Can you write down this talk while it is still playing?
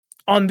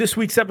on this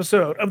week's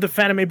episode of the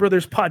Fanime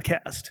Brothers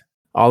podcast.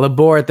 All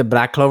aboard the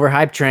Black Clover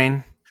hype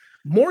train.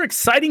 More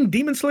exciting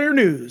Demon Slayer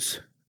news.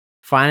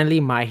 Finally,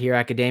 My Hero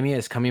Academia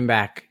is coming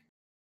back.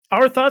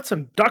 Our thoughts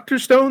on Dr.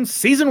 Stone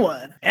Season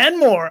 1 and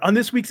more on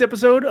this week's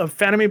episode of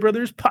Fanime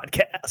Brothers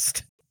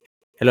podcast.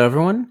 Hello,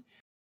 everyone.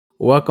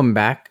 Welcome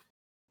back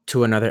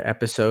to another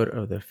episode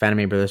of the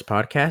Fanime Brothers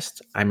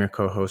podcast. I'm your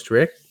co-host,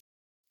 Rick.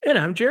 And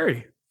I'm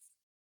Jerry.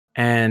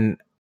 And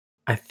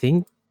I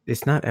think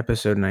it's not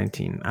episode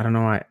 19. I don't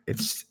know why.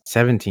 It's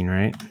 17,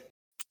 right?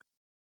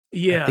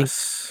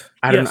 Yes.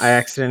 I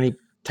accidentally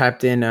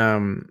typed in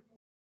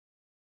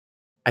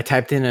I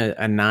typed in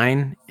a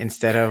 9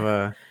 instead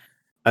of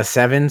a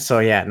 7. So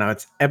yeah, no,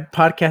 it's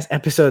podcast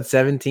episode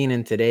 17,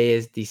 and today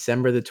is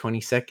December the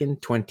 22nd,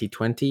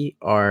 2020,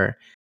 our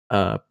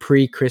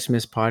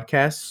pre-Christmas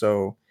podcast.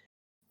 So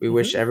we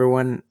wish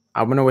everyone,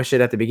 I'm gonna wish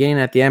it at the beginning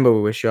and at the end, but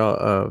we wish y'all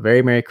a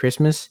very Merry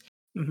Christmas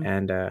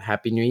and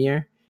Happy New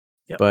Year.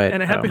 Yep. But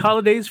and a happy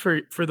holidays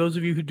for those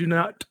of you who do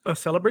not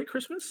celebrate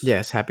Christmas.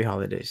 Yes, happy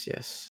holidays.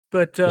 Yes.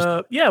 But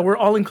yeah, we're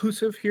all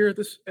inclusive here at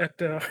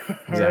our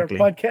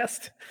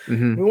podcast.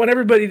 Mm-hmm. We want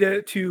everybody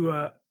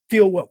to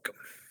feel welcome.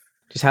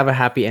 Just have a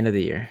happy end of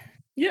the year.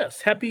 Yes,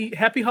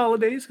 happy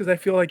holidays, because I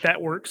feel like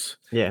that works.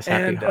 Yes,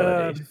 happy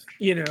holidays.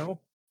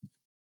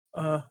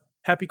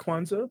 Happy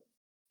Kwanzaa,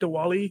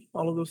 Diwali,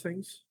 all of those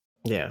things.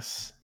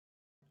 Yes.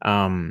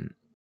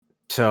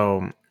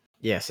 So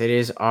yes, it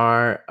is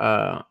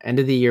our end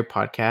of the year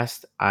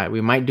podcast.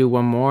 We might do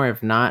one more.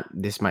 If not,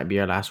 this might be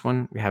our last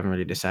one. We haven't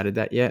really decided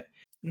that yet.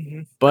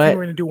 Mm-hmm. But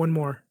we're gonna do one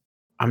more.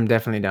 I'm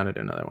definitely down to do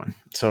another one.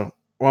 So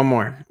one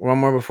more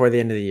before the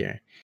end of the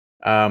year.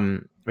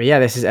 But yeah,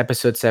 this is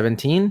episode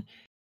 17,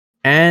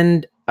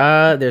 and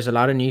there's a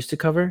lot of news to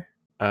cover.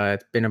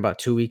 It's been about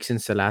 2 weeks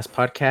since the last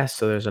podcast,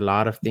 so there's a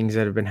lot of things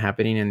that have been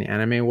happening in the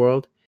anime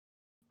world.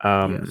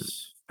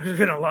 Yes. There's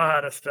been a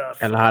lot of stuff.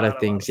 A lot of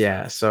things,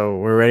 yeah. So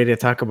we're ready to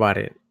talk about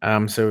it.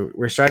 So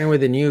we're starting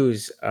with the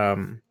news.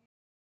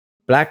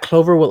 Black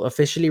Clover will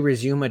officially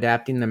resume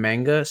adapting the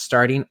manga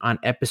starting on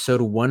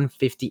episode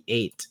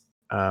 158,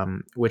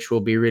 which will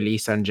be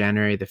released on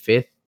January the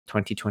 5th,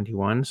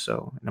 2021.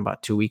 So in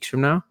about 2 weeks from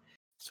now.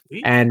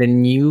 Sweet. And a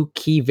new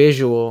key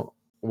visual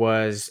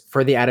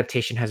for the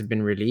adaptation has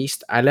been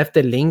released. I left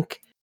a link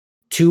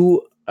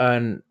to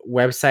a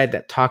website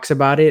that talks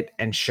about it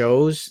and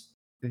shows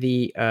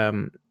the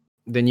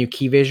new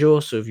key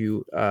visual. So if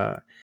you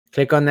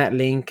click on that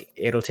link,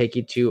 it'll take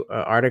you to an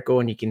article,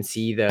 and you can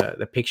see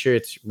the picture.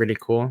 It's really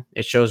cool.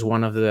 It shows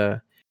one of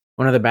the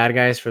bad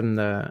guys from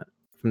the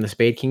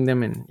Spade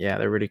Kingdom, and yeah,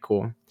 they're really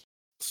cool.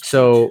 Sweet.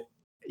 So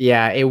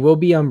yeah, it will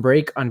be on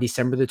break on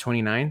December the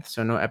 29th,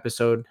 so no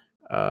episode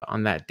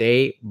on that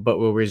day, but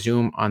we'll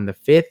resume on the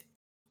 5th,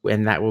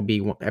 and that will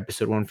be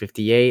episode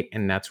 158,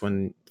 and that's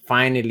when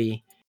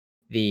finally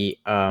the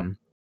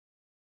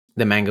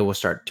manga will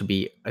start to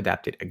be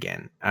adapted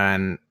again.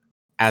 And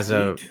as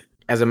a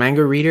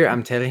manga reader,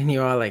 I'm telling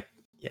you all, like,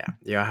 yeah,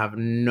 y'all have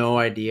no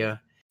idea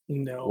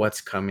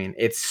what's coming.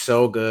 It's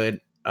so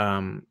good.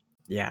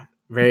 Yeah,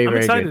 very, I'm very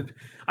excited. good.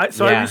 I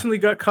recently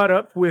got caught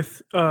up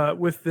with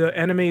the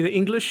anime, the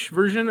English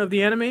version of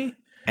the anime.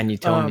 And you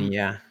told me,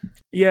 yeah.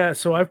 Yeah,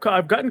 so I've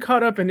gotten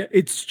caught up, and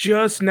it's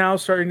just now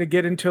starting to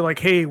get into like,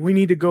 hey, we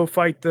need to go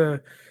fight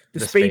the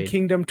Spade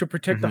Kingdom to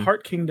protect the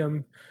Heart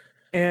Kingdom.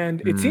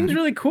 And it seems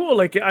really cool.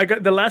 Like, I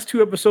got the last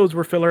 2 episodes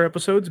were filler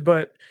episodes,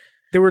 but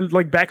they were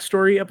like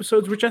backstory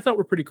episodes, which I thought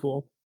were pretty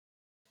cool.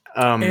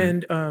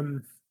 And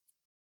I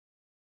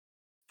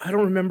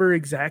don't remember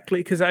exactly,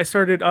 because I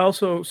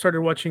also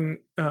started watching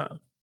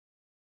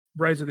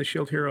Rise of the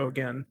Shield Hero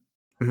again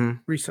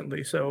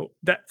recently. So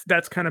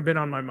that's kind of been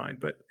on my mind.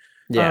 But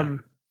yeah.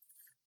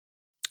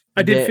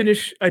 I did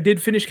finish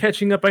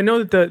catching up. I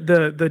know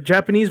that the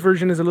Japanese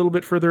version is a little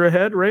bit further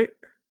ahead, right?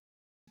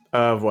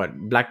 Of what?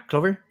 Black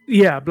Clover?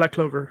 Yeah, Black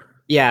Clover.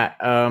 Yeah,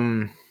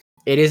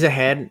 it is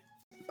ahead.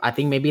 I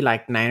think maybe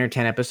like 9 or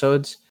 10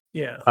 episodes.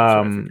 Yeah, that's what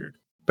I figured.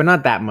 But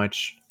not that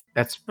much.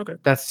 That's okay.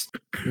 That's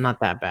not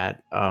that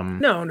bad.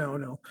 No.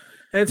 And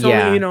it's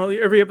only,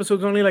 every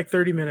episode's only like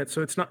 30 minutes,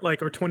 so it's not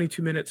like, or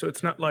 22 minutes, so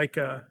it's not like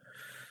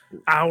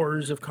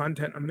hours of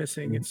content I'm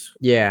missing. It's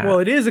well,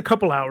 it is a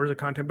couple hours of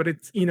content, but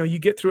it's, you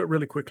get through it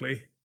really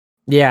quickly.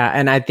 Yeah,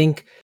 and I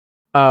think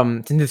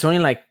since it's only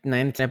like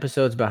 9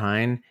 episodes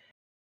behind,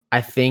 I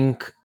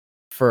think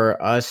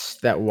for us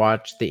that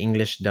watch the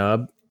English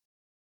dub,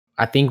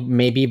 I think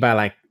maybe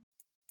by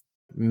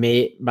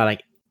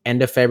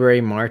end of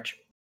February, March,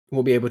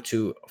 we'll be able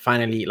to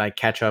finally like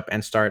catch up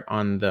and start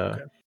on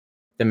the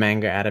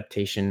manga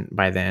adaptation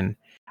by then.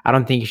 I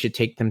don't think it should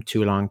take them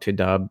too long to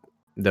dub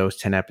those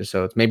 10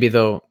 episodes. Maybe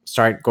they'll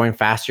start going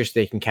faster so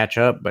they can catch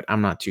up, but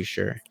I'm not too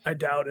sure. I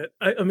doubt it.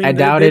 I mean,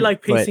 they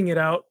like pacing it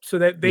out so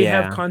that they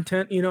have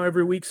content,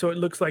 every week. So it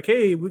looks like,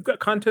 hey, we've got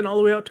content all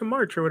the way out to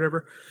March or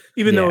whatever.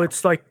 Even though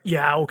it's like,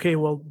 okay,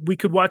 well, we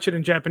could watch it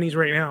in Japanese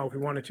right now if we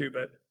wanted to,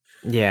 but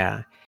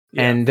yeah.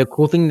 And the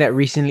cool thing that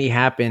recently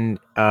happened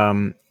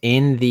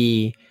in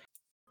the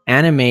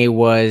anime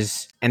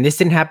was, and this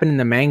didn't happen in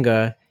the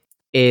manga,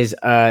 is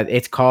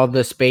it's called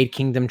the Spade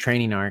Kingdom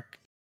training arc,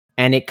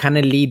 and it kind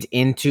of leads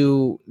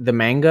into the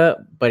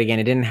manga, but again,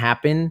 it didn't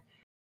happen.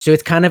 So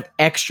it's kind of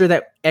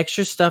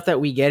extra stuff that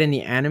we get in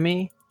the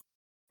anime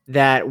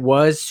that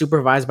was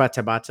supervised by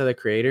Tabata, the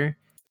creator.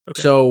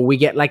 Okay. So we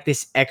get like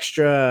this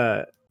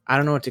extra, I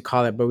don't know what to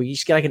call it, but we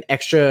just get like an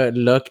extra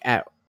look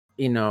at,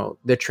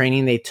 the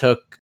training they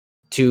took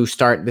to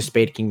start the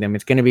Spade Kingdom.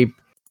 It's going to be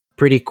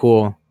pretty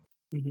cool.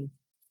 Mm-hmm.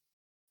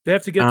 They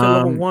have to get to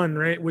level 1,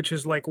 right? Which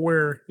is like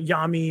where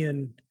Yami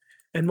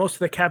and most of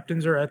the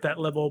captains are at that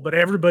level, but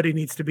everybody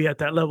needs to be at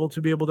that level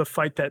to be able to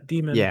fight that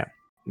demon. Yeah.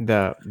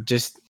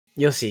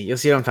 You'll see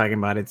what I'm talking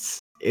about.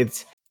 It's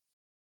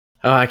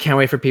I can't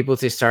wait for people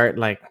to start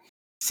like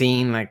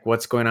seeing like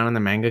what's going on in the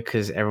manga,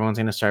 because everyone's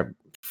gonna start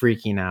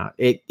freaking out.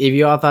 If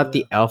you all thought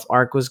the Elf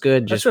arc was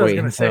good, just wait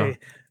until.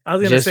 I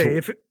was gonna say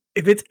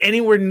if it's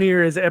anywhere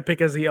near as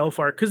epic as the Elf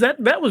arc, because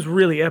that was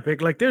really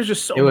epic. Like there's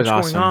just so much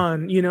going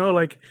on,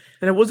 like,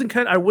 and it wasn't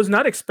I was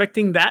not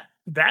expecting that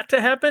to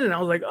happen, and I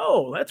was like,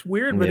 oh, that's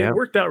weird, but it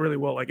worked out really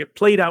well. Like it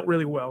played out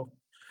really well.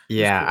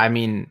 Yeah, cool. I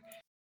mean,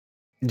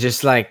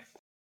 just like,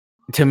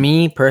 to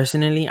me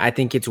personally, I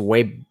think it's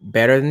way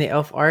better than the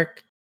Elf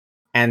arc,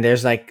 and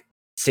there's like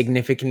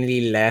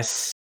significantly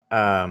less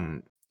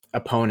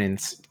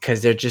opponents,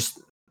 because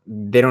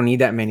they don't need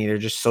that many. They're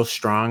just so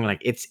strong.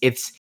 Like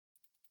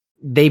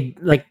they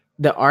like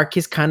the arc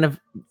is kind of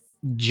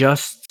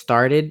just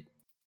started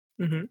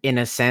in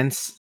a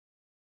sense,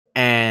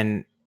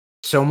 and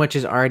so much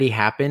has already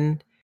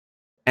happened,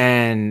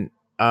 and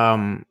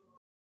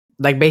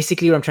like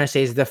basically what I'm trying to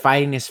say is the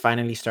fighting is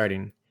finally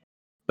starting,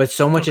 but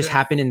so much has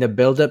happened in the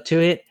build up to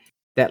it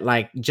that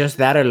like just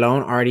that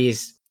alone already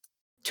is,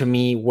 to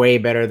me, way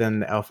better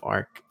than the Elf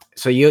arc.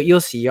 So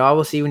y'all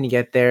will see when you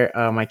get there.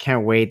 I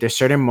can't wait. There's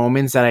certain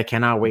moments that I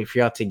cannot wait for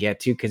y'all to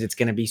get to, because it's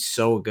gonna be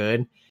so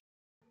good.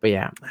 But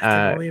yeah, I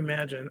can only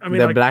imagine. I mean,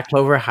 the Black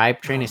Clover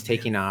hype train is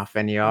taking off,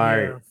 and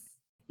y'all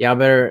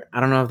better. I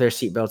don't know if there's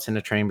seatbelts in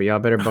the train, but y'all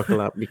better buckle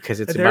up, because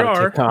it's about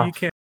to take off.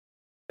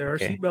 There are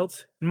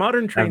seatbelts.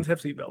 Modern trains have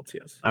seatbelts.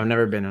 Yes. I've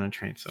never been on a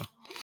train, so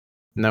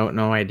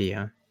no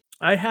idea.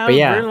 I have a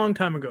very long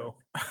time ago.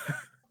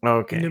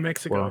 Okay. In New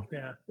Mexico.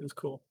 Yeah, it was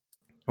cool.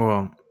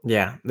 Well,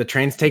 yeah, the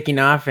train's taking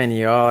off, and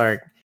y'all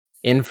are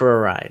in for a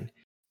ride.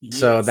 Yes.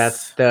 So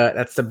that's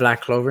the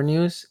Black Clover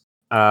news.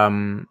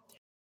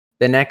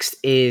 The next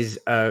is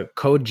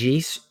Code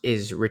Geass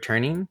is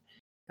returning.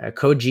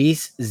 Code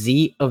Geass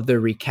Z of the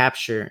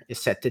Recapture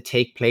is set to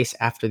take place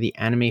after the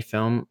anime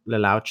film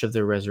Lelouch of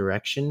the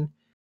Resurrection.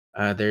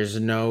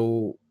 There's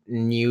no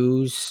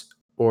news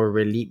or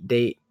release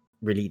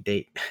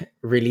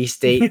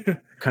date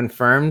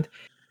confirmed.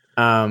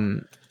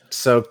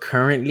 So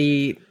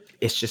currently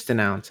it's just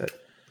announced that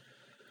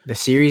the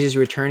series is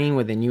returning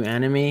with a new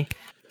anime.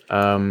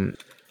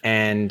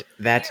 And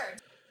that's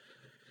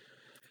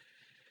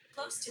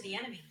close to the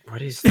enemy.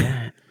 What is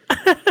that?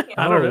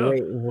 I don't know.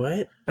 Wait,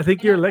 what? I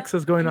think your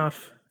Alexa's going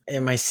off.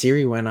 And my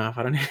Siri went off.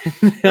 I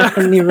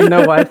don't even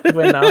know why it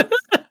went off.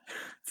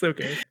 It's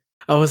okay.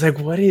 I was like,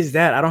 what is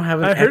that? I don't have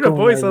an I heard a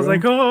voice. I was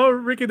like, oh,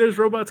 Ricky, there's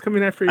robots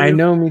coming after you. I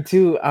know, me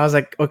too. I was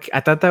like, okay, I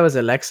thought that was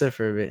Alexa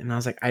for a bit. And I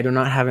was like, I don't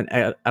have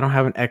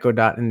an Echo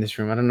Dot in this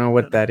room. I don't know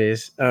what that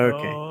is.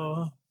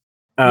 Okay.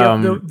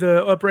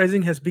 The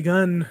uprising has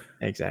begun.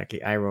 Exactly.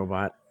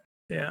 iRobot.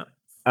 Yeah.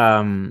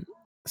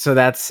 So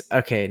that's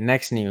okay.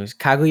 Next news.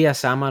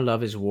 Kaguya-sama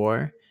Love is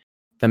War.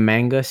 The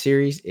manga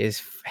series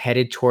is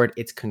headed toward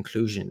its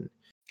conclusion.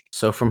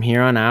 So from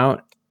here on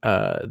out,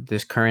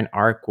 this current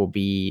arc will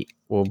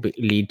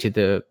lead to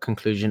the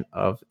conclusion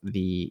of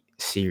the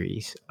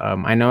series.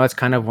 I know it's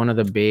kind of one of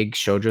the big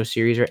shoujo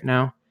series right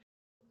now.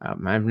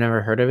 I've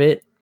never heard of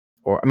it,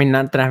 or I mean,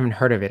 not that I haven't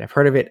heard of it. I've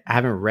heard of it. I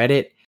haven't read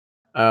it,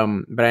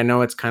 but I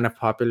know it's kind of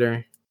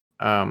popular.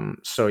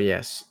 So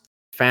yes,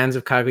 fans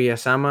of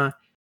Kaguya-sama,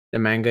 the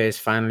manga is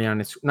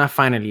finally not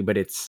finally, but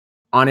it's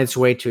on its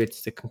way to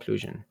the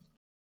conclusion.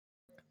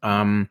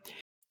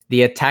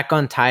 The Attack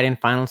on Titan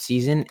final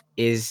season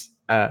is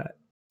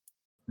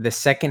the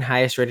second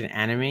highest rated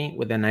anime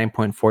with a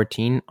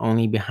 9.14,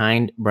 only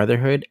behind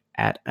Brotherhood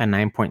at a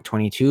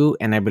 9.22,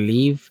 and I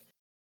believe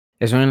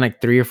there's only like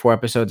 3 or 4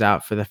 episodes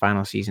out for the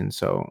final season.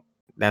 So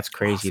that's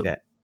crazy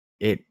that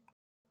it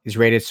is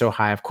rated so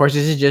high. Of course,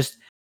 this is just,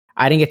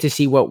 I didn't get to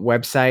see what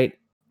website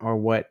or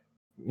what,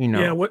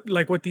 Yeah,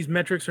 what these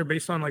metrics are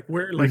based on, like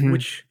where, like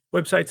which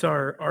websites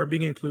are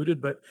being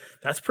included, but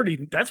that's pretty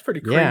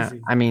crazy. Yeah,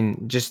 I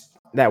mean, just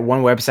that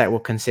one website will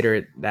consider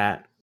it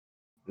that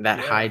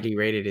highly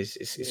rated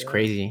is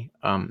crazy.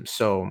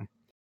 So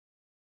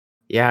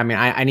yeah, I mean,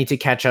 I need to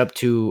catch up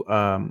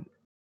to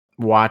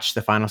watch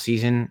the final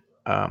season.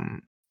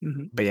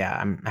 But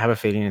yeah, I have a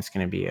feeling it's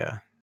going to be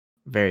a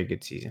very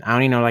good season. I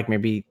only know like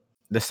maybe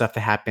the stuff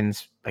that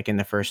happens like in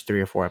the first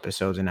 3 or 4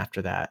 episodes, and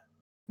after that,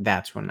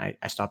 that's when I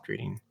stopped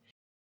reading.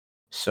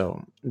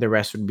 So the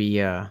rest would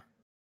be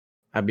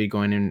I'd be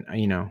going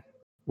in,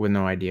 with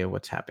no idea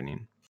what's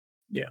happening.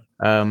 Yeah.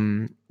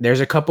 There's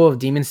a couple of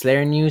Demon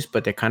Slayer news,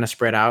 but they're kind of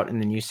spread out in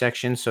the news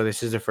section. So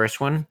this is the first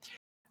one.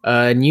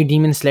 A new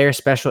Demon Slayer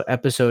special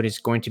episode is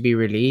going to be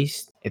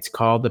released. It's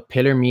called the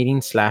Pillar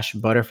Meeting /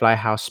 Butterfly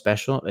House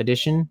Special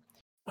Edition.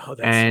 Oh, that's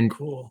so And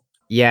cool.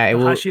 yeah, The it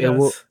will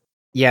Hashiras.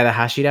 yeah, the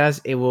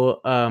Hashiras, it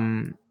will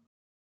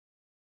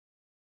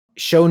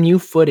show new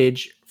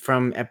footage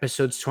from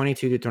episodes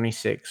 22 to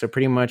 26. So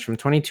pretty much from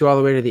 22 all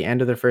the way to the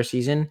end of the first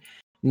season,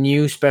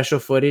 new special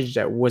footage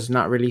that was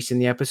not released in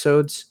the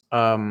episodes.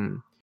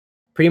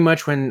 Pretty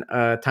much when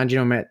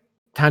Tanjiro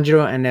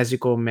and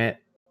Nezuko met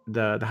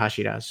the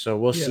Hashiras. So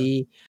we'll Yeah.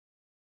 see.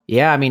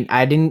 Yeah, I mean,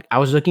 I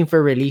was looking for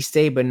a release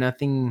date, but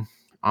nothing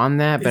on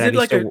that. Is But it at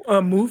least like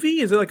a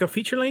movie? Is it like a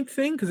feature length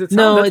thing? Because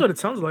no, that's what it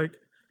sounds like.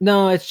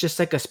 no, it's just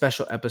like a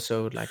special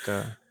episode. Like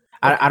I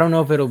Okay. don't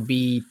know if it'll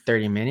be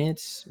 30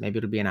 minutes. Maybe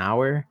it'll be an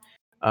hour.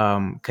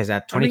 Because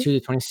at 22 to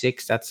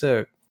 26, that's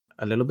a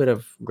little bit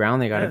of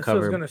ground they got to That's what I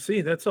was cover. gonna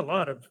see. That's a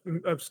lot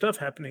of stuff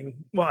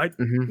happening. Well, I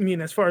Mhm.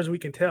 mean, as far as we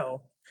can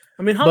tell.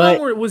 I mean, how But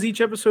long was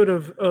each episode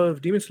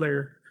of Demon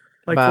Slayer?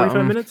 Like about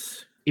 45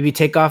 minutes? if you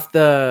take off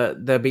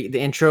the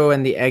intro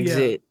and the Yeah.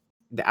 exit,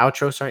 the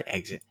outro, sorry,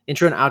 exit.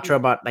 Intro and outro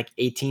about like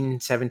 18,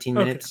 17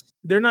 Okay. minutes.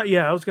 They're not.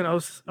 Yeah, I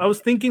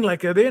was thinking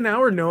like, are they an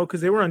hour? No,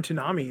 because they were on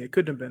Toonami. It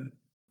couldn't have been.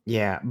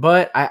 Yeah,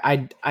 but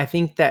I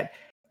think that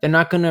they're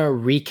not gonna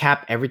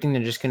recap everything.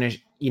 They're just gonna,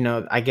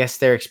 I guess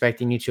they're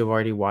expecting you to have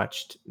already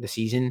watched the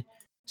season.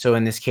 So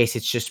in this case,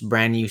 it's just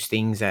brand new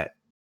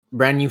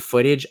brand new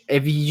footage.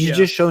 If you Yeah.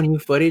 just show new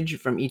footage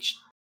from each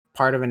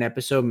part of an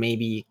episode,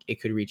 maybe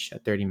it could reach a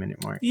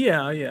 30-minute mark.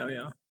 Yeah.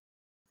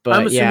 But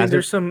I'm assuming yeah,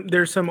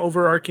 there's some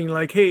overarching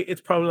like, hey,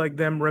 it's probably like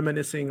them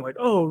reminiscing, like,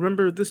 oh,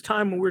 remember this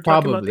time when we were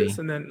talking about this,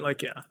 probably. and then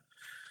like, yeah.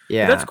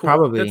 Yeah, That's cool.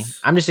 probably.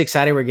 I'm just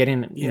excited we're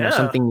getting, Yeah.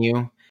 something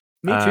new.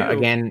 Me too.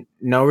 Again,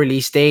 no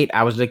release date.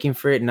 I was looking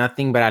for it,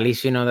 nothing, but at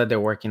least you know that they're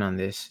working on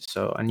this.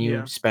 So a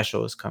new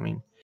special is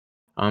coming.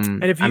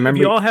 And if I you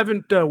remember all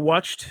haven't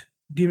watched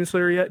Demon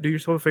Slayer yet, do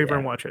yourself a favor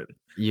and watch it.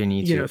 you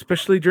need You to. know,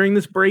 especially during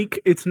this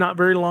break, it's not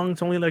very long.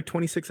 It's only like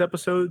 26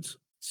 episodes.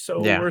 So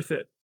worth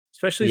it.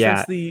 Especially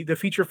since the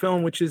feature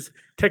film, which is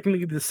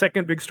technically the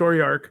second big story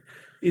arc,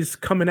 is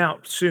coming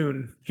out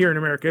soon here in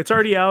America. It's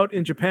already out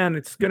in Japan.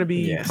 It's going to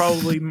be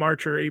probably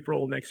March or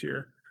April next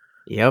year.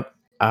 Yep.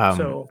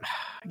 So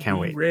I can't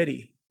wait.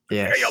 Ready.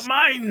 Yes. Prepare your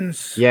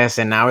minds. Yes,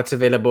 and now it's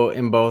available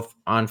in both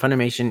on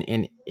Funimation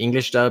in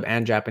English dub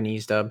and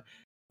Japanese dub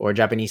or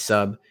Japanese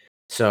sub.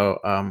 So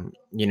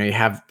you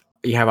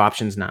have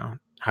options now.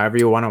 However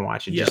you want to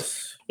watch it. Yes.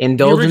 Just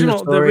indulge in the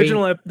story.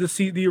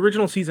 The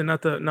original season,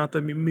 not the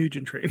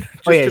Mugen Train.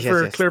 Just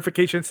for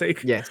clarification's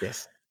sake. Yes.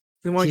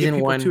 They want to get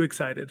people too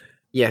excited.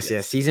 Yes.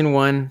 Season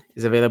 1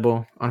 is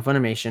available on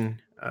Funimation.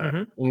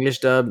 English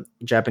dub,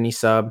 Japanese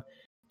sub.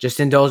 Just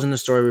indulge in the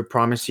story. We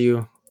promise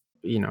you,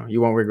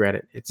 you won't regret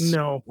it. It's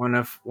one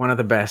of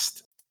the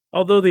best.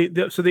 Although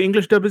the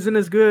English dub isn't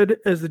as good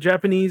as the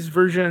Japanese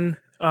version,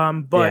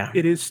 but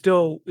it's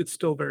still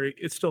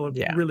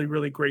a really,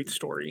 really great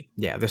story.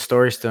 Yeah, the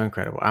story is still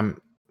incredible.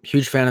 I'm a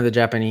huge fan of the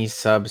Japanese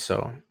sub,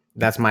 so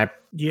that's my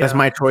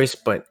choice.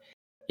 But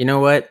you know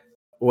what?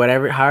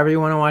 However you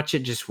want to watch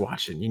it, just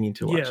watch it. You need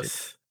to watch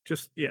it.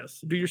 Just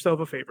do yourself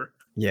a favor.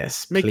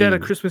 Yes, make that a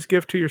Christmas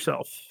gift to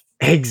yourself.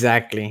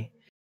 Exactly.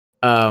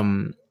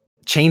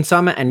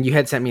 Chainsaw Man, and you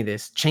had sent me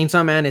this.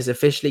 Chainsaw Man is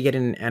officially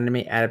getting an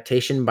anime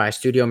adaptation by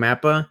Studio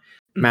Mappa.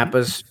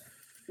 Mappa's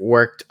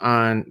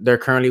they're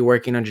currently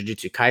working on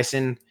Jujutsu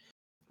Kaisen.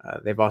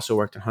 They've also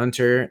worked on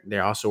Hunter.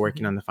 They're also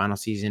working on the final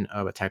season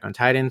of Attack on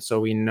Titan.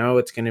 So we know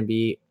it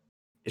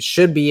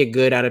should be a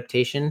good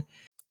adaptation.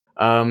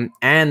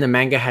 And the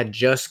manga had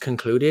just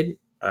concluded,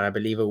 I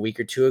believe a week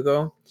or two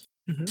ago.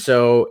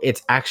 So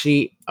it's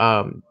actually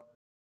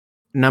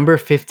number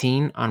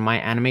 15 on my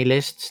anime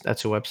list.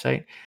 That's a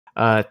website.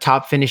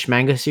 Top finished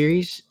manga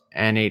series,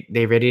 and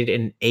they rated it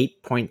an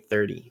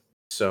 8.30.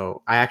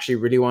 So I actually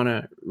really want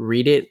to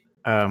read it.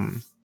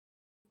 I'm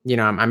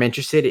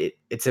interested.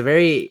 It's a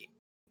very,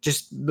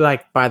 just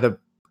like by the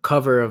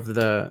cover of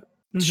the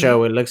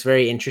show, it looks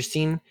very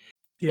interesting.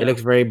 It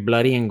looks very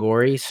bloody and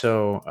gory.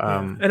 So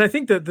and I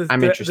think that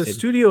the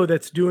studio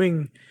that's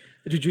doing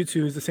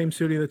Jujutsu is the same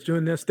studio that's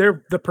doing this.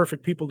 They're the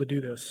perfect people to do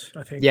this,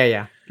 I think.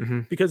 Yeah.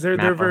 Because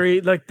they're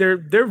very like they're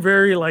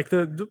very like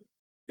the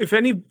if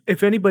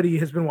anybody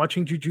has been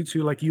watching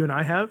Jujutsu like you and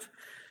I have,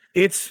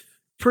 it's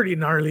pretty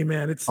gnarly,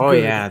 man. It's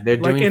good. They're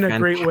doing in a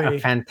great way. A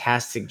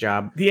fantastic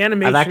job. The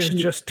animation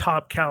is just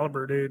top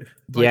caliber, dude.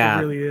 Like, it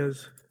really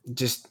is.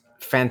 Just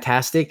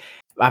fantastic.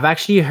 I've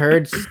actually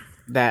heard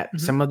that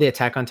some of the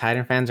Attack on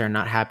Titan fans are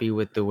not happy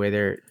with the way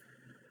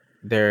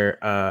they're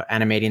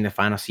animating the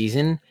final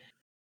season.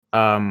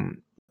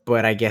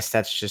 But I guess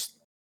that's just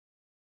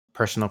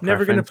personal preference.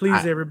 Never gonna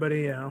please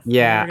everybody.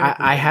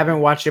 I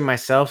haven't watched it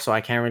myself, so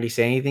I can't really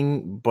say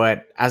anything.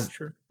 But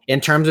in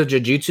terms of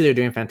Jujutsu, they're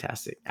doing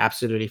fantastic,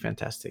 absolutely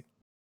fantastic.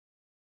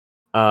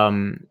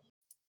 So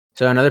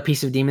another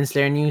piece of Demon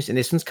Slayer news, and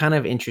this one's kind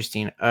of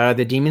interesting.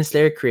 The Demon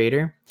Slayer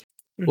creator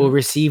will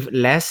receive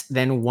less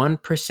than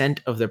 1%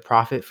 of the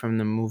profit from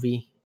the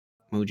movie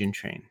Mugen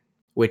Train,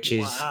 which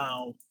is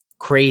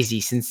crazy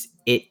since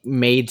it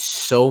made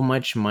so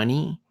much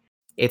money.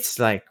 it's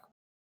like,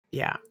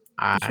 yeah,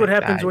 That's what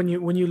happens I when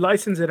you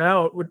license it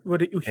out.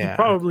 He yeah,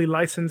 probably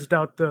licensed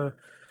out the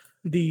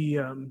I the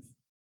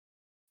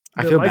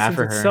feel bad license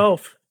for her.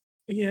 itself.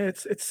 Yeah,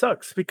 it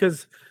sucks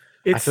because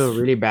I feel it's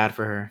really bad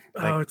for her.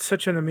 Like, it's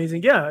such an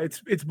amazing. Yeah,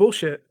 it's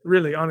bullshit.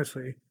 Really,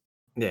 honestly.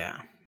 yeah,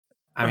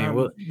 I mean,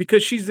 well,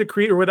 Because she's the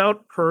creator.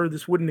 Without her,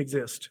 this wouldn't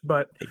exist.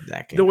 But the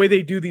exactly. way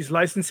they do these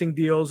licensing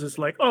deals is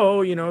like,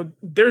 oh,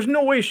 there's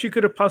no way she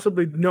could have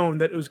possibly known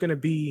that it was going to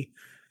be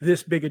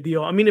this big a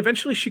deal. I mean,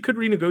 eventually she could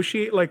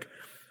renegotiate. Like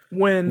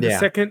when Yeah,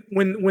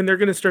 when they're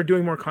going to start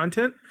doing more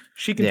content,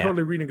 she can yeah,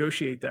 totally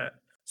renegotiate that. I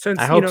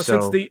Since hope since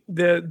so.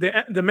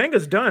 the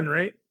manga's done,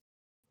 right?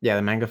 Yeah,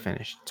 the manga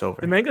finished. It's The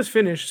over. manga's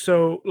finished,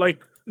 so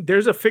like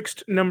there's a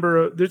fixed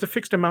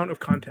amount of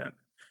content.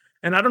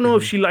 And I don't know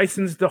if Hmm. she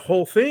licensed the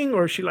whole thing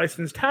or she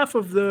licensed half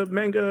of the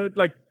manga,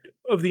 like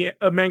of the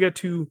manga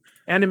to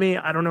anime.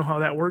 I don't know how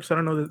that works. I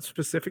don't know the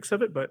specifics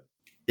of it, but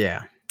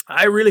Yeah,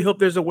 I really hope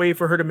there's a way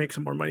for her to make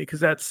some more money because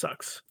that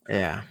sucks.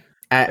 yeah.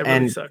 That really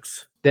And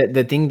sucks.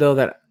 the thing though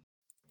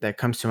that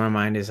comes to my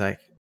mind is like,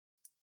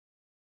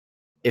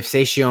 if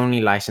say she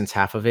only licensed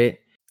half of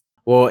it,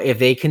 well, if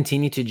they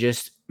continue to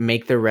just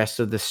make the rest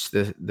of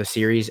the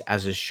series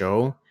as a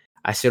show,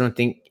 I still don't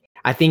think.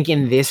 I think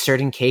in this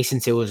certain case,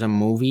 since it was a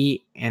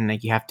movie and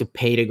like you have to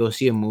pay to go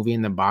see a movie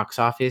in the box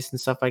office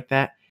and stuff like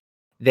that,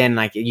 then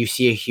like you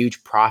see a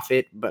huge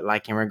profit. But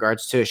like in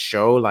regards to a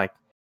show, like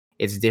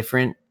it's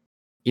different.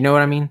 You know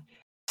what I mean?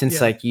 Since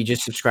Yeah. like you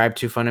just subscribe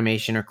to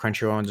Funimation or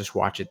Crunchyroll and just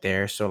watch it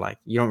there, so like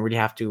you don't really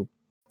have to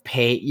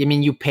pay. I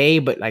mean, you pay,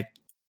 but like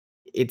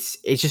it's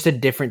just a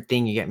different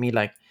thing. You get me?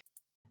 Like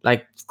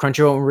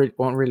Crunchyroll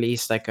won't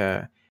release like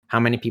a how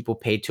many people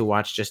paid to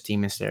watch just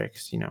Demon Slayer.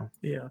 'Cause,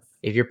 Yeah.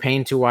 if you're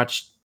paying to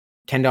watch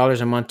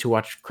 $10 a month to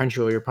watch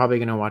Crunchyroll, you're probably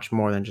gonna watch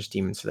more than just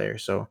Demon Slayer.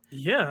 So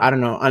Yeah. I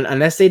don't know.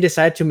 Unless they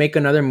decide to make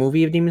another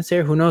movie of Demon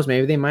Slayer, who knows?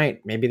 Maybe they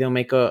might. Maybe they'll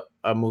make a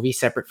movie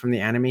separate from the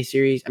anime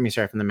series. I mean,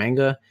 sorry, from the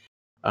manga.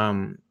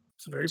 Um.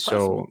 It's very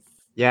possible. So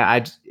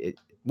yeah,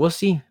 we'll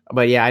see.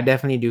 But yeah, I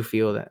definitely do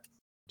feel that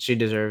she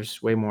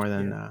deserves way more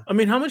than. Yeah. I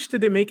mean, how much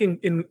did they make in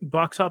the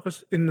box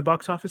office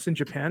in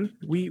Japan?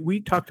 We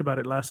talked about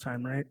it last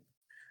time, right?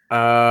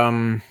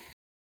 Um.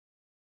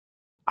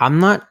 I'm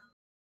not.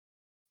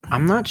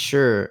 I'm not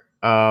sure.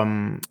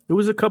 It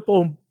was a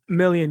couple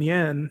million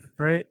yen,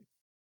 right?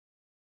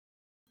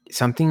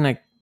 Something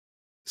like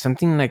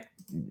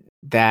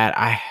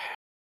that.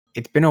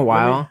 It's been a Let me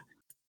while.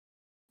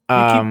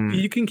 Um.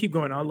 you can keep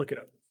going. I'll look it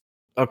up.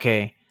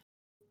 Okay.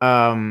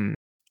 Um.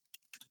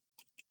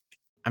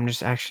 I'm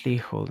just actually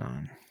hold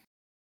on.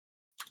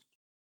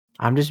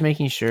 I'm just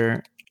making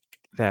sure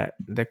that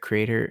the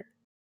creator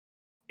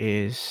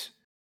is.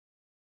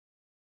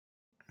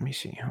 Let me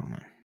see. Hold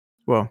on.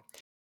 Well,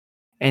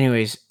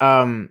 anyways,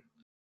 I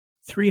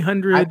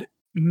 $300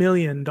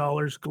 million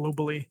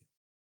globally.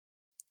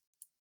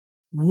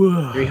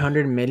 Whoa.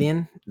 300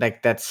 million.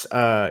 Like that's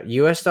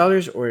US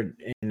dollars or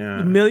in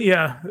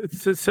Yeah,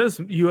 it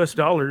says US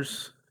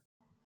dollars.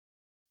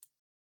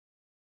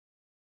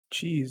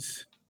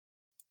 Jeez.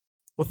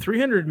 Well,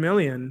 300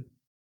 million,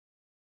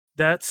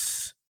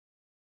 that's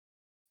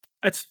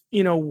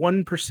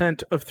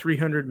 1% of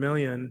 300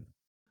 million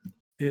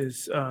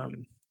is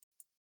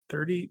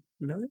 30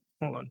 million.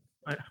 Hold on.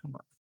 I'm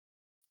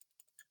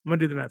gonna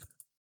do the math.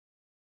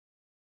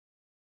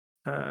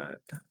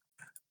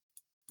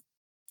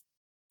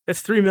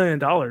 It's $3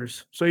 million.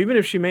 So even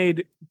if she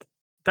made,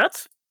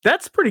 that's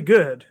pretty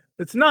good.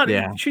 It's not.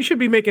 yeah. She should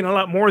be making a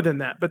lot more than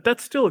that, but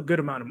that's still a good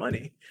amount of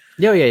money.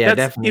 Yeah, That's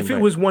definitely. if it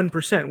But was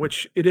 1%,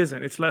 which it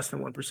isn't. It's less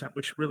than 1%,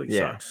 which really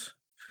yeah, sucks.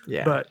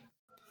 yeah,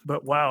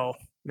 But wow,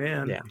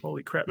 man, yeah.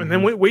 holy crap! And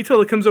then Mhm. wait till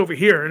it comes over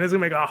here, and it's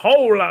gonna make a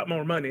whole lot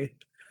more money.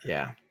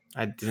 Yeah,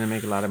 I didn't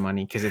make a lot of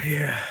money because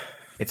Yeah,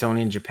 it's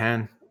only in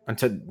Japan.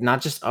 Until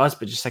not just us,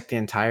 but just like the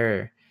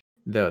entire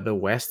the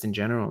West in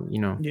general.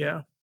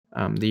 yeah,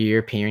 The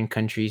European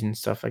countries and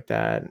stuff like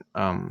that.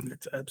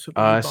 it's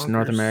absolutely Us,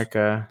 North bonkers.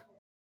 America.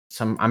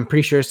 I'm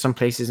pretty sure some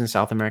places in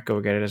South America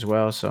will get it as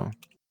well. So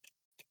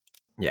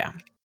yeah,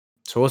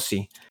 so we'll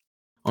see.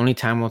 Only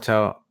time will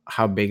tell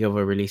how big of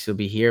a release it'll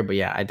be here. But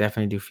yeah, I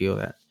definitely do feel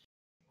that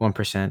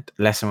 1%,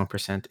 less than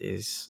 1%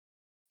 is,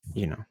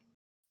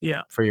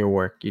 Yeah, for your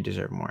work, you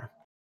deserve more.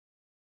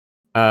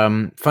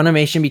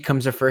 Funimation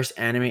becomes the first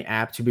anime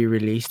app to be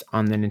released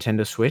on the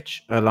Nintendo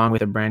Switch, along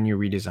with a brand new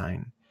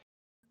redesign.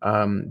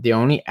 The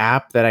only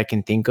app that I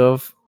can think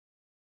of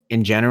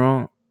in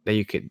general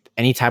that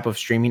any type of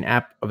streaming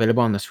app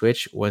available on the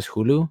Switch was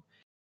Hulu.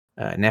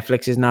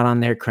 Netflix is not on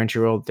there.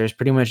 Crunchyroll. There's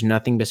pretty much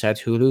nothing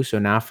besides Hulu. So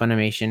now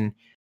Funimation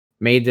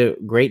made the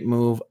great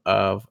move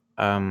of,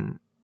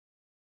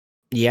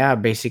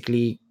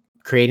 basically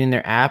creating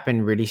their app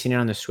and releasing it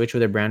on the Switch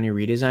with a brand new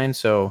redesign.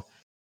 So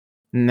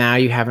now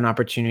you have an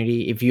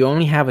opportunity. If you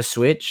only have a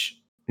Switch,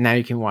 now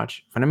you can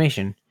watch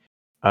Funimation.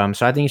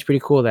 So I think it's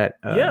pretty cool that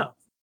yeah,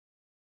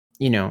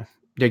 you know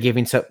they're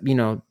giving some,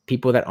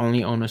 people that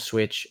only own a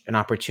Switch an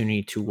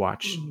opportunity to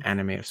watch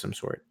anime of some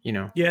sort,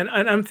 Yeah, and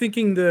I'm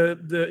thinking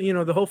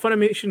the whole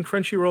Funimation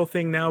Crunchyroll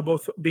thing now,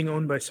 both being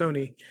owned by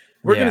Sony,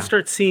 we're going to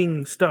start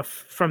seeing stuff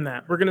from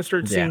that. We're going to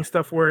start seeing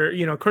stuff where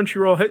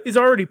Crunchyroll is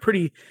already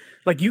pretty,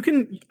 like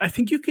I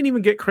think you can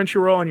even get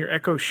Crunchyroll on your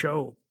Echo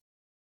Show,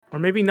 or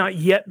maybe not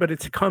yet, but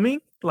it's coming.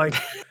 Like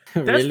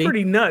that's Really?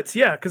 pretty nuts.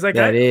 Yeah, because like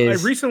I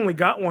recently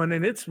got one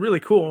and it's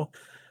really cool.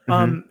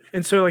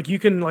 And so like you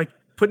can like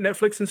put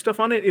Netflix and stuff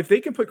on it. If they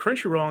can put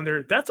Crunchyroll on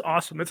there, that's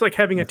awesome. It's like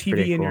having a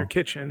TV in your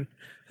kitchen.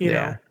 You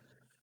know,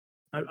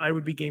 I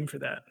would be game for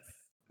that.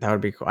 That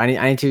would be cool. I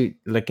need to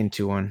look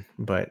into one,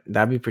 but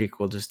that'd be pretty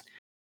cool. Just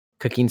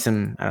cooking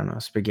some, I don't know,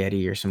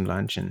 spaghetti or some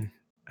lunch and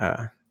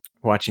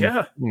watching,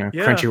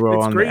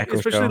 Crunchyroll on the Echo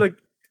especially Show.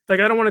 Like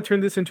I don't want to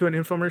turn this into an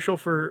infomercial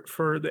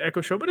for the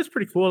Echo Show, but it's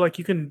pretty cool. Like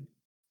you can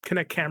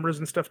connect cameras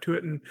and stuff to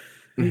it, and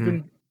you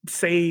can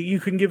you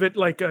can give it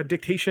like a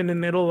dictation,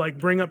 and it'll like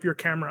bring up your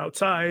camera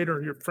outside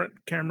or your front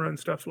camera and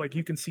stuff. Like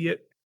you can see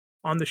it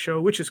on the show,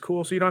 which is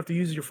cool. So you don't have to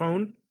use your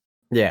phone.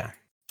 Yeah,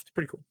 it's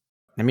pretty cool.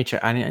 Let me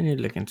check. I need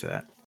to look into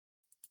that.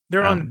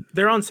 They're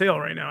on sale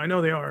right now. I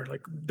know they are.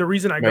 Like the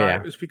reason I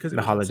got it was because it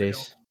was holidays.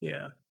 On sale.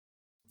 Yeah,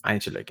 I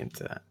need to look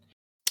into that.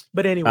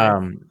 But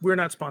anyway, we're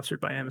not sponsored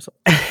by Amazon.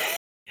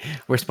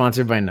 We're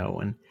sponsored by no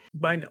one.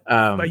 By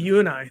you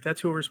and I.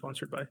 That's who we're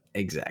sponsored by.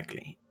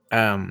 Exactly.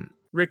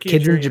 Ricky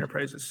and Jerry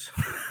Enterprises.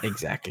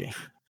 Exactly.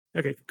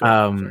 Okay. Go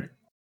ahead. Sorry.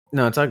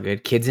 No, it's all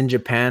good. Kids in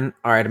Japan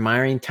are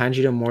admiring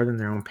Tanjiro more than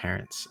their own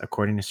parents,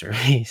 according to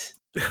surveys.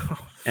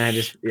 And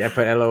I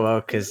put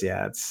LOL because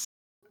it's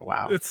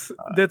wow.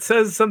 That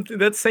says something.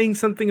 That's saying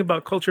something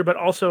about culture, but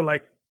also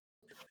like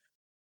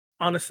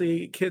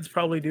honestly, kids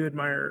probably do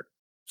admire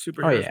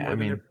superheroes more than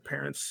their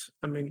parents.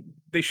 I mean,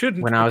 they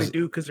shouldn't, but they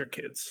do because they're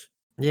kids.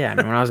 Yeah, I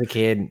mean, when I was a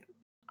kid,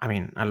 I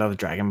mean, I love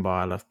Dragon Ball,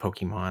 I love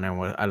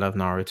Pokemon, I love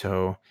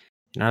Naruto.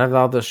 I love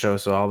all those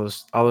shows, so all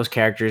those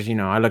characters,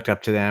 I looked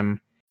up to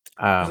them.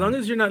 As long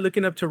as you're not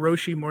looking up to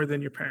Roshi more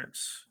than your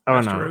parents.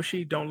 Master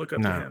Roshi, don't look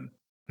up to him.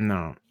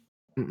 No.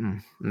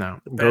 No.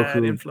 Bad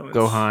Goku, influence.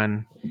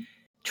 Gohan,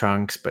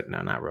 Trunks, but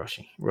no, not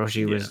Roshi.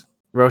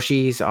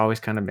 Roshi's always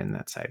kind of been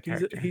that side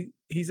character.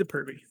 He's a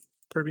pervy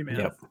man.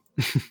 Yep.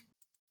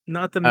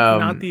 Not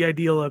the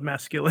ideal of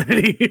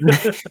masculinity.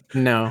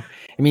 No,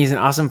 I mean he's an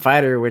awesome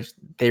fighter, which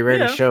they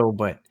rarely show,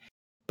 but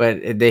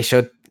they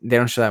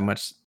don't show that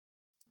much.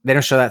 They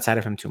don't show that side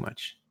of him too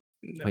much,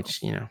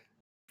 which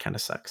kind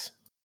of sucks.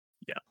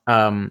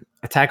 Yeah.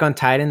 Attack on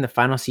Titan, the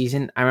final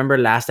season. I remember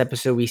last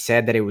episode we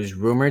said that it was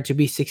rumored to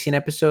be 16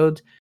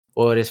 episodes.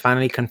 Well, it is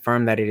finally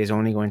confirmed that it is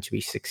only going to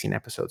be 16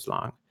 episodes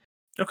long.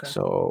 Okay.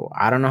 So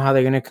I don't know how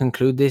they're going to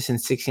conclude this in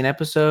 16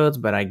 episodes,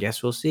 but I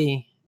guess we'll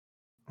see.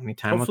 Only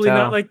time will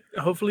tell.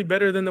 Hopefully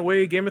better than the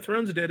way Game of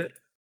Thrones did it.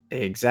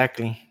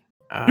 Exactly.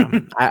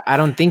 I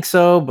don't think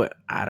so, but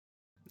I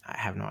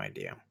have no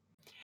idea.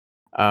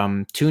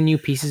 2 new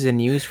pieces of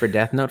news for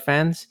Death Note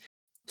fans.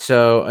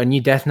 So a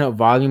new Death Note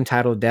volume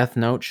titled Death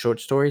Note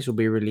Short Stories will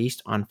be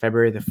released on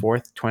February the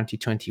 4th,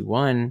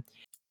 2021.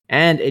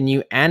 And a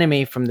new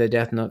anime from the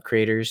Death Note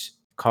creators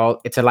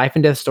it's a life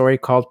and death story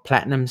called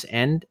Platinum's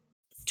End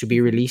to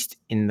be released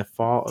in the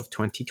fall of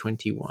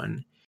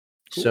 2021.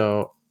 Cool.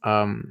 So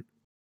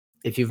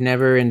if you've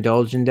never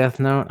indulged in Death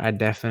Note, I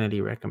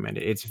definitely recommend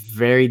it. It's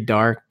very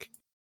dark,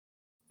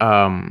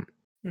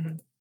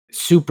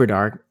 super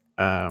dark,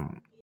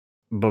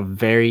 but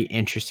very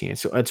interesting.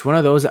 So it's one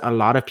of those that a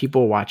lot of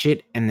people watch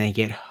it and they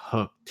get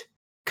hooked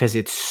because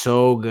it's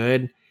so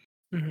good.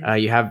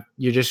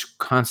 You're just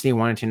constantly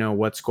wanting to know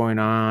what's going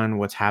on,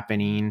 what's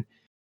happening.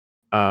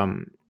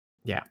 And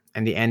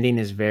the ending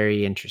is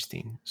very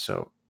interesting.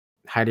 So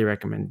highly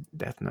recommend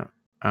Death Note.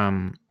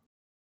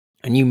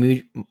 A new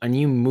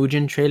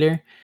Mugen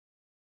trailer,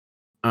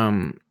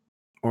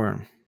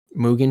 or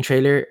Mugen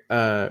trailer,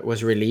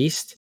 was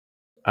released.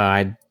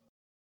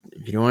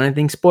 If you don't want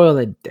anything spoiled,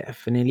 I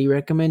definitely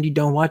recommend you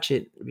don't watch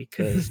it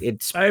because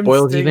it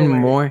spoils even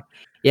more.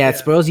 Yeah, it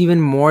spoils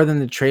even more than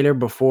the trailer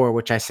before,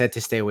 which I said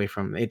to stay away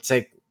from. It's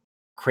like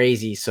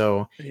crazy.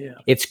 So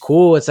it's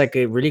cool. It's like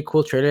a really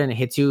cool trailer and it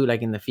hits you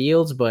like in the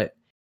feels, but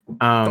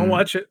don't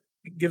watch it.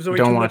 It gives away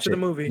too much of the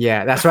movie.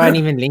 Yeah, that's why I didn't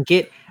even link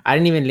it. I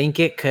didn't even link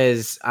it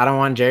because I don't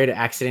want Jerry to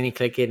accidentally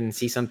click it and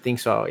see something.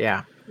 So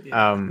yeah.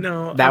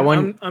 No,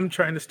 I'm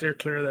trying to steer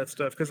clear of that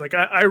stuff because like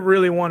I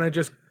really want to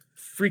just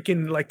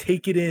freaking like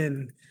take it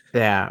in.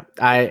 Yeah,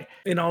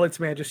 in all its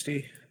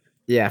majesty.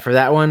 Yeah, for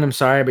that one, I'm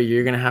sorry, but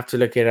you're gonna have to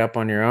look it up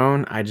on your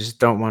own. I just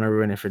don't want to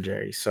ruin it for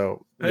Jerry.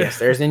 So yes,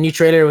 there's a new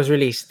trailer was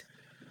released.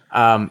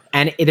 And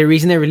the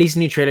reason they released a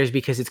new trailer is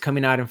because it's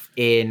coming out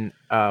in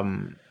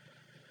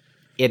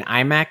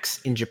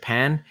IMAX in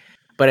Japan,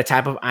 but a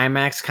type of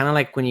IMAX, kind of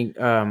like when you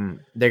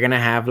they're gonna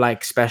have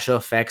like special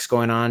effects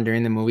going on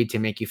during the movie to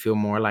make you feel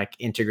more like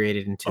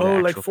integrated into the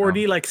like 4D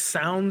film. like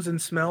sounds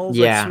and smells,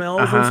 like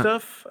smells and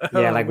stuff.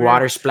 Like weird.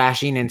 Water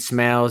splashing and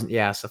smells,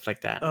 stuff like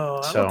that.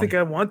 I don't think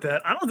I want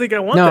that. I don't think I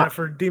want that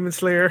for Demon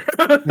Slayer.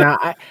 No,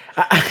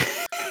 I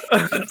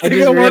just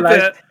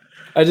realized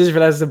I just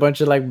realized a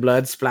bunch of like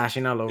blood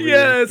splashing all over you.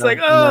 Yeah, it's like,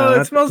 No, oh,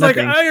 no, it smells no like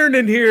thanks. iron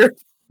in here.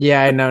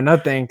 Yeah, I know. No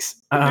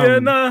thanks. Yeah,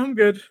 no, I'm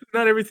good.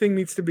 Not everything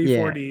needs to be Yeah.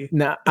 4D.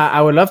 No,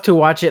 I would love to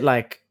watch it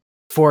like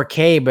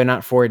 4K, but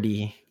not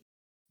 4D.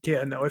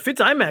 Yeah, no. If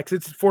it's IMAX,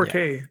 it's Yeah.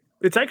 4K.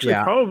 It's actually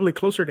Yeah. probably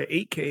closer to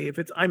 8K if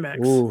it's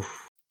IMAX. Ooh.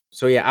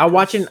 So yeah, I'll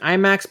watch it in 'Cause-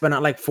 IMAX, but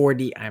not like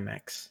 4D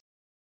IMAX.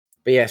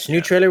 But yes, new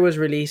Yeah. trailer was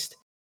released.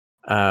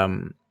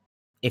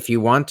 If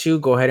you want to,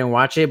 go ahead and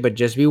watch it, but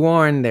just be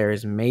warned,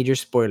 there's major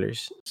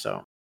spoilers.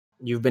 So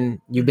you've been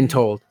Mhm.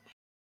 told.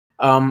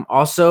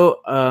 Also,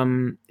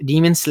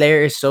 Demon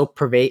Slayer is so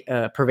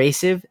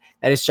pervasive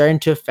that it's starting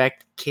to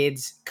affect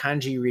kids'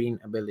 kanji reading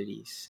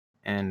abilities.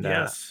 And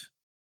Yes.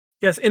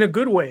 Yes, in a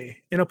good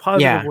way, in a yeah,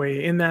 positive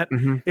way, in that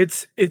mhm,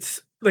 it's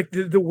like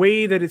the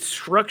way that it's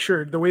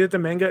structured, the way that the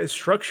manga is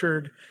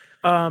structured,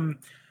 um,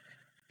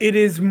 it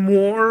is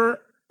more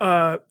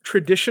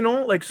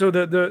traditional. Like so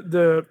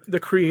the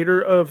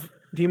creator of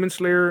Demon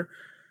Slayer,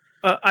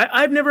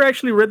 I've never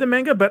actually read the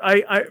manga, but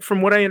I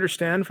from what I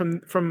understand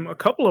from a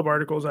couple of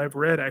articles I've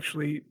read,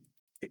 actually,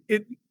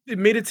 it it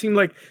made it seem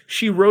like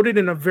she wrote it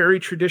in a very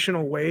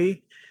traditional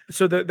way.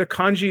 So the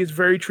kanji is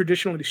very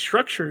traditionally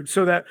structured,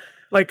 so that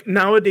like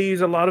nowadays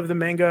a lot of the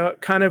manga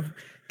kind of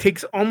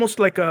takes almost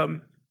like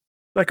a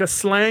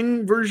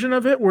slang version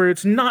of it, where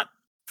it's not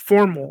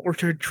formal or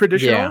yeah,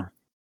 traditional,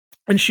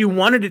 and she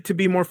wanted it to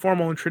be more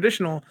formal and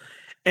traditional.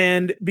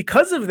 And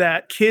because of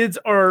that, kids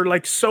are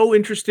like so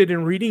interested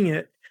in reading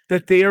it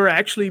that they are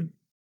actually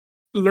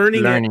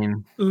learning it,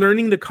 learning.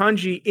 learning the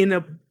kanji in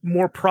a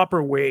more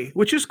proper way,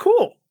 which is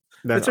cool.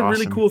 That's That's a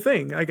really awesome. cool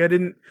thing. Like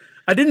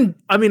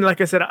I mean, like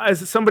I said,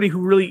 as somebody who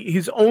really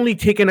he's only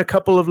taken a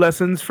couple of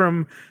lessons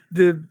from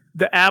the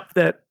app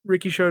that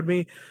Ricky showed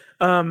me.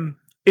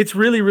 It's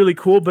really, really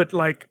cool, but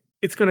like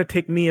it's gonna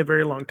take me a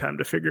very long time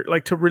to figure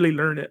like to really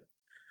learn it.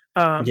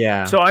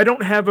 Yeah, So I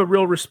don't have a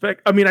real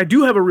respect. I mean, I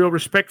do have a real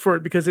respect for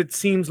it because it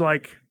seems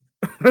like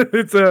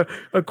it's a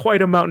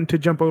quite a mountain to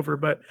jump over,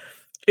 but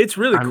it's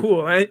really I'm.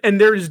 cool. And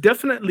there is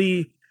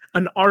definitely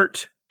an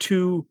art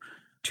to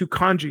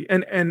kanji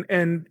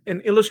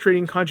and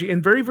illustrating kanji,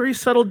 and very, very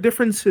subtle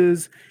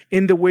differences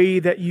in the way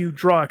that you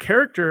draw a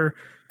character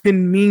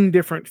can mean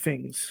different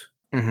things.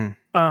 Mhm,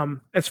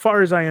 As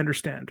far as I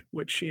understand,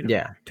 which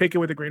yeah, take it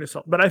with a grain of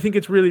salt. But I think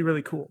it's really,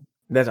 really cool.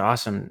 that's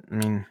awesome. I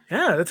mean,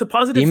 Yeah, that's a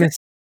positive thing. Demon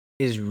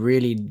is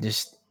really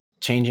just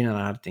changing a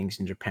lot of things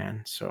in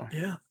Japan. So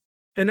Yeah.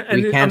 we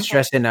And can't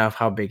stress enough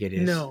how big it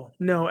is. No,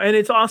 no, and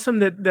it's awesome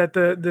that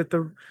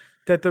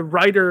the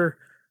writer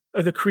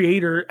or the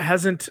creator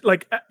hasn't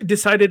like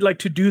decided like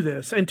to do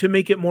this and to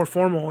make it more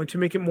formal and to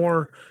make it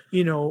more,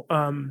 you know,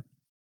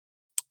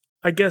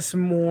 I guess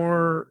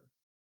more,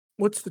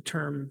 what's the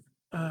term?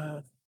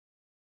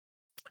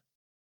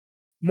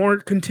 More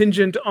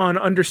contingent on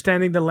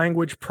understanding the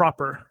language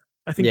proper.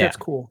 I think Yeah, that's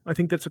cool. I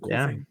think that's a cool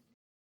yeah. thing.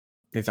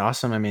 It's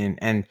awesome. I mean,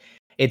 and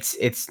it's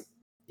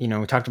we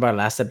talked about it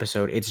last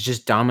episode. It's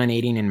just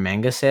dominating in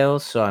manga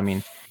sales. So I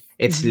mean,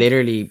 it's Mhm.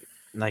 literally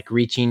like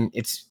reaching.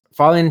 It's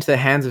falling into the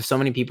hands of so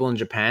many people in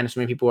Japan. So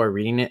many people are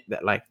reading it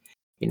that like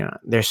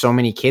there's so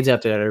many kids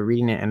out there that are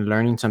reading it and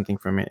learning something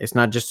from it. It's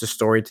not just a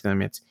story to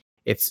them.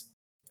 It's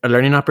a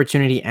learning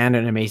opportunity and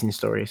an amazing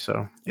story.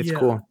 So it's Yeah.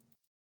 cool.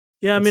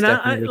 Yeah, I It's mean, I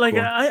definitely like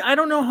cool. I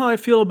don't know how I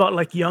feel about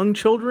like young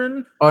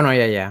children, Oh no,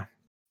 yeah, yeah,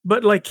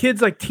 but like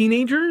kids like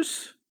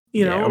teenagers,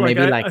 yeah. Or like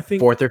maybe like I think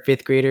fourth or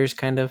fifth graders,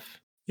 kind of.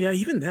 yeah,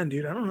 even then,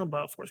 dude, I don't know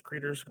about fourth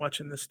graders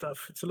watching this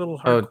stuff. It's a little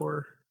Oh,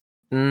 hardcore.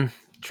 mm,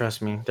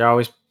 trust me, they're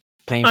always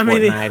playing I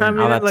mean, Fortnite I and all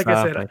mean, that like I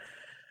stuff. said,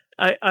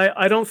 Like,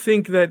 I don't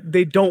think that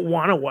they don't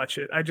want to watch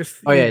it. I just,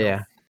 oh yeah,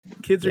 yeah,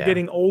 kids are yeah.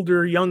 getting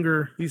older,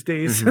 younger these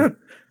days, Hmm.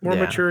 more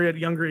Yeah, mature at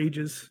younger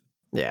ages.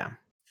 yeah.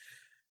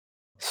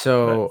 But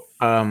So,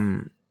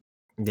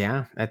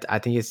 yeah, I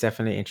think it's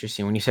definitely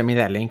interesting. When you sent me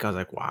that link, I was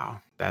like,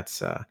 wow,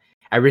 that's. I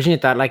originally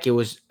thought like it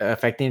was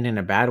affecting it in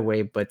a bad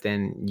way, but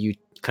then you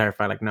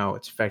clarify like, no,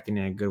 it's affecting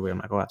it in a good way. I'm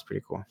like, oh, that's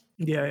pretty cool.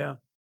 yeah,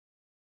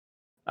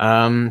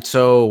 yeah.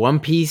 So One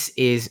Piece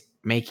is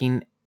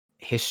making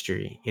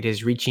history. It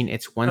is reaching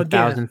its Again,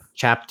 1,000th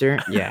chapter.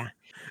 Yeah,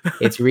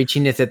 it's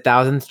reaching its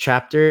 1,000th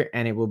chapter,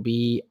 and it will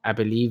be, I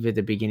believe, at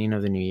the beginning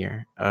of the new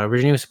year.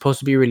 Originally, it was supposed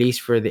to be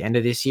released for the end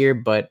of this year,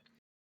 but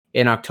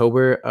in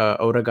October,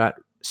 Oda got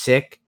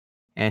sick,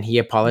 and he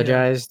yeah.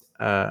 apologized.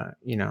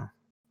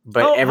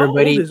 But How old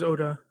everybody, is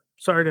Oda?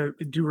 Sorry to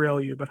derail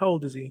you, but how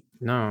old is he?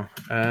 no,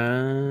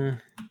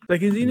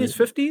 Like, is he let in me, his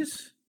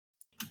 50s?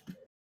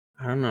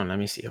 I don't know. Let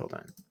me see. Hold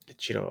on.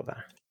 Ichiro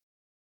Oda.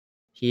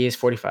 He is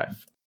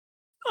 45.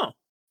 Oh,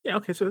 yeah.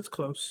 Okay, so it's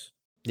close.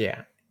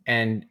 Yeah,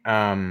 and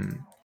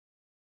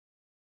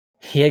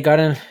he had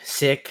gotten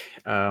sick,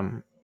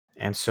 and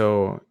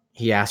so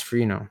he asked for,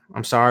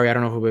 I'm sorry, I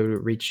don't know if we'll be able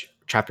to reach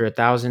chapter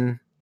 1,000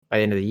 by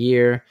the end of the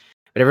year.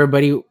 But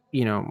everybody,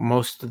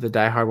 most of the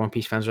diehard One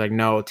Piece fans were like,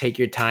 no, take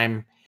your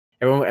time.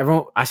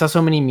 Everyone, I saw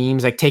so many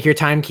memes like, take your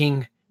time,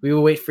 King. We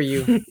will wait for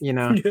you.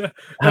 Yeah,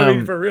 I mean,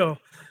 Um, for real,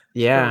 for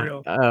yeah.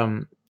 real.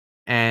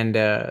 And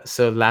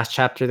so last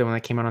chapter, the one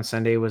that came out on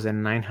Sunday, was a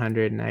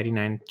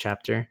 999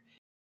 chapter.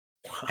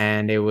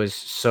 and it was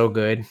so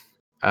good.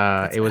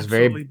 That's It was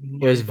very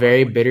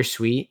mind-boggling.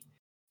 bittersweet.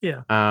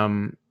 Yeah.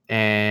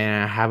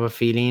 And I have a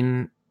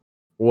feeling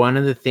one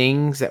of the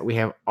things that we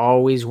have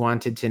always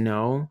wanted to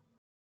know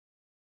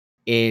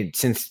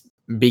since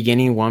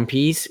beginning One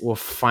Piece will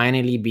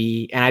finally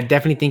be, and I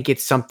definitely think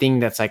it's something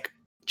that's like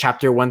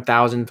chapter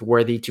 1000th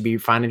worthy to be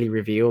finally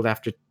revealed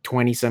after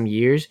 20 some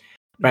years.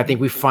 But I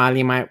think we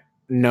finally might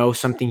know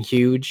something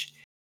huge.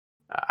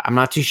 I'm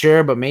not too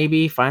sure, but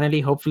maybe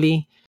finally,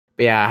 hopefully.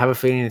 But yeah, I have a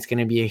feeling it's going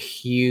to be a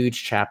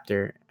huge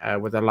chapter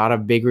with a lot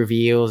of big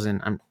reveals,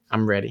 and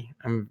I'm ready.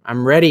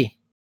 I'm ready.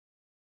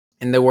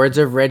 In the words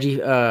of Reggie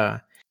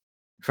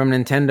from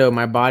Nintendo,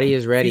 my body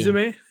is ready.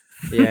 Izume?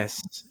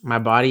 Yes, my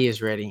body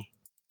is ready.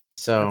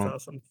 So That's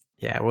awesome.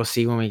 yeah, we'll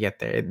see when we get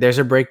there. There's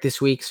a break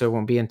this week, so it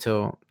won't be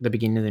until the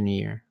beginning of the new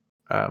year.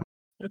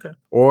 Okay.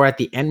 Or at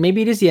the end,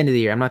 maybe it is the end of the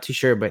year. I'm not too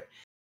sure, but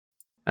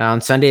on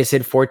Sunday it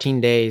said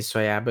 14 days, so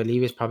yeah, I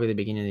believe it's probably the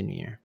beginning of the new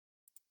year.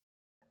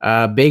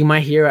 Big My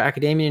Hero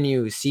Academia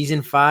news: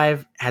 season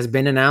 5 has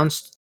been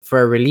announced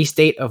for a release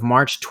date of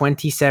March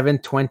 27,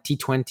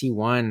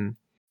 2021.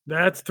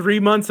 That's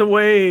 3 months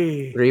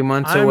away. 3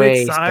 months I'm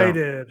away.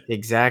 excited. So,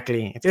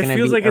 exactly. It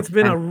feels like it's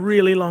been a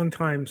really long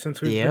time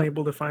since we've been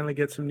able to finally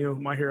get some new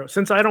My Hero.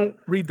 Since I don't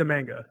read the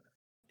manga.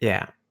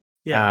 Yeah.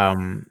 Yeah.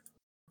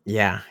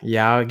 Yeah.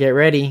 Y'all get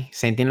ready.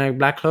 Same thing like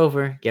Black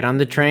Clover. Get on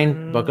the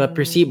train. Buckle up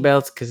your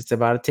seatbelts because it's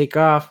about to take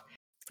off.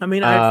 I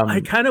mean, I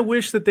kind of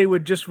wish that they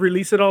would just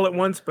release it all at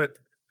once, but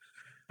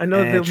I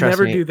know they'll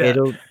never do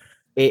that.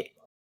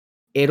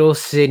 It'll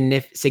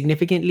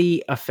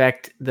significantly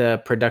affect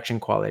the production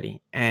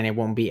quality, and it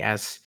won't be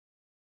as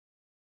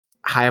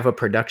high of a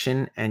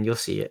production, and you'll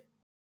see it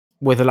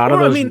with a lot of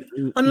those. I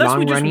mean, unless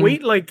we just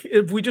wait, like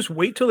if we just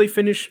wait till they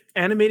finish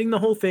animating the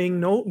whole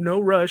thing, no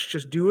rush,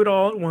 just do it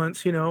all at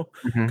once,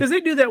 because they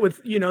do that with,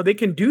 they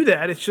can do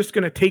that. It's just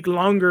going to take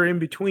longer in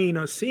between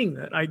us seeing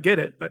that. I get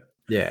it, but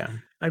yeah,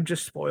 I'm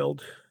just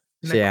spoiled.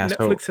 So, yeah,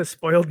 Netflix has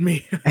spoiled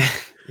me.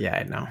 Yeah,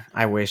 I know.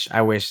 I wish,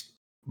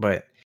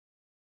 but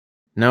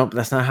nope,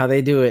 that's not how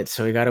they do it.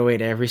 So we gotta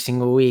wait every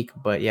single week.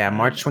 But yeah,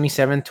 March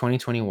 27th,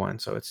 2021.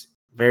 So it's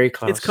very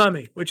close. It's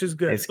coming, which is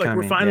good. It's like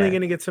we're finally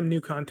gonna get some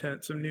new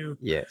content, some new.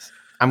 Yes,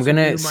 I'm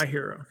gonna My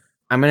Hero.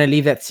 I'm gonna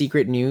leave that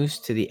secret news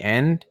to the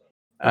end.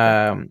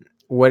 Okay.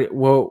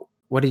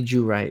 What did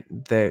you write?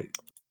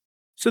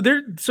 So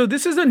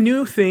this is a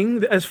new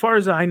thing as far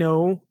as I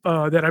know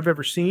that I've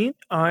ever seen,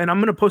 and I'm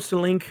gonna post a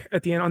link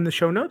at the end on the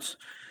show notes.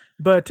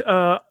 But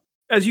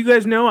as you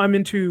guys know, I'm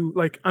into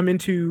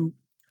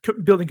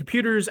building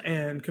computers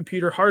and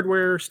computer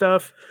hardware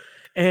stuff.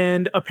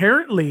 And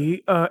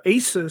apparently,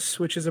 Asus,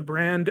 which is a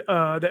brand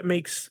that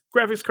makes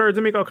graphics cards,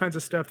 they make all kinds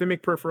of stuff. They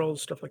make peripherals,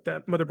 stuff like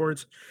that,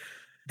 motherboards.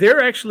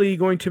 They're actually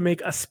going to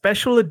make a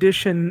special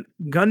edition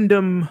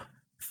Gundam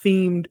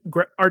themed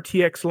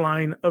RTX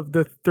line of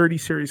the 30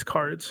 series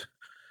cards.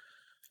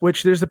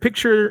 Which there's a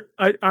picture.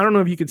 I don't know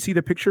if you can see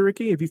the picture,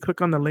 Ricky. If you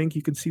click on the link,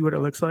 you can see what it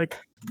looks like.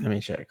 Let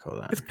me check. Hold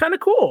on. It's kind of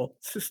cool.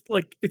 It's just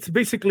like it's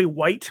basically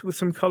white with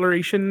some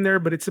coloration in there,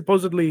 but it's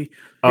supposedly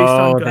based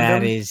on Gundam.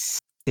 That is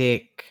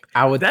sick.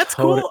 That's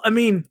cool. I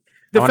mean,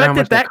 the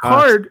fact that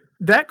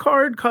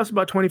card costs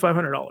about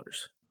 $2,500.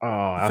 Oh,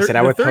 I said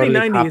I would totally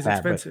cop 3090 is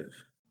expensive.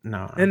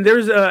 No. And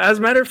there's as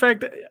a matter of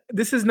fact,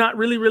 this is not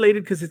really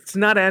related because it's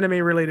not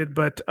anime related,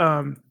 but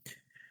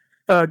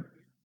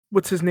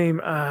what's his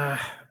name?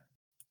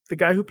 The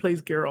guy who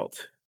plays Geralt.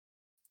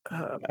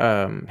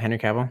 Henry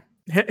Cavill.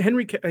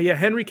 Henry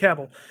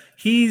Cavill.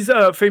 He's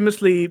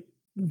famously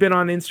been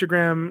on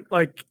Instagram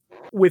like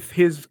with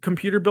his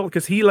computer build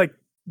because he like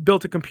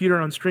built a computer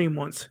on stream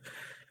once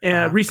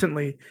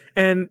recently,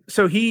 and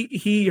so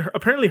he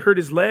apparently hurt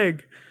his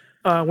leg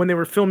when they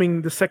were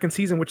filming the second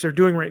season, which they're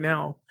doing right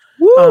now.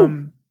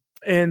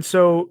 And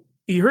so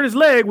he hurt his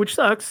leg, which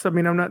sucks. I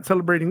mean, I'm not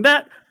celebrating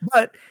that,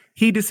 but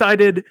he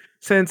decided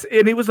and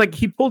it was like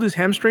he pulled his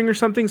hamstring or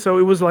something. So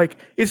it was like,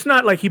 it's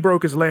not like he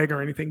broke his leg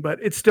or anything, but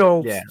it's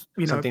still,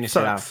 something to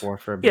sit out for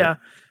a bit. Yeah.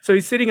 So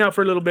he's sitting out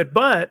for a little bit,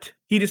 but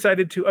he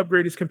decided to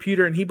upgrade his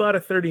computer and he bought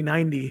a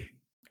 3090.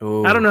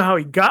 Ooh. I don't know how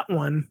he got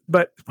one,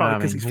 but probably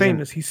because he's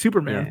famous. He's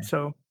Superman. Yeah.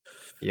 So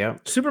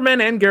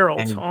Superman and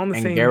Geralt all on the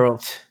same.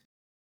 Geralt.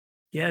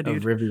 Yeah,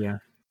 dude.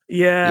 Rivia.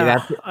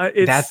 Yeah.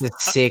 That's a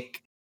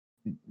sick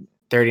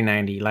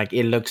 3090. Like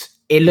it looks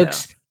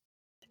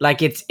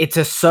like it's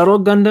a subtle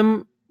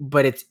Gundam,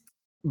 but it's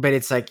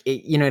like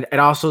it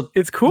also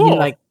it's cool.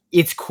 Like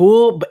it's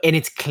cool, but and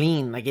it's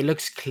clean. Like it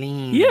looks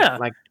clean. Yeah,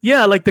 like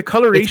like the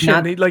coloration.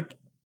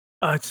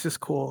 It's just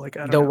cool. Like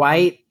I don't know.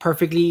 White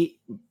perfectly,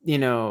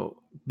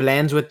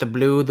 blends with the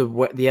blue,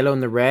 the yellow,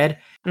 and the red.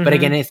 Mm-hmm. But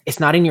again, it's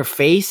not in your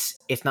face.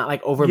 It's not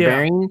like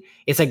overbearing. Yeah.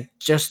 It's like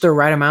just the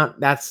right amount.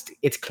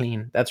 It's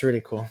clean. That's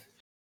really cool.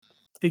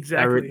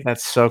 Exactly.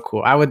 That's so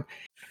cool.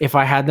 If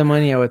I had the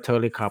money, I would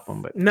totally cop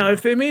them. But no,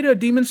 if they made a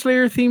Demon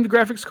Slayer themed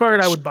graphics card,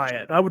 I would buy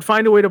it. I would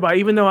find a way to buy it,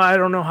 even though I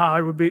don't know how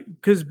I would be,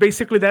 because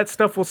basically that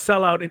stuff will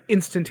sell out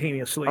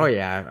instantaneously. Oh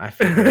yeah, I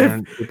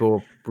feel people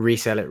will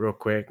resell it real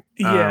quick.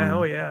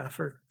 Yeah,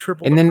 for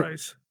triple the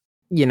price.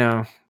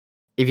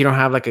 if you don't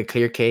have like a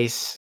clear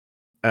case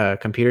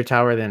computer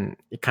tower, then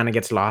it kind of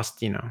gets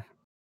lost, inside.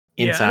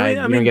 I You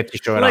don't mean, get to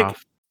show it like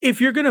off. if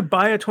you're gonna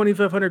buy a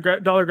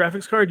 $2,500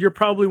 graphics card, you're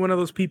probably one of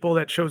those people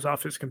that shows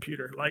off his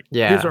computer, like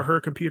his or Yeah,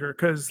 her computer,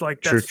 because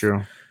like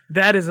true.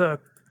 that is a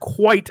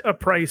quite a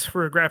price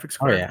for a graphics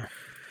Oh card. yeah,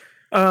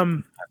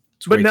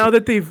 it's But way now too.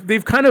 that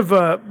they've kind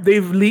of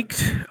they've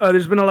leaked,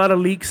 there's been a lot of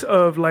leaks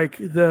of like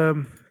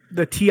the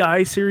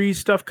TI series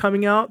stuff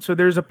coming out. So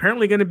there's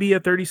apparently going to be a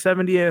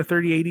 3070 and a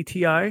 3080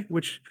 Ti,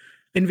 which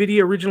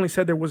Nvidia originally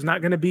said there was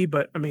not going to be,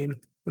 but I mean,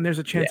 when there's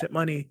a chance Yeah. at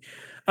money,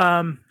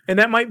 and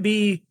that might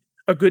be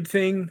a good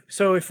thing.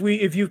 So if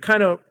you've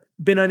kind of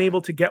been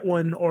unable to get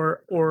one,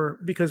 or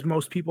because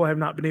most people have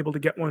not been able to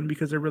get one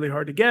because they're really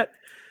hard to get,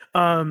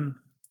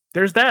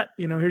 there's that.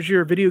 Here's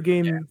your video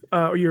game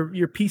or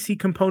your PC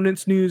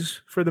components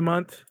news for the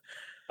month.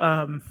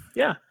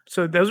 Yeah,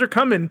 so those are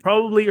coming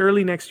probably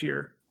early next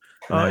year,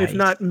 if Nice.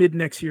 not mid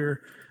next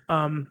year.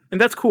 And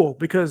that's cool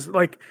because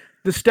like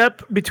the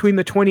step between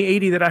the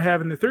 2080 that I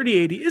have and the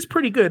 3080 is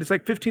pretty good. It's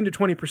like 15 to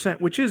 20%,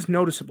 which is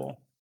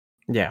noticeable.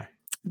 Yeah.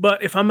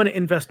 But if I'm going to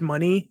invest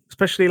money,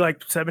 especially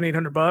like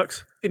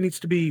 $700-800, it needs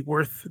to be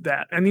worth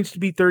that. It needs to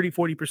be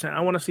 30-40%.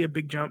 I want to see a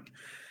big jump.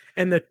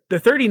 And the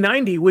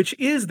 3090, which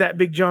is that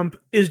big jump,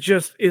 is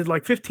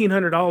like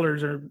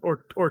 $1,500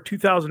 or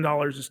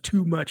 $2,000 is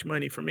too much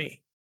money for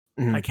me.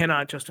 Mhm. I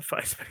cannot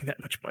justify spending that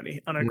much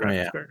money on a No, graphics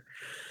yeah. card.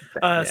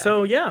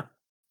 So yeah,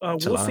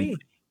 It's a we'll lot of see.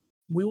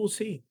 We will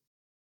see.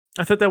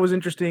 I thought that was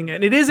interesting,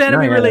 and it is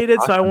anime yeah, that's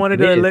related, so I awesome. wanted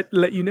It to is.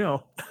 let you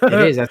know. It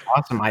is. That's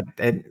awesome.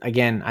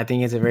 Again, I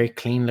think it's a very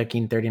clean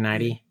looking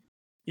 3090.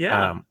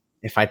 Yeah.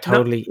 If I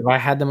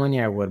had the money,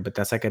 I would, but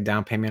that's like a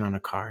down payment on a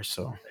car,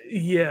 so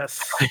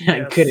Yes. I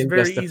Yes. couldn't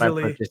Very justify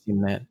easily.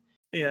 purchasing that.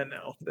 Yeah.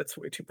 No, that's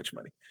way too much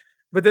money.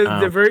 But they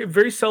very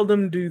very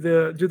seldom do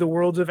the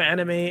worlds of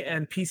anime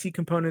and PC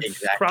components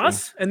Exactly.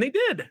 cross, and they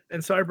did,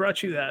 and so I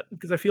brought you that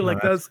because I feel No,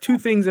 like that's two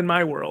things in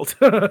my world.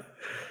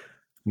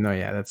 No,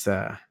 yeah, that's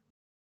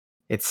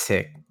it's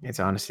sick. It's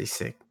honestly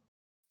sick.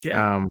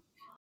 Yeah.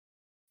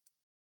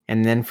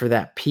 And then for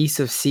that piece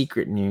of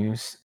secret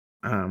news,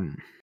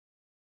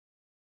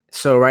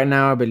 so right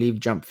now I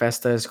believe Jump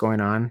Festa is going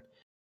on.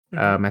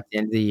 Mhm. At the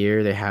end of the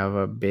year, they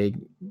have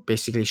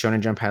basically Shonen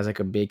Jump has like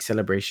a big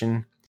celebration.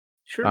 A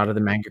Sure. lot of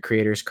the manga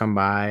creators come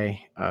by,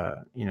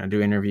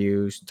 do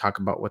interviews, talk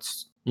about what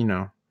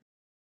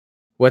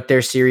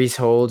their series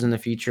holds in the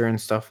future and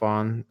stuff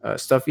on,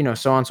 so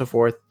on and so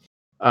forth.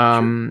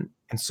 And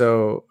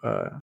so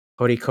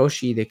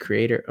Horikoshi, the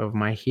creator of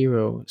My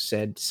Hero,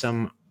 said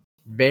some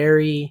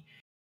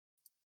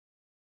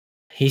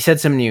he said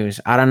some news.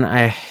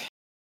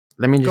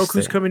 Let me just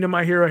Goku's say, coming to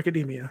My Hero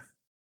Academia.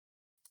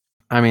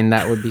 I mean,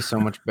 that would be so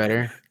much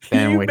better Can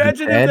than you what he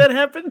imagine if said. that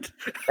happened?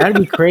 That'd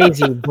be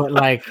crazy, but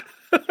like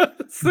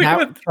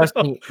trust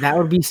what me, that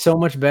would be so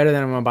much better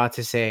than I'm about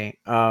to say.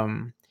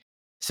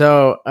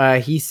 So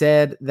he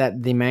said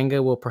that the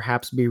manga will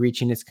perhaps be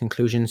reaching its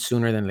conclusion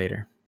sooner than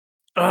later.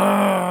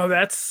 Oh,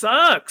 that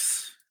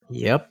sucks.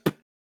 Yep.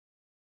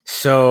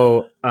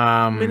 So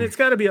I mean, it's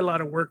got to be a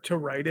lot of work to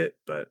write it,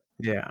 but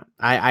yeah,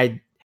 I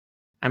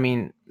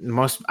mean,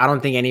 I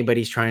don't think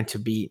anybody's trying to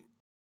beat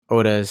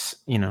Oda's,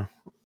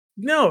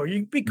 no,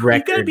 you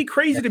record. gotta be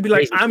crazy That's to be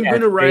like, crazy. I'm Yeah,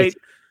 gonna it's write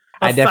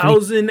crazy.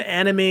 1,000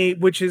 anime,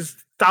 which is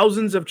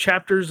thousands of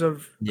chapters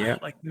of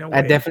like no way.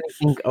 I definitely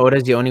think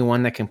Oda's the only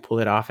one that can pull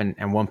it off,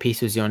 and One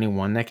Piece was the only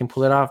one that can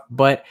pull it off.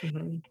 But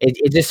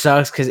it just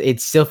sucks because it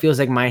still feels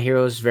like My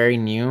Hero is very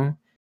new,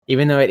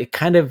 even though it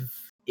kind of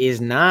is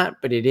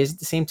not, but it is at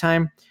the same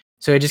time.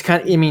 So it just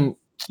kind of, I mean,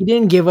 he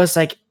didn't give us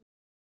like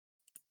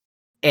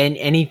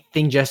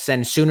anything just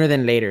then, sooner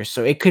than later.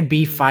 So it could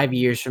be 5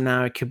 years from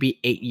now, it could be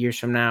 8 years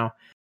from now.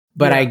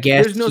 But I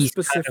guess there's no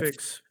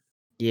specifics.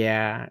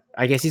 I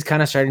guess he's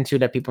kind of starting to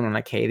let people know,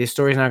 like, hey, this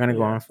story's not going to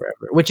go on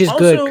forever, which is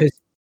good because.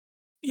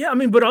 Yeah, I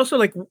mean, but also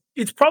like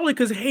it's probably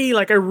because hey,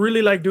 like I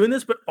really like doing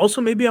this, but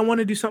also maybe I want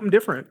to do something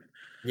different.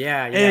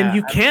 Yeah. And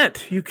you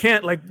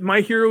can't like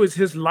My Hero is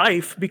his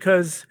life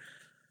because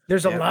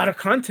there's a lot of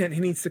content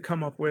he needs to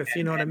come up with.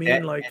 You know what I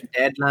mean? Like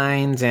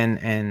deadlines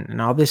and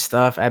all this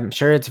stuff. I'm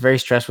sure it's very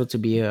stressful to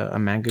be a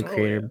manga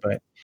creator,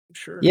 but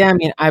yeah, I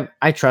mean,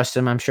 I trust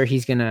him. I'm sure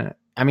he's gonna.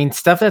 I mean,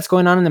 stuff that's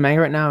going on in the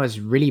manga right now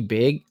is really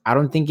big.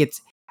 I think it's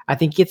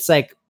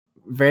like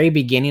very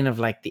beginning of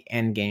like the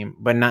end game,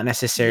 but not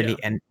necessarily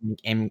end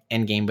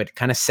game, but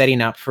kind of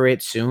setting up for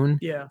it soon.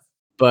 Yeah.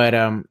 But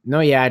no,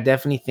 yeah, I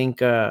definitely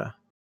think I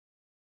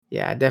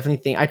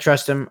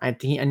trust him. I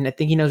think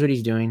he knows what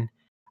he's doing.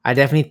 I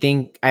definitely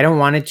think I don't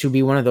want it to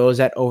be one of those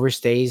that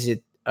overstays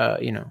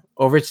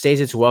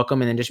its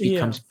welcome and then just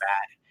becomes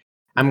bad.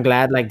 I'm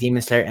glad like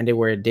Demon Slayer ended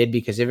where it did,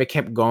 because if it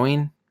kept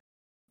going,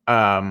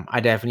 I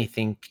definitely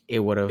think it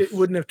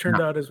wouldn't have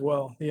turned out as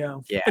well. Yeah.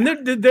 Yeah. And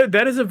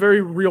that is a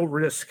very real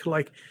risk.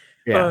 Like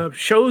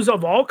shows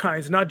of all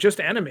kinds, not just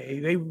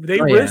anime. They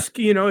risk,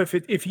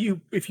 if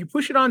you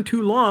push it on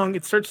too long,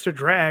 it starts to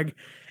drag,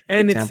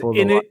 and it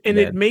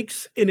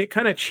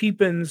kind of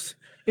cheapens,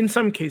 in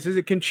some cases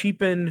it can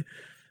cheapen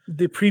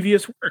the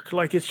previous work.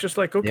 Like it's just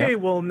like, Yep. okay,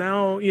 well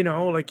now,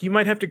 like you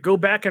might have to go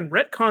back and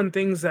retcon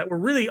things that were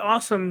really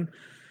awesome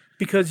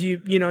because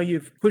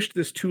you've pushed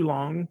this too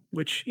long,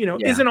 which Yeah.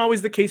 isn't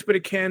always the case, but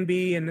it can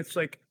be. And it's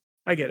like,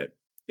 I get it.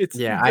 It's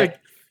Yeah. like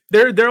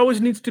there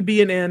always needs to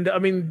be an end. I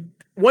mean,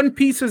 One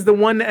Piece is the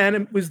one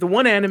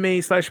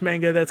anime slash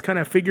manga that's kind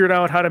of figured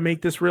out how to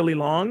make this really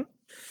long.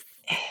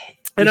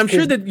 And I'm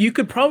sure that you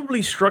can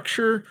probably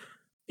structure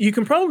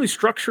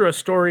a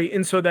story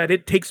in so that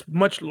it takes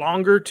much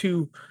longer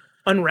to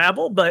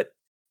unravel, but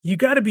you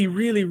got to be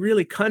really,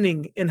 really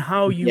cunning in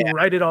how you Yeah.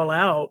 write it all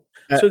out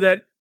so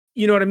that,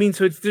 you know what I mean?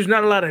 So there's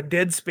not a lot of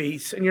dead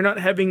space and you're not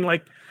having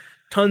like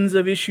tons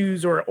of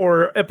issues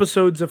or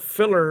episodes of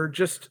filler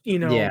just,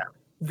 Yeah.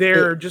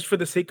 just for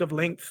the sake of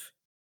length.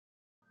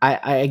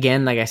 I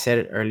again, like I said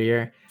it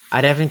earlier,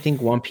 I definitely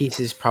think One Piece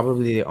is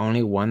probably the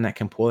only one that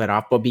can pull it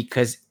off. But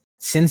because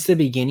since the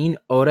beginning,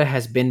 Oda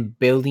has been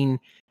building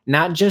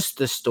not just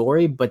the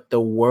story, but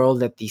the world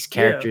that these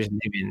characters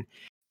live in.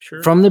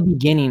 Sure. From the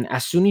beginning,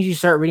 as soon as you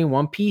start reading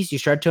One Piece, you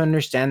start to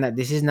understand that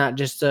this is not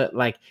just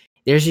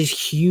there's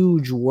this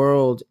huge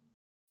world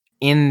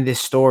in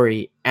this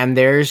story, and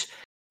there's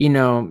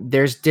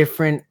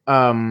different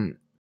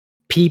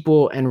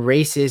people and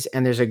races,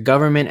 and there's a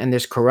government, and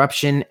there's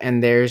corruption,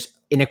 and there's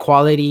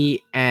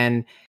inequality,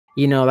 and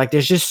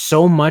there's just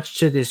so much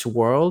to this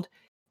world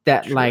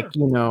that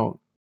Sure.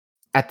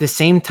 at the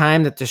same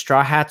time that the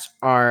Straw Hats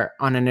are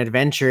on an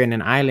adventure in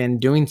an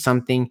island doing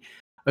something,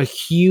 a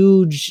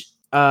huge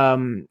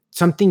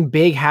something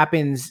big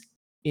happens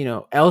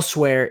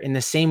elsewhere in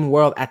the same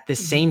world at the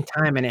same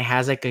time, and it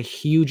has like a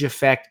huge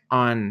effect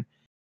on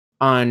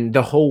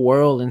the whole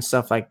world and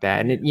stuff like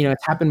that. And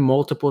it's happened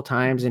multiple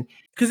times. And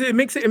because it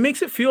makes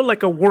it feel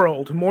like a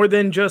world more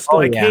than just oh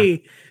like, yeah,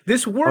 hey,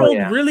 this oh world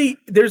yeah, really,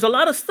 there's a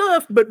lot of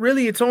stuff, but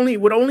really it's only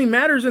what only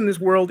matters in this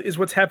world is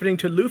what's happening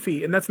to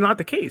Luffy, and that's not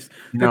the case.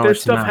 That no, there's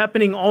it's stuff not.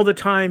 happening all the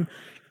time,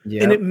 and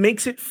Yep. it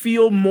makes it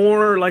feel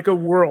more like a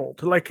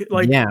world, like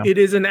Yeah. it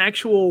is an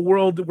actual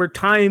world where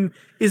time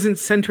isn't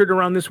centered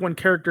around this one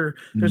character.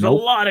 There's a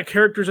Nope. lot of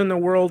characters in the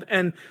world,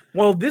 and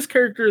while this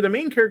character, the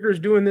main character, is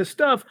doing this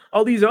stuff,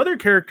 all these other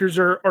characters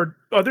are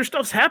other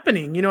stuff's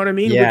happening, you know what I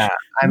mean? Yeah.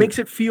 Which makes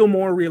it feel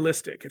more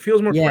realistic. It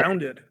feels more Yeah.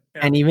 grounded.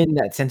 Yeah. And even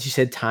that, since you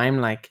said time,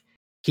 like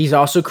he's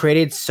also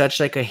created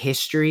such like a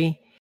history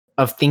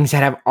of things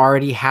that have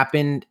already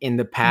happened in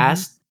the Mm-hmm.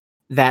 past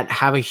that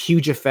have a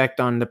huge effect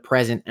on the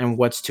present and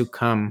what's to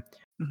come.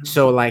 Mm-hmm.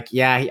 So like,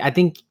 yeah, I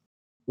think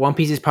One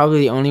Piece is probably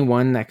the only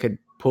one that could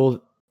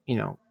pull,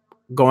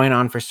 going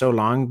on for so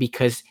long,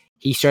 because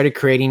he started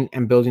creating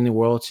and building the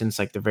world since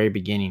like the very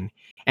beginning.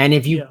 And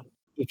Yeah.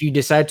 if you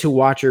decide to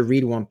watch or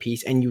read One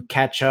Piece and you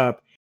catch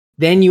up,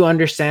 then you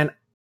understand.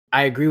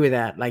 I agree with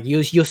that. Like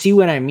you'll see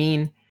what I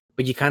mean,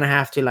 but you kind of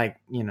have to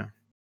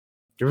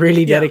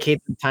really Yeah.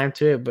 dedicate some time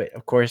to it. But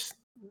of course,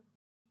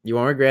 you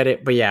won't regret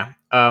it. But yeah,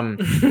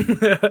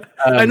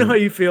 I know how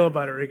you feel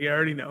about it, Ricky. I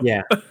already know.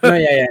 yeah, no,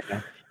 yeah.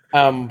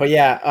 But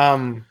yeah,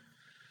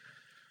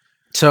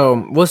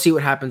 so we'll see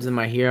what happens in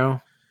My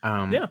Hero.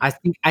 Yeah.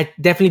 I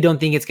definitely don't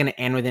think it's gonna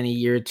end within a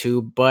year or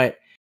two, but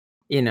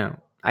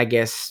I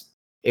guess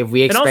if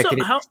we And also, expected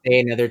it to stay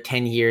another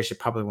 10 years, it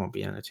probably won't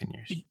be another 10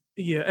 years.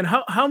 yeah, and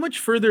how much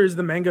further is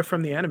the manga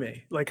from the anime?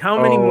 Like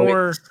how many Oh,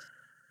 more?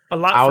 A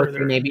lot I would say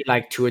further. maybe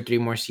like 2 or 3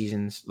 more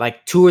seasons.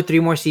 Like 2 or 3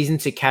 more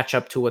seasons to catch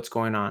up to what's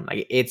going on.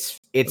 Like it's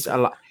Okay. a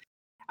lot.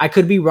 I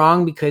could be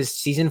wrong, because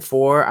season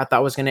 4 I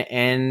thought was gonna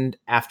end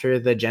after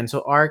the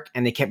Gentle arc,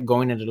 and they kept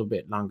going a little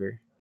bit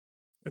longer.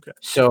 Okay.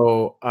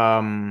 So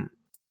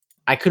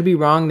I could be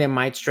wrong. They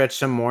might stretch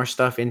some more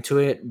stuff into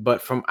it,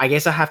 but I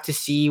guess I have to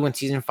see when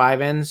season 5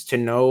 ends to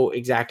know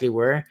exactly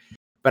where.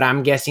 But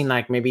I'm guessing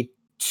like maybe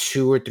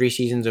 2 or 3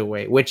 seasons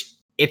away, which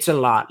it's a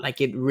lot.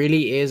 Like it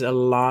really is a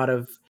lot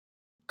of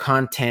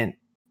content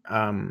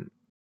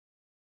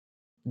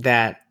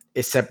that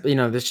is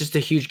there's just a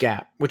huge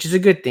gap, which is a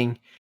good thing.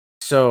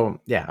 So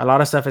yeah, a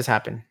lot of stuff has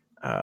happened.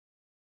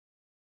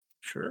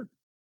 Sure.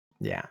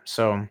 Yeah,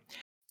 so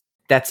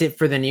that's it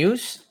for the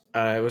news.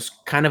 It was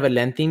kind of a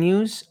lengthy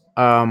news.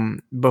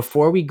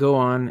 Before we go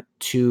on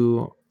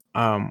to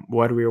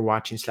what we were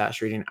watching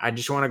slash reading, I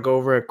just want to go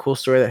over a cool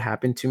story that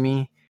happened to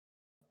me.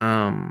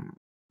 I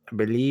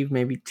believe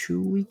maybe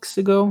 2 weeks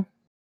ago.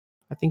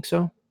 I think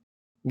so.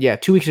 Yeah,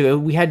 2 weeks ago.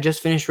 We had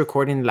just finished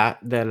recording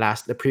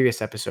the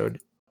previous episode.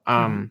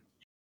 Mhm.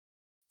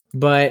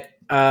 But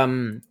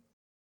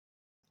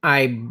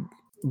I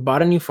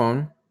bought a new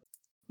phone.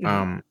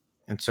 Mhm.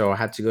 And so I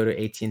had to go to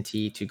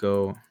AT&T to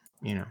go,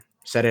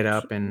 set it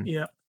up and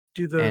Yeah.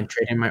 Do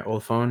trade in my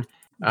old phone.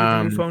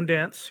 the new Um, phone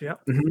dance. Yeah.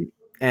 mhm.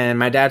 And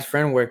my dad's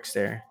friend works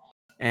there,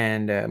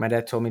 and my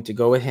dad told me to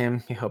go with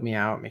him. He helped me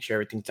out, make sure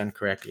everything's done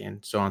correctly,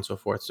 and so on and so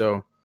forth.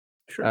 So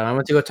Sure. I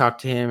went to go talk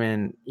to him,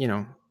 and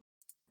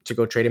to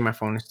go trade in my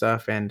phone and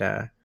stuff. And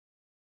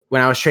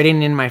when I was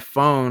trading in my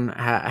phone,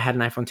 I had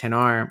an iPhone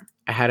 10R.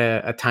 I had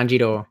a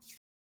Tanjiro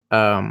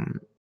um,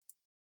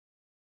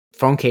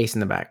 phone case in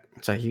the back.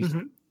 So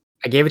Mhm.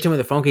 I gave it to him with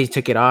the phone case. He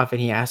took it off,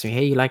 and he asked me,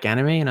 "Hey, you like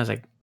anime?" And I was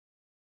like,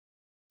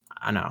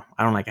 I know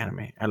I don't like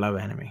anime. I love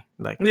anime.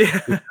 Like,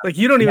 Yeah, like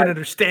you don't even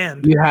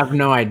understand. You have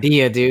no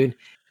idea, dude.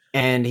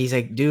 And he's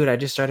like, dude, I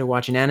just started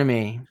watching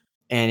anime,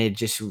 and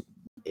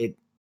it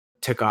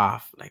took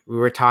off. Like we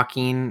were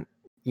talking,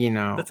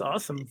 That's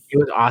awesome. It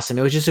was awesome.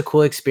 It was just a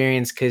cool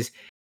experience because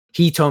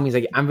he told me, he's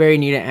like, I'm very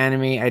new to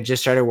anime. I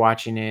just started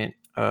watching it.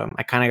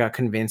 I kind of got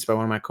convinced by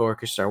one of my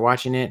coworkers to start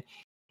watching it.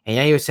 And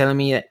yeah, he was telling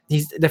me that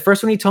he's the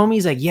first one he told me,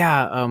 he's like,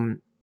 yeah,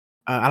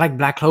 I like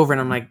Black Clover.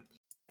 And I'm like,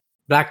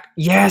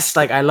 yes,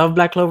 like I love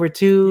Black Clover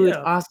too. Yeah. It's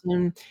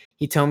awesome.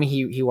 He told me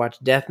he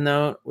watched Death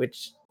Note,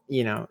 which,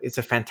 it's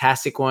a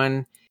fantastic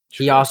one.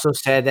 He also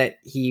said that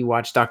he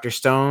watched Dr.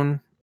 Stone.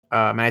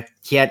 I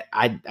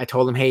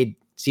told him, hey,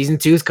 season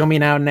 2 is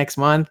coming out next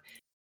month.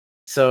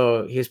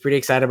 So he was pretty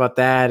excited about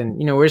that. And,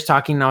 we're just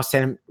talking, and I was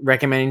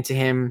recommending to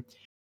him.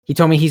 He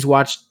told me he's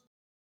watched,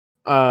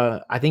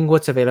 I think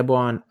what's available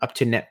on up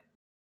to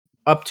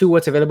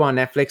what's available on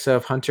Netflix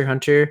of Hunter x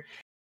Hunter.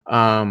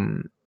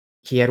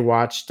 He had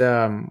watched,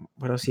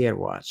 what else he had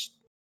watched?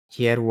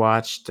 He had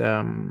watched,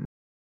 one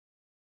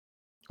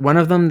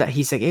of them that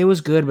he's like, it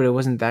was good, but it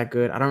wasn't that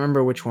good. I don't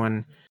remember which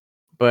one,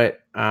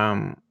 but,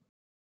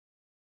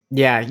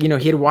 yeah, he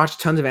had watched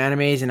tons of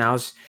animes, and I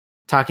was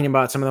talking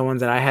about some of the ones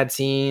that I had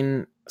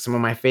seen, some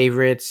of my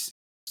favorites,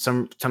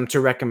 some to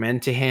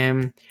recommend to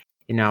him.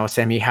 I was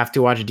saying, you have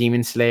to watch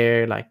Demon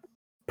Slayer, like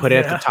put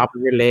it at the top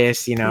of your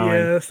list,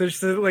 Yes,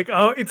 there's like,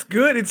 oh, it's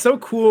good. It's so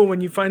cool when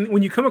you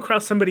come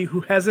across somebody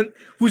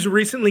who's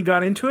recently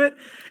got into it,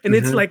 and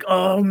it's like,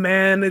 oh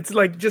man, it's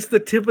like just the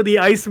tip of the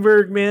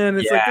iceberg, man.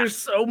 It's like there's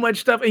so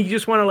much stuff, and you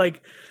just want to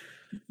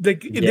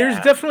there's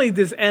definitely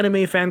this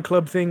anime fan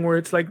club thing where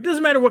it's like, it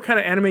doesn't matter what kind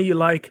of anime you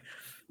like.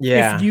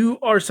 Yeah. If you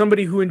are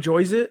somebody who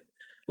enjoys it,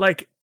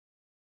 like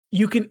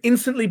you can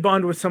instantly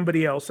bond with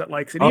somebody else that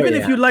likes it. Even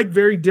if you like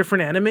very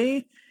different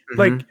anime,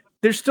 like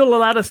there's still a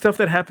lot of stuff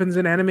that happens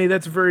in anime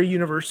that's very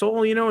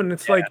universal, and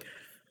it's like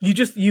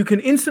you can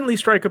instantly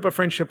strike up a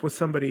friendship with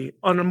somebody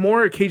on a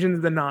more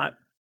occasions than not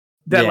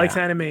that likes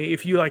anime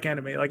if you like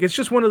anime. Like it's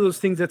just one of those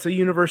things that's a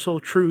universal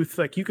truth.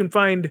 Like you can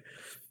find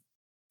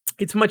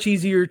it's much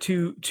easier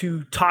to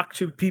talk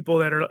to people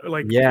that are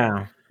like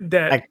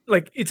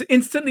it's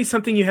instantly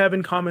something you have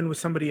in common with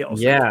somebody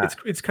else. Yeah,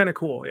 it's kind of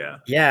cool.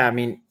 Yeah, I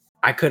mean,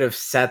 I could have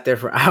sat there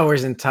for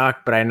hours and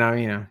talked, but I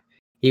know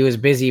he was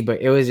busy.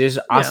 But it was just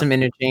awesome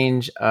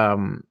interchange.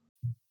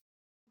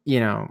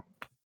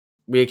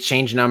 We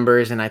exchanged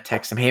numbers, and I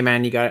text him, hey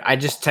man, I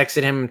just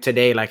texted him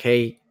today, like,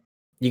 hey,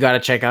 you got to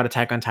check out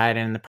Attack on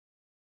Titan.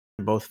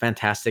 Both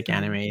fantastic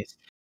animes.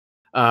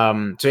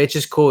 So it's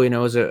just cool, it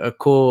was a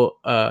cool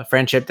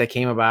friendship that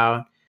came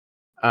about.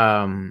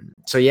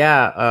 So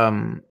yeah,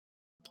 I'm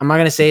not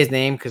gonna say his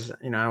name because I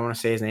don't want to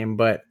say his name,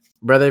 but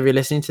brother, if you're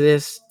listening to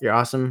this, you're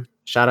awesome.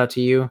 Shout out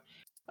to you.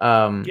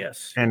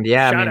 Yes. And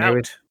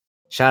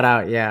shout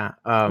out, yeah.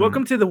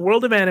 Welcome to the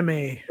world of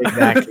anime.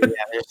 Exactly.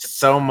 Yeah, there's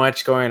so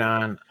much going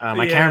on.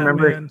 I can't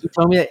remember. Man. He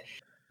told me that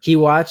he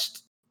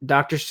watched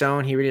Dr.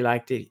 Stone, he really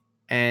liked it,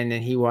 and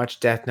then he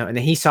watched Death Note, and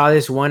then he saw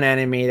this one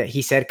anime that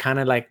he said kind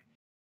of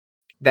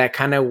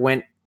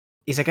went.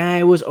 He's like,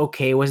 it was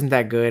okay, it wasn't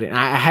that good. And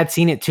I had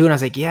seen it too, and I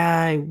was like,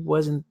 yeah, it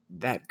wasn't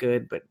that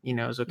good, but it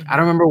was okay. I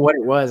don't remember what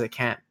it was. I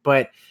can't.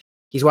 But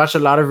he's watched a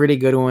lot of really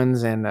good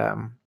ones, and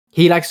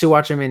he likes to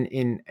watch them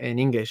in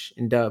English,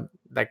 in dub.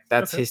 Like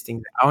that's his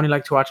thing. I only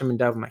like to watch them in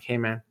dub. I'm like, hey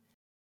man,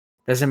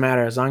 doesn't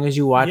matter as long as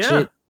you watch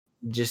it.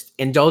 Just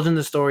indulge in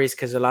the stories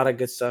because a lot of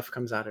good stuff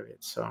comes out of it.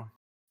 So.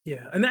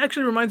 Yeah, and that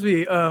actually reminds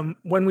me,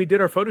 when we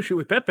did our photo shoot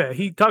with Pepe,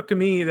 he talked to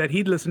me that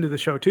he'd listened to the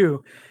show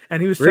too,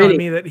 and he was telling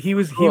me that he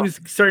was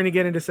starting to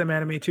get into some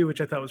anime too,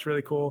 which I thought was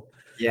really cool.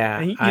 Yeah,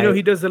 and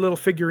he does the little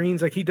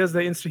figurines, like he does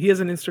he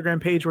has an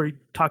Instagram page where he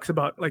talks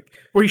about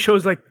where he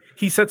shows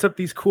he sets up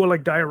these cool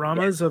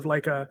dioramas of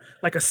like a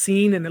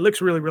scene, and it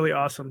looks really, really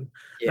awesome.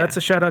 Yeah. That's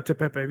a shout out to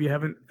Pepe. If you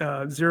haven't,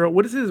 Zero,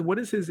 what is his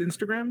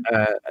Instagram?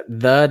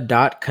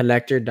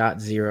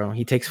 the.collector.0.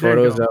 He takes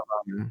photos of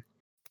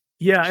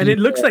yeah, and it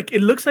looks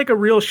like a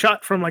real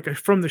shot from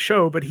from the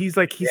show, but he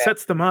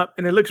sets them up,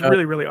 and it looks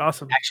really, really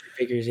awesome. Action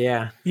figures,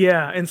 yeah.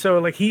 Yeah, and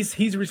so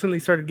he's recently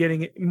started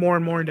getting more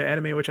and more into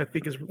anime, which I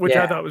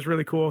thought was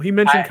really cool. He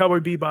mentioned Cowboy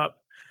Bebop.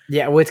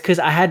 Yeah, well, it's because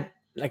I had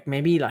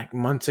maybe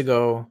months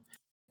ago,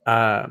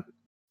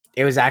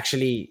 it was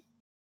actually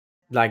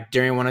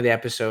during one of the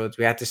episodes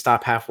we had to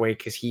stop halfway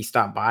because he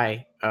stopped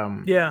by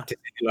to say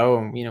hello,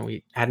 and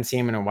we hadn't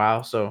seen him in a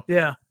while, so we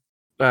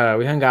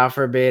hung out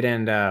for a bit,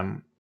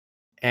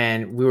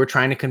 and we were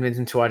trying to convince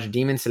him to watch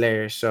Demon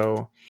Slayer.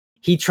 So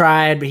he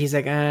tried, but he's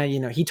like,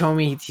 he told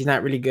me he's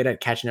not really good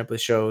at catching up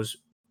with shows.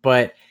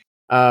 But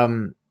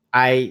he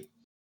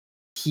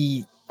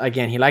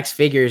likes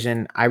figures,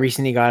 and I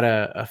recently got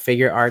a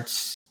figure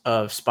arts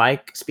of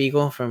Spike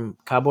Spiegel from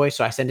Cowboy,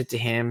 so I sent it to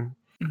him.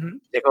 Mm-hmm.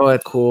 Like, oh,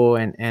 that's cool,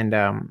 and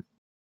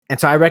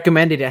so I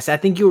recommended it. I said, I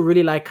think you'll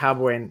really like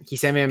Cowboy, and he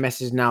sent me a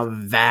message. Now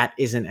that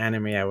is an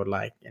anime I would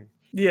like, and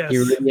he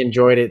really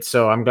enjoyed it.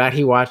 So I'm glad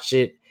he watched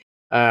it.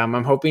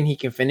 I'm hoping he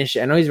can finish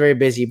it. I know he's very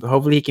busy, but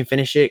hopefully he can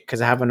finish it because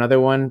I have another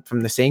one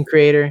from the same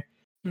creator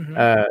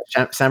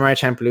Samurai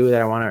Champloo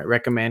that I want to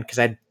recommend because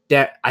I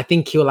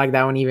think he'll like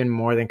that one even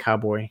more than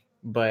Cowboy,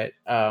 but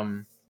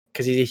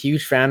because he's a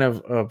huge fan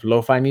of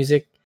lo-fi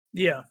music.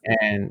 Yeah,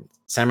 and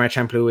Samurai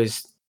Champloo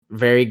is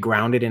very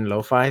grounded in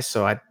lo-fi,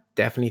 so I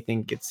definitely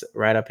think it's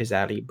right up his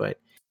alley. But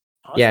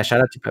yeah, awesome.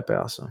 shout out to Pepe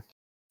also.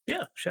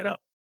 Yeah, shout out.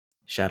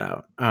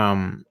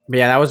 But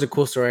yeah, that was a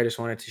cool story. I just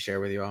wanted to share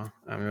with you all.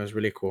 It was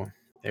really cool.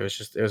 It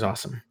was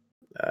awesome.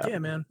 Yeah,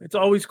 man, it's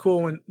always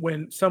cool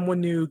when someone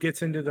new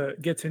gets into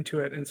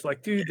it, and it's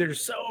like, dude,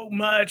 there's so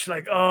much.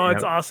 Like, oh,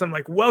 it's awesome.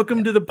 Like,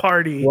 welcome to the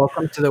party.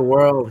 Welcome to the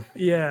world.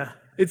 Yeah,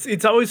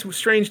 it's always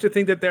strange to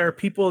think that there are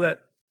people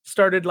that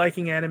started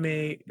liking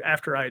anime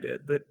after I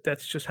did, but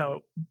that's just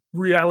how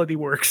reality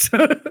works.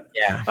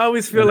 Yeah, I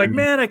always feel like,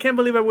 man, I can't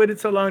believe I waited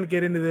so long to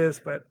get into this,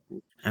 but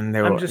and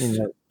there I'm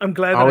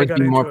glad that I got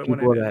into it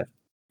when I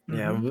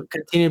did. We'll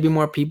continue to be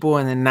more people,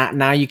 and then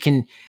now you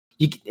can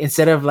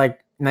instead of like.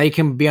 Now you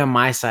can be on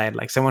my side,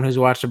 like someone who's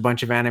watched a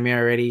bunch of anime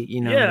already,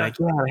 like,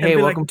 hey,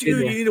 welcome to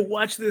dude, you need to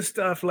watch this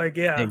stuff. Like,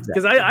 yeah,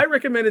 because I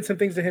recommended some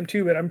things to him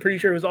too, but I'm pretty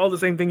sure it was all the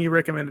same thing you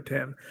recommended to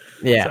him.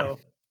 Yeah. So,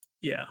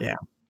 yeah.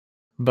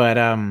 But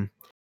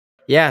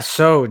yeah.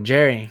 So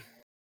Jerry,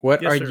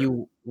 what are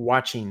you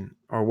watching,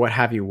 or what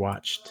have you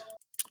watched?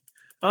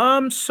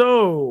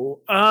 So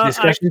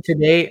discussion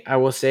today, I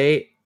will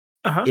say,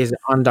 is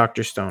on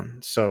Dr. Stone.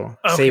 So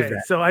save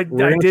that. So I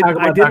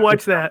did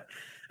watch that.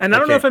 And I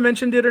don't know if I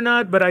mentioned it or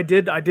not, but I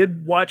did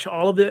watch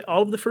all of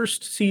the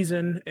first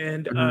season,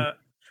 and I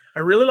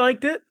really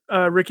liked it.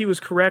 Ricky was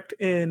correct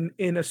in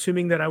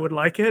assuming that I would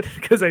like it,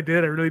 because I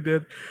did. I really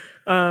did.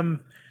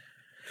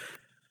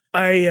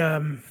 I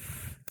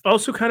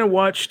also kind of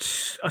watched.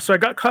 So I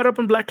got caught up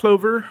on Black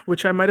Clover,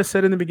 which I might have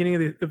said in the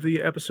beginning of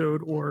the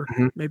episode, or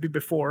maybe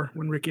before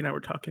when Ricky and I were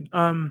talking.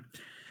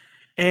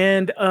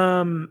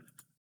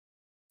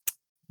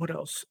 What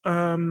else?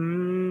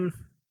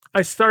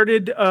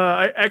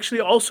 I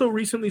actually also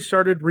recently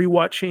started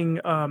rewatching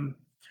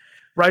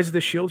Rise of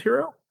the Shield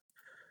Hero.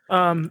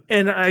 And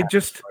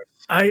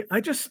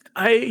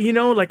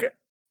like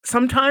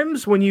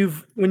sometimes when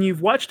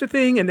you've watched a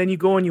thing and then you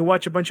go and you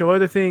watch a bunch of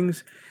other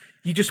things,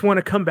 you just want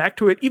to come back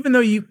to it, even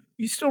though you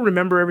still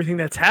remember everything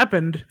that's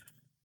happened.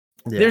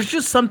 Yeah. There's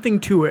just something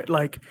to it.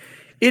 Like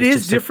it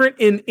is different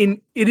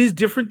it is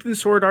different than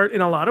Sword Art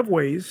in a lot of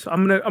ways.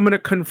 I'm gonna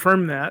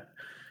confirm that.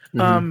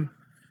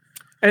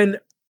 And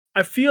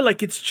I feel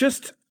like it's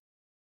just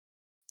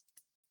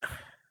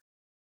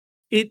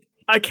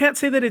I can't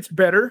say that it's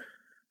better,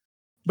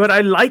 but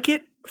I like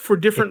it for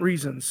different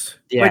reasons.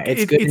 Yeah, like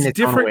it's good in its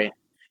different own way.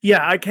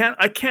 Yeah, I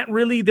can't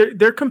really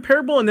they're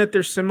comparable in that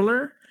they're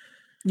similar.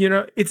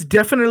 It's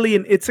definitely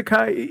an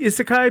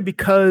isekai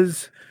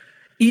because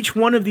each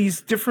one of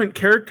these different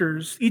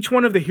characters, each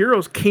one of the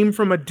heroes came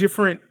from a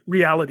different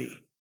reality.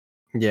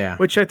 Yeah.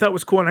 Which I thought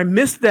was cool. And I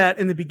missed that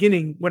in the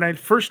beginning when I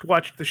first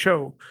watched the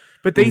show.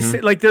 But they say,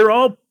 like, they're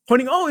all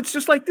pointing, oh, it's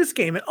just like this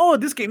game. And oh,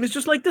 this game is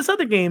just like this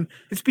other game.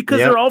 It's because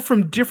they're all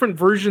from different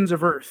versions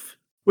of Earth,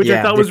 which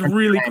I thought was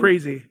really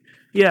crazy.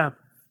 Yeah.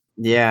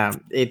 Yeah.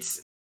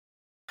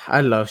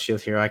 I love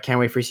Shield Hero. I can't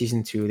wait for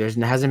season 2.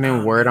 There hasn't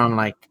been word on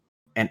like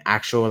an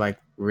actual like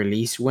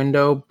release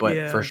window,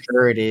 but for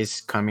sure it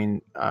is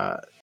coming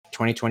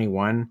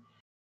 2021.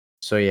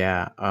 So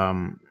yeah,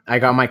 I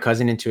got my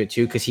cousin into it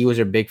too because he was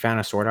a big fan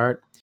of Sword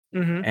Art.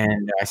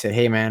 And I said,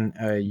 hey man,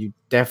 you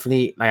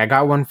definitely I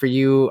got one for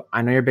you.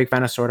 I know you're a big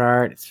fan of Sword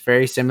Art. It's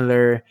very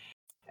similar.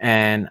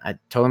 And I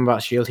told him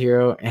about Shield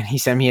Hero, and he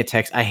sent me a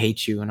text, I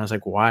hate you. And I was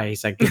like, why?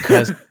 He's like,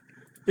 because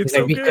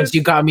because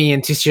you got me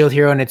into Shield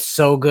Hero and it's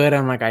so good.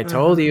 I'm like, I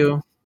told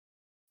you.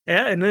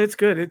 Yeah, and it's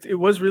good. It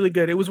was really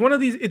good. It was one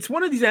of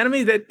these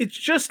anime that it's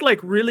just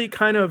like really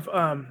kind of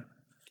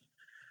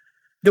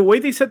the way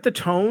they set the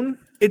tone,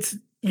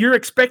 you're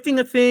expecting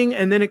a thing,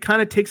 and then it kind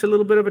of takes a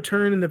little bit of a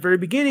turn in the very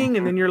beginning,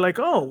 and then you're like,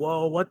 oh,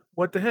 well,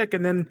 what the heck?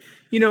 And then,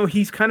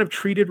 he's kind of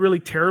treated really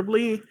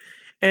terribly,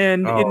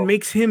 and it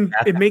makes him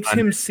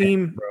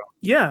seem, bro.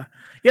 Yeah.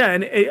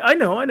 And I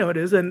know it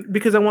is, and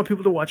because I want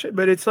people to watch it,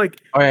 but it's like,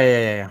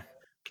 yeah.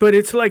 But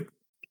it's like,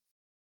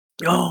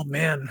 oh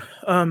man,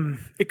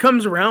 it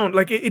comes around.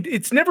 Like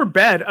it's never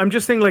bad. I'm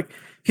just saying, like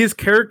his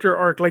character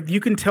arc, like you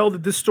can tell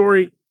that this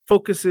story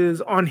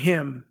focuses on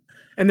him.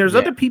 And there's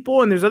other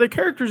people and there's other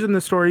characters in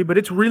the story, but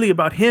it's really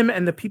about him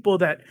and the people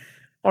that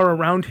are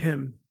around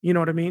him. You know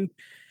what I mean?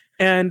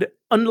 And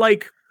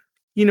unlike,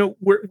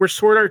 where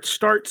Sword Art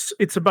starts,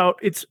 it's about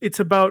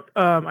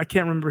I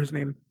can't remember his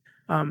name.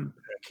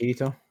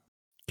 Kirito.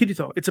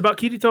 It's about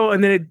Kirito,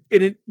 and then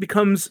it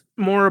becomes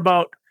more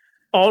about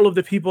all of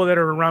the people that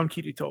are around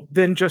Kirito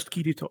than just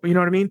Kirito. You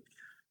know what I mean?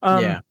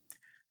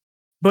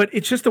 But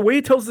it's just the way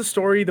it tells the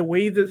story, the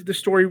way the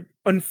story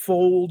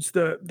unfolds,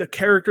 the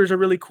characters are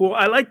really cool.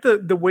 I like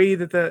the way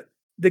that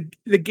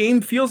the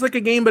game feels like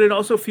a game, but it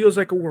also feels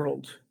like a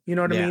world. You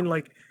know what I mean?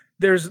 Like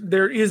there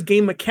is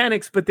game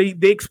mechanics, but they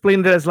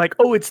explain it as like,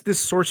 oh, it's this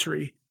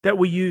sorcery that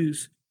we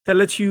use that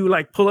lets you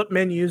like pull up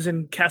menus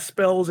and cast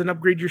spells and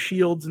upgrade your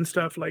shields and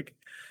stuff. Like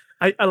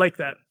I like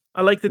that.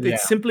 I like that Yeah.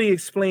 it's simply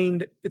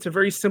explained. It's a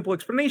very simple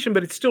explanation,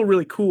 but it's still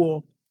really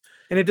cool,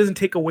 and it doesn't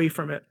take away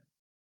from it.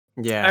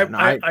 Yeah,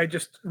 I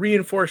just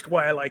reinforced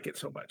why I like it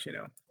so much.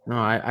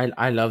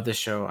 I love this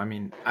show. I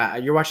mean,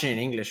 you're watching it in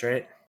English,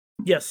 right?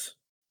 Yes.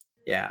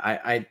 Yeah,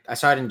 I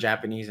saw it in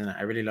Japanese, and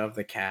I really love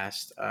the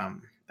cast.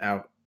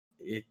 I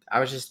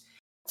was just,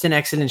 it's an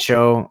excellent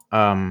show.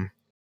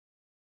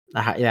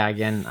 Yeah,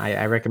 again,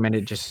 I recommend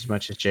it just as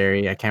much as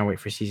Jerry. I can't wait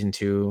for season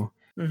 2.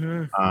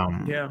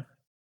 Yeah,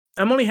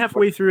 I'm only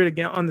halfway through it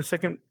again on the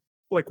second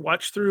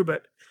watch through,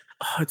 but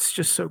it's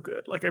just so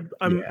good.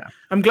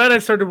 I'm glad I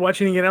started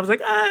watching again. I was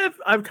like,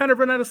 I've kind of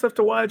run out of stuff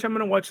to watch. I'm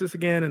gonna watch this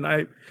again, and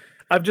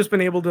I've just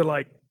been able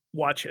to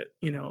watch it.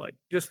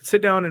 Just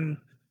sit down and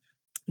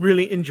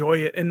really enjoy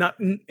it, and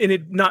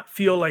not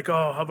feel like,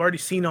 oh, I've already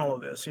seen all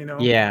of this.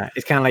 Yeah,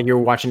 it's kind of like you're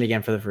watching it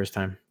again for the first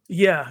time.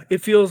 Yeah,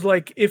 it feels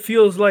like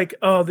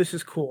oh, this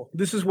is cool.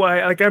 This is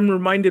why I'm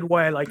reminded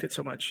why I liked it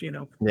so much.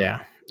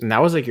 Yeah. And that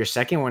was your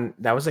second one.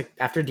 That was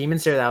after Demon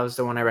Slayer, that was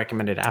the one I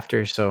recommended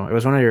after. So it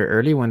was one of your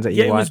early ones that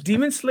you watched. Yeah, it was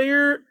Demon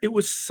Slayer. It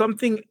was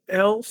something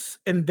else,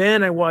 and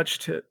then I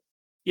watched it.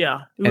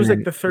 Yeah, it was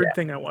the third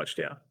thing I watched.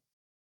 Yeah,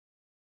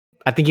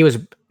 I think it was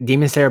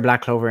Demon Slayer,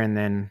 Black Clover, and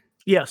then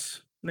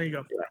yes, there you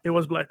go. Yeah. It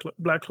was Black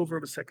Clover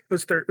was second. It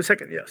was third. The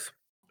second, yes.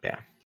 Yeah.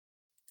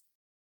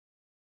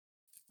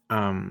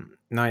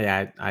 No,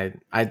 yeah,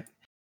 I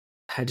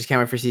just can't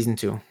wait for season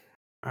 2.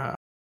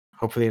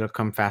 Hopefully it'll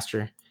come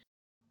faster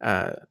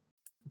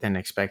than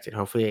expected.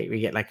 Hopefully we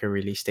get a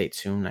release date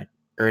soon,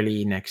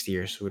 early next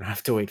year, so we don't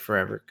have to wait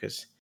forever,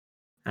 because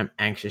I'm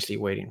anxiously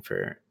waiting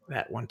for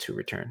that one to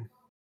return.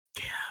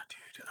 Yeah, dude.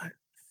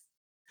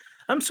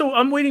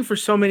 I'm waiting for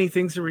so many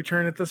things to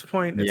return at this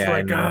point. It's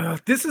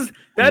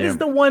that is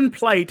the one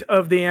plight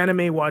of the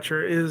anime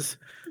watcher is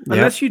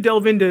unless you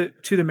delve into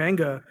the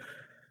manga,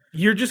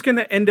 you're just going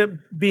to end up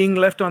being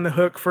left on the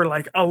hook for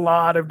a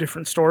lot of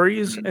different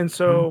stories. And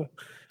so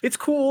it's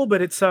cool,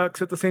 but it sucks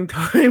at the same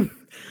time.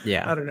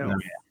 Yeah. I don't know. No,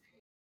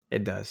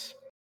 it does.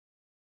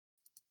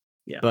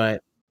 Yeah.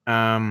 But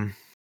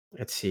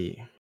let's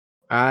see.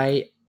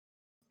 I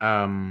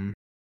trying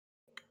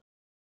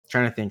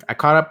to think. I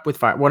caught up with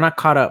Fire. Well, not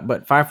caught up,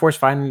 but Fire Force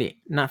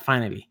not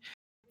finally.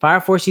 Fire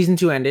Force season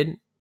 2 ended.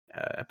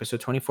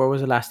 Episode 24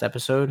 was the last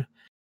episode.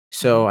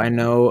 So I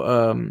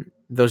know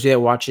those of you that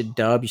watch it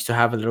dub, you still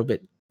have a little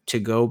bit to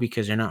go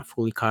because they're not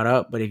fully caught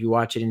up. But if you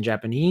watch it in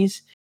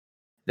Japanese,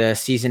 the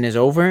season is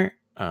over.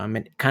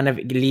 It kind of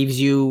leaves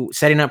you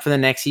setting up for the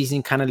next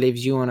season. Kind of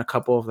leaves you on a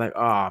couple of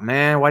oh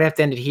man, why do you have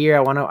to end it here?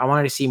 I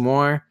wanted to see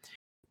more,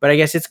 but I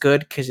guess it's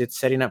good because it's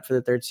setting up for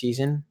the third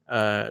season.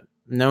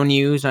 No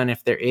news on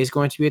if there is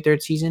going to be a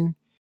third season.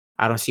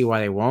 I don't see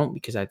why they won't,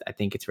 because I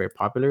think it's very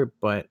popular.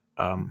 But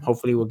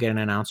hopefully we'll get an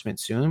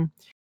announcement soon.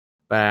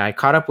 But I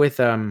caught up with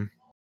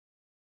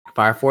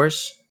Fire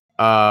Force.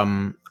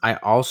 I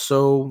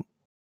also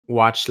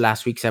watched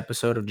last week's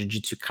episode of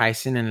Jujutsu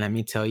Kaisen, and let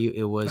me tell you,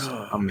 it was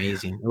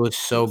amazing. It was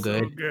so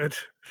good. So good.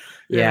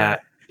 Yeah.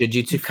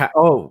 Jujutsu Kaisen.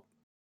 Oh,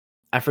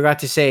 I forgot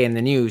to say in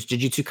the news,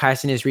 Jujutsu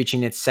Kaisen is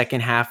reaching its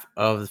second half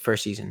of the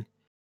first season.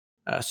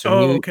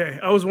 Okay.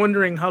 I was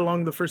wondering how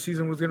long the first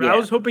season was going to be. I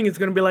was hoping it's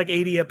going to be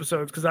 80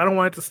 episodes because I don't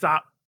want it to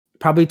stop.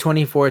 Probably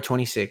 24,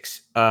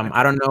 26.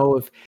 I don't know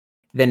if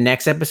the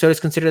next episode is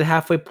considered the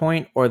halfway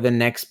point or the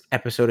next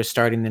episode is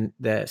starting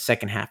the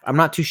second half. I'm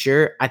not too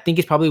sure. I think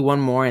it's probably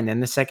one more and then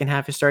the second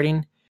half is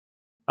starting.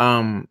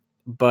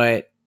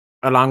 But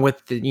along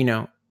with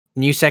the,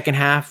 new second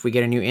half, we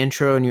get a new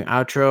intro, new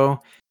outro,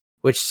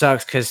 which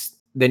sucks because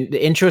the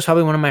intro is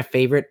probably one of my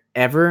favorite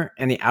ever.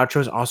 And the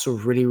outro is also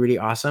really, really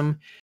awesome.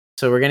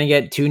 So we're going to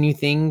get 2 new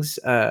things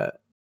to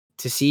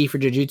see for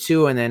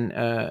Jujutsu. And then,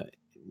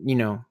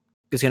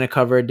 it's going to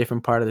cover a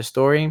different part of the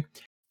story.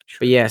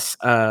 But yes,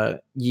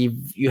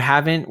 you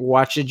haven't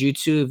watched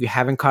Jujutsu. If you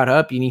haven't caught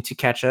up, you need to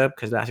catch up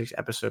because last week's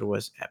episode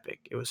was epic.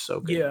 It was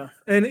so good. Yeah,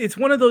 and it's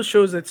one of those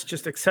shows that's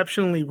just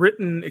exceptionally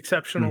written,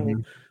 exceptional.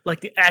 Mm-hmm.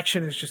 The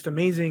action is just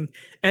amazing.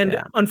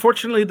 And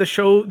unfortunately,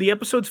 the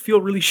episodes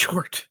feel really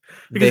short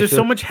because there's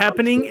so much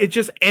happening. It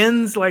just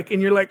ends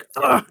and you're like,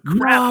 oh,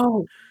 crap.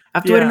 No, I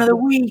have to wait another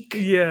week.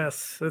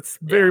 Yes, it's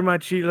very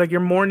much you're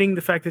mourning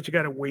the fact that you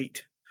got to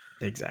wait.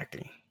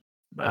 Exactly.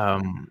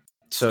 But,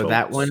 so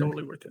that one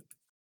totally worth it.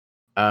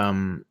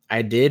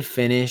 I did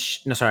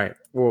finish. No, sorry.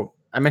 Well,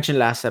 I mentioned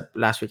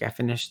last week I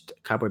finished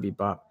Cowboy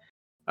Bebop.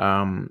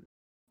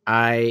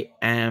 I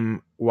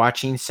am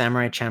watching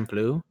Samurai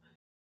Champloo,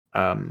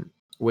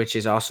 which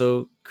is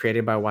also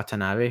created by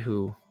Watanabe,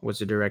 who was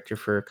the director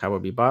for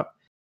Cowboy Bebop.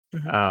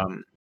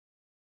 Mm-hmm.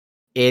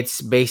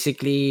 It's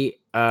basically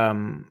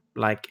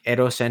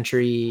Edo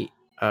century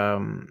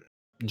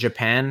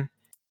Japan,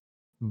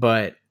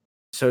 but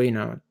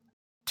so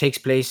takes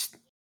place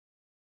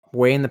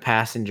way in the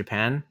past in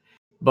Japan.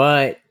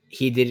 But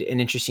he did an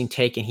interesting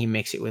take and he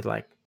mixed it with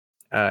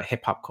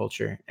hip hop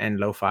culture and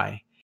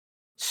lo-fi.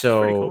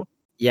 So cool.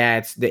 Yeah,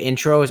 it's the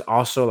intro is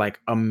also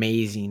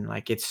amazing.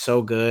 It's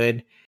so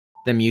good.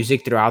 The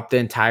music throughout the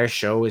entire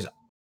show is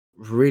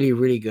really,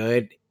 really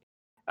good.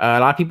 A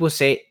lot of people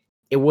say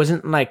it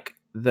wasn't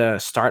the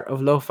start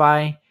of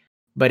lo-fi,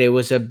 but it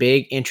was a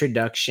big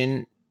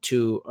introduction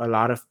to a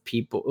lot of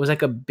people. It was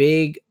like a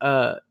big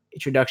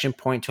introduction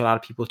point to a lot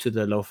of people to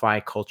the lo-fi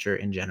culture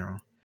in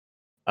general.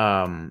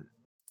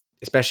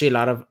 Especially a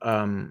lot of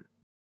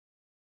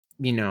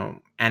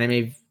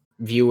anime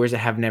viewers that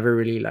have never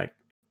really like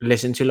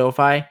listened to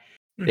lo-fi.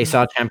 They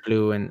saw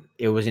Champloo, and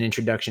it was an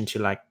introduction to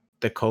like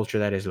the culture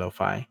that is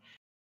lo-fi.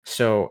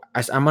 So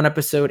as I'm on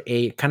episode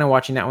 8, kind of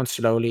watching that one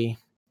slowly.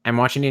 I'm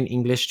watching it in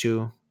English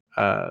too.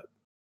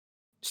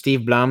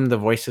 Steve Blum, the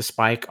voice of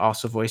Spike,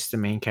 also voiced the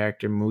main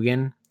character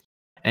Mugen,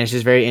 and it's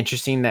just very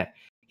interesting that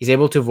he's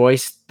able to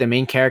voice the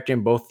main character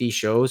in both these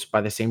shows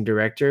by the same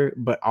director,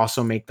 but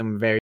also make them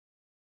very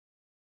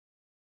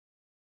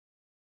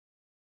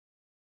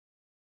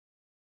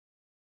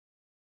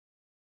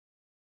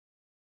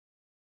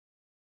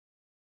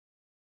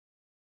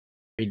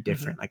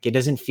different. Like it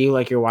doesn't feel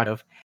like you're watching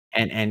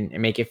and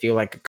make it feel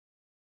like a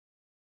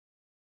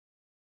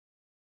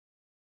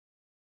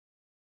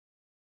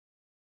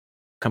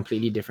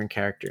completely different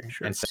character.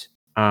 Sure.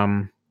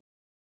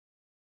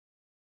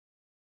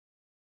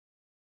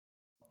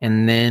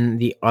 And then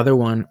the other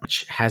one,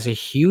 which has a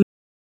huge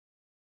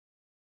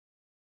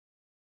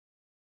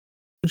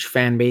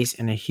fan base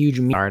and a huge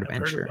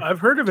adventure. I've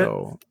heard of it.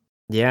 So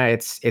yeah,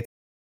 it's a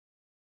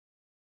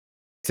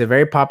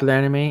very popular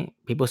anime.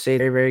 People say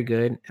they're very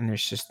good, and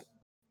there's just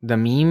the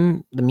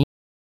memes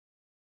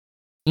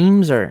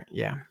are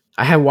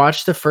I have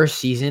watched the first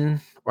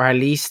season, or at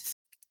least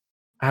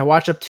I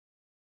watched up to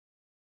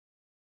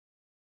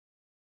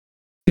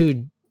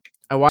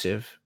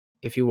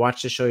if you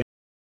watch the show, you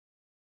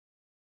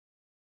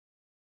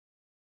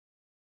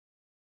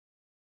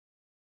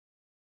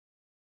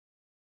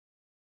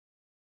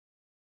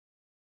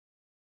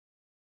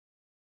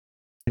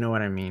know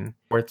what I mean.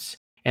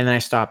 And then I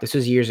stopped. This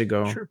was years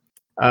ago. Sure.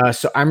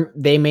 So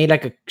they made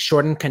like a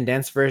shortened,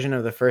 condensed version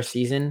of the first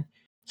season.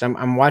 So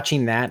I'm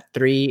watching that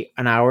 3 episodes,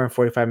 an hour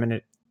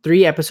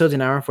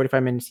and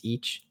 45 minutes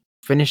each.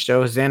 Finish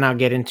those, then I'll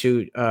get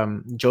into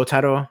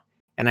Jotaro,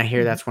 and I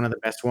hear that's one of the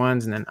best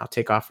ones, and then I'll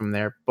take off from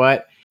there.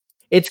 But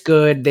it's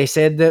good. They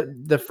said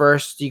that the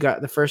first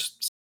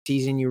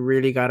season, you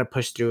really got to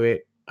push through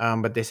it.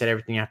 But they said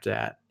everything after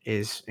that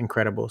is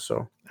incredible.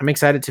 So I'm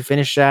excited to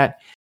finish that,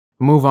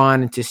 move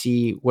on, and to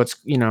see what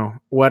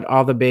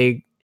all the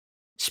big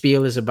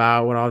spiel is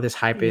about, what all this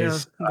hype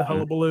is. The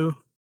hullabaloo.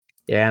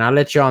 Yeah, and I'll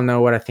let y'all know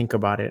what I think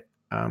about it.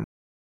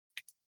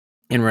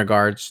 In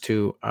regards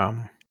to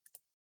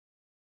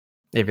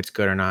if it's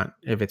good or not,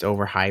 if it's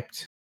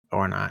overhyped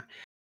or not.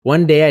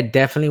 One day I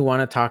definitely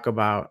want to talk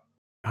about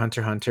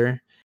Hunter x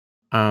Hunter.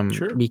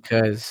 Sure.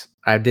 Because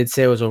I did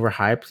say it was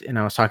overhyped, and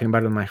I was talking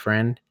about it with my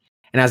friend,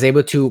 and I was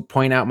able to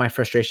point out my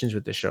frustrations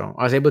with the show.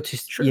 I was able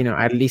to,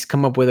 at least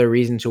come up with a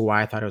reason to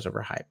why I thought it was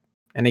overhyped.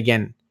 And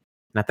again,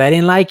 not that I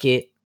didn't like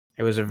it.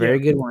 It was a very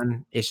good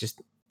one. It's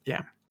just,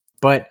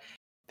 but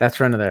that's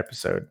for another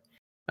episode.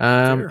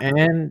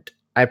 And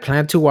I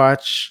plan to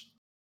watch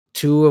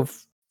 2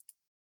 of,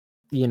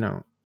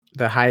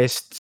 the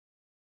highest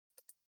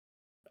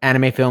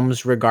anime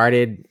films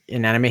regarded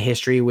in anime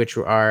history, which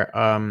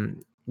are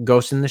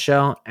Ghost in the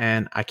Shell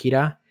and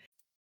Akira.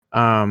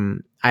 I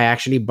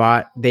actually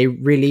they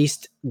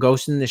released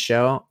Ghost in the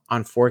Shell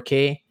on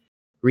 4K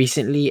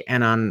recently,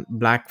 and on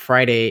Black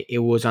Friday it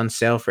was on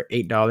sale for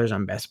 $8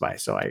 on Best Buy.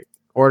 So I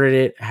ordered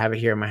it. I have it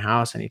here in my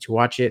house. I need to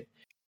watch it.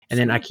 And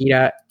then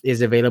Akira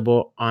is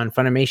available on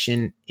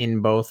Funimation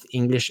in both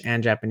English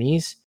and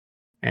Japanese,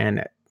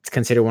 and it's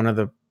considered one of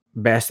the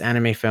best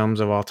anime films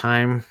of all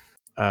time.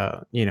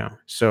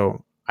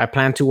 So I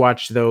plan to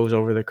watch those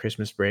over the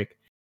Christmas break,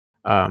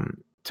 so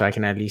I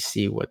can at least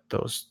see what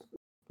those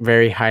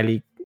very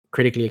highly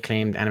critically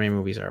acclaimed anime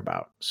movies are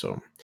about.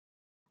 So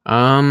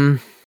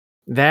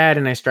that,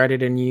 and I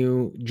started a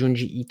new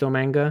Junji Ito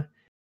manga,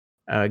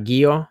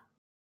 Gyo.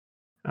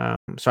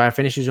 So I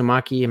finished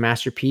Uzumaki, a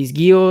masterpiece.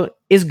 Gyo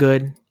is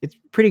good. It's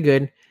pretty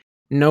good.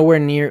 Nowhere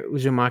near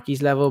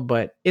Uzumaki's level,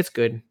 but it's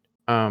good.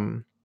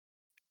 I'm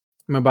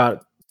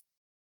about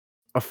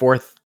a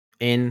fourth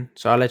in,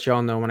 so I'll let you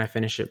all know when I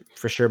finish it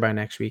for sure by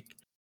next week.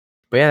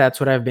 But yeah, that's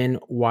what I've been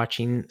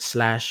watching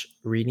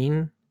 /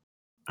 reading.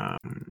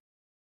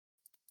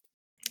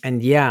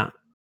 And yeah,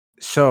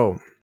 so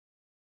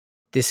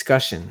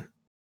discussion,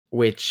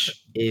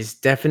 which is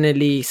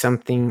definitely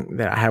something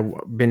that I have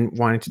been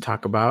wanting to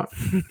talk about.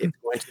 It's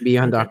going to be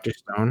on Dr.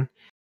 Stone.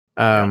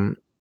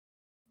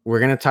 We're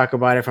going to talk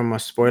about it from a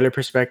spoiler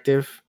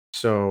perspective.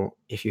 So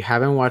if you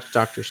haven't watched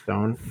Dr.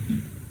 Stone,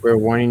 we're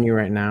warning you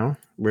right now.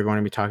 We're going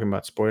to be talking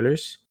about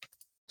spoilers.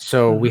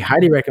 So we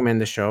highly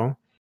recommend the show.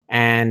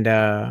 And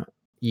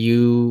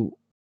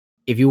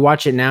if you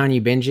watch it now and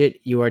you binge it,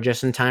 you are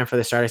just in time for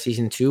the start of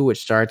season 2,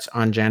 which starts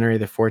on January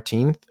the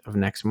 14th of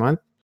next month.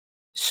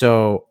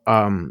 So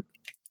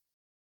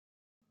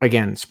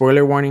again,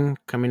 spoiler warning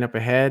coming up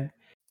ahead.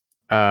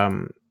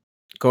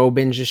 Go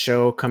binge the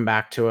show, come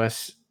back to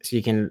us so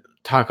you can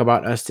talk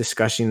about us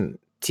discussing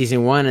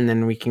season 1, and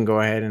then we can go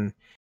ahead and,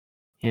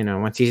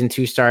 when season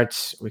 2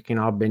 starts, we can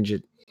all binge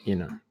it,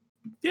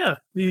 Yeah,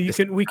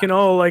 we can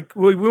all like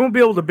we won't be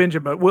able to binge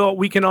it, but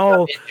we can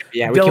all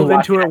Yeah, we can delve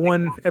watch into it. it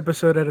one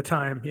episode at a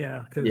time.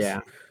 Yeah,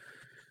 Yeah.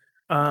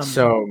 Um,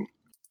 So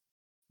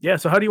yeah.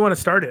 So how do you want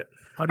to start it?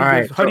 How do all you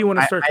right. guys? How So do you want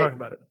to start talking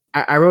about it?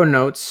 I wrote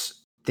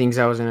notes, things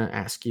I was gonna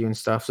ask you and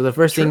stuff. So the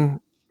first Sure. thing,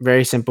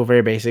 very simple,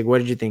 very basic. What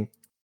did you think?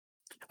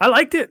 I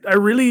liked it. I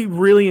really,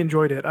 really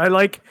enjoyed it. I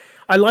like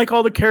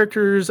all the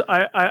characters.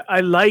 I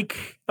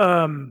like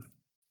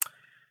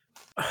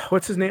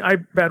what's his name?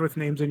 I'm bad with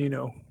names, and you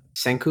know.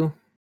 Senku?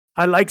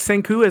 I like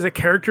Senku as a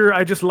character.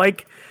 I just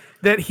like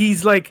that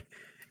he's like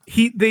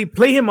they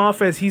play him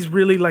off as he's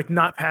really like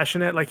not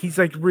passionate. Like he's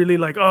like really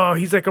like, oh,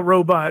 he's like a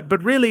robot.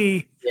 But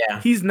really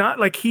Yeah. he's not.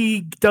 Like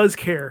he does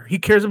care. He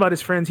cares about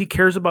his friends. He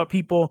cares about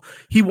people.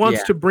 He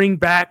wants to bring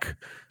back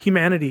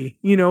humanity,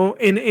 you know,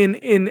 in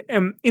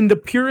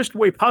the purest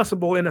way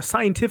possible, in a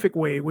scientific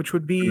way, which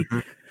would be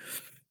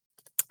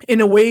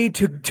in a way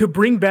to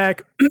bring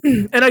back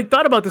and I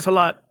thought about this a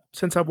lot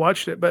since I've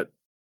watched it, but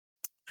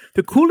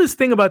the coolest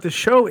thing about the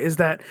show is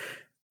that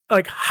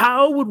like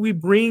how would we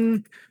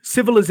bring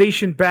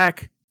civilization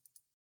back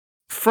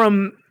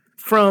from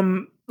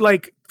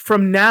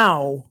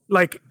now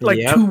like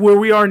Yep. to where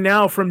we are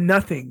now from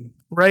nothing,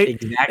 right?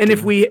 Exactly. And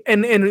if we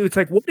and it's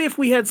like, what if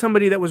we had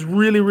somebody that was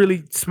really,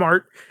 really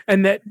smart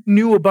and that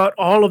knew about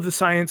all of the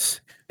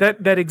science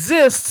that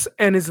exists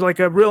and is like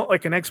a real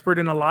like an expert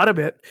in a lot of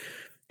it,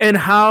 and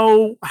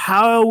how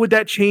would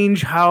that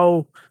change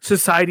how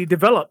society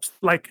develops,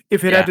 like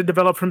if it had to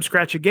develop from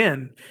scratch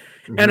again?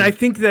 And I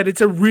think that it's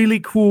a really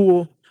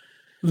cool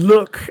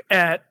look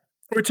at,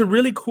 or it's a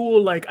really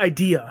cool like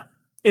idea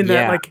in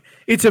that like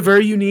it's a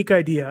very unique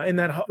idea in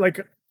that like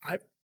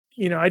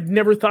I'd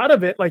never thought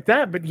of it like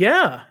that, but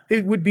yeah,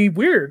 it would be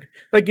weird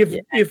like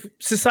if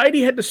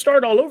society had to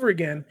start all over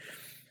again,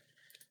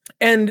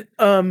 and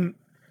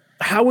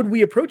how would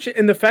we approach it?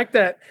 And the fact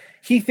that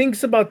he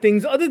thinks about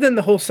things other than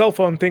the whole cell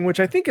phone thing, which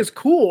I think is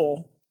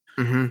cool.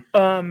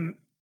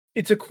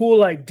 It's a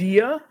cool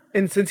idea.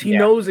 And since he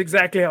knows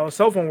exactly how a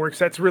cell phone works,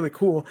 that's really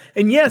cool.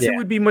 And yes, it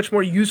would be much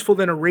more useful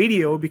than a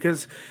radio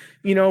because,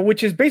 you know,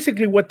 which is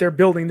basically what they're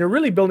building. They're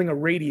really building a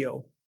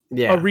radio,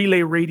 a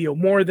relay radio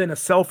more than a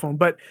cell phone.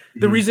 But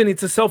the reason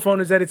it's a cell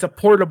phone is that it's a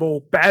portable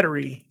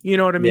battery. You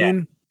know what I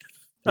mean?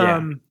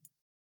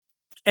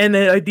 And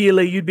then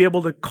ideally you'd be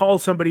able to call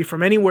somebody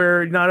from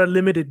anywhere, not a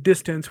limited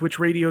distance, which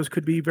radios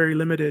could be very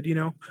limited, you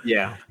know?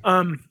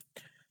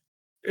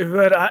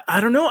 But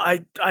I don't know.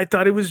 I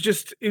thought it was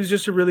just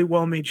a really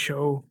well made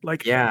show.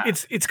 Like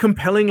it's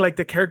compelling. Like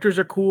the characters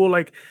are cool.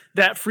 Like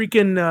that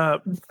freaking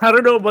I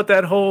don't know about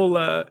that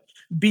whole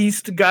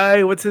beast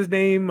guy. What's his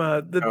name?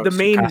 The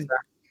main Tsukasa.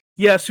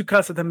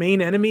 Tsukasa, the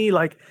main enemy.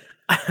 Like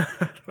I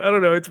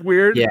don't know. It's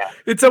weird.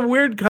 It's a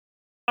weird.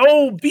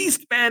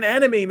 Beast man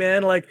enemy,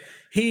 man. Like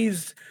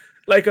he's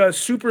like a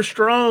super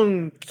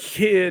strong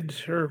kid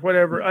or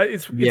whatever.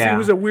 It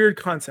was a weird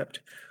concept.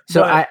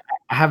 So I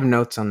have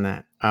notes on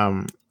that.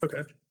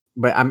 Okay.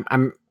 But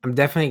I'm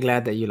definitely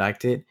glad that you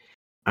liked it.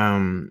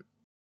 So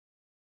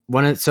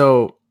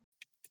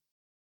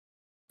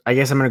I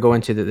guess I'm gonna go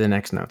into the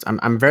next notes.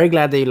 I'm very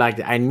glad that you liked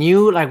it. I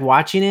knew like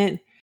watching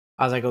it,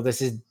 I was like, oh,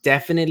 this is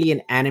definitely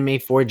an anime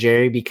for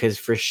Jerry because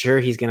for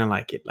sure he's gonna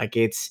like it. Like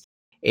I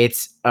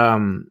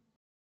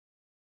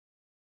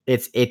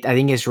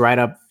think it's right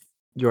up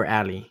your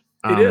alley.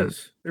 It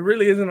is. It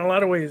really is in a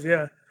lot of ways,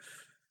 yeah.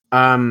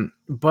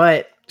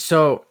 But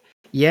so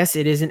yes,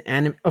 it is an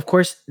anime. Of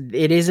course,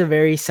 it is a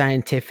very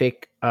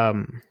scientific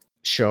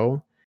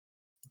show,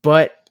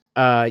 but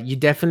you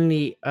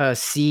definitely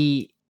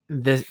see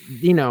the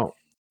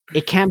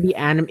it can't be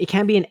anime. It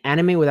can't be an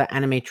anime without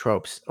anime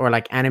tropes or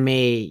like anime.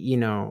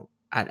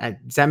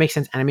 Does that make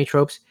sense? Anime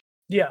tropes.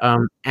 Yeah.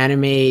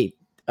 Anime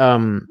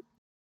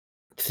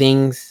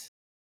things.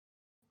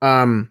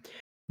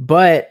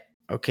 But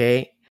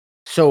okay.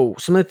 So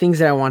some of the things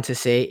that I want to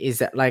say is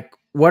that like,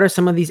 what are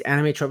some of these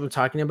anime tropes I'm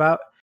talking about?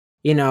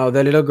 You know,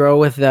 the little girl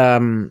with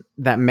that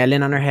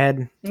melon on her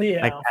head,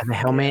 like as a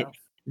helmet.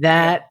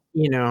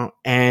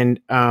 And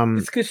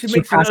it's because she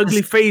makes an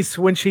ugly face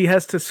when she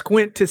has to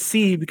squint to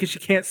see because she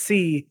can't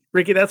see.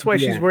 Ricky, that's why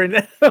she's wearing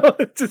that.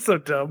 It's just so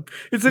dumb.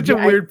 It's such a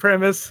weird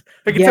premise.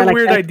 Like it's a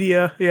weird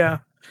idea. Yeah.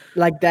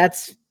 Like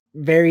that's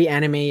very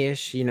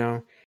anime-ish, you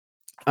know.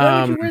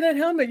 Why did you wear that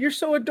helmet? You're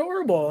so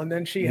adorable. And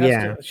then she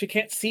has she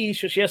can't see,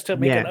 so she has to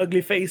make an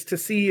ugly face to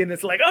see, and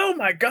it's like, oh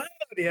my god,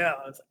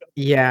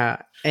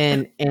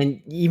 and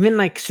even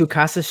like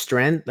Tsukasa's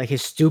strength, like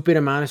his stupid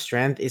amount of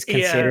strength, is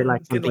considered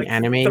like something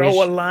anime.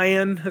 Throw a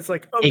lion. It's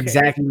like okay.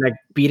 Exactly, like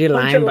beat a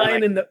lion.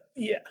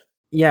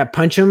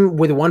 Punch him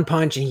with one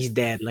punch and he's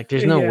dead. Like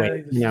there's no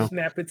way, you know.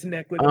 Snap its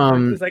neck with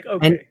it's like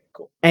okay,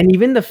 cool. And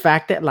even the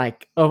fact that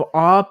like of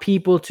all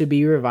people to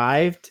be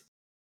revived,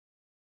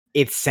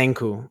 it's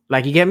Senku.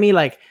 Like you get me,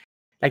 like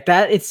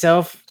that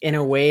itself in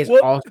a way is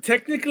also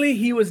technically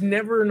he was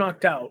never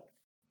knocked out.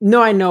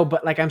 No, I know,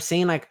 but like I'm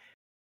saying, like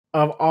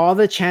of all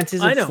the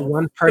chances of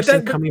one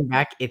person coming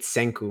back, it's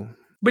Senku.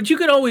 But you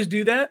can always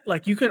do that.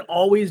 Like you can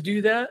always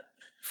do that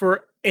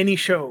for any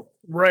show.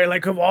 Right,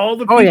 like of all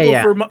the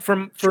people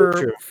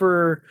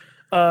for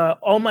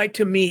All Might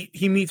to meet,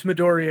 he meets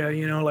Midoriya,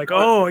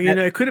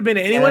 it could have been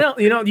anyone else.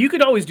 You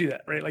could always do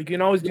that, right? Like you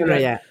can always do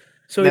that. Yeah.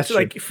 So it's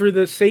like for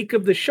the sake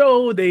of the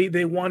show,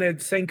 they wanted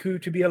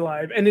Senku to be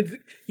alive. And it's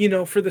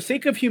for the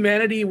sake of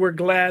humanity, we're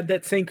glad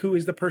that Senku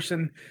is the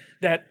person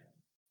that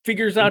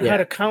figures out how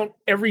to count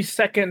every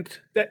second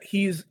that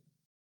he's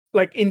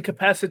like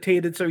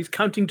incapacitated. So he's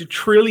counting to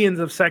trillions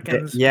of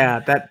seconds. Yeah,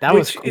 that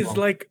was cool. Is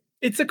like,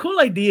 it's a cool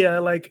idea.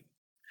 Like,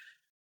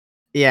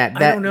 yeah, I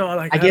don't know.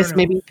 Like, I guess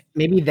maybe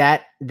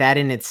that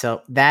in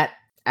itself, that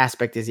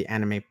aspect is the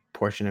anime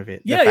portion of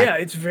it. Yeah,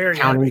 it's very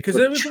anime because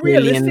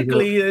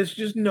realistically, there's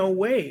just no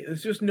way.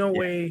 There's just no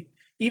way.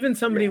 Even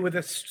somebody with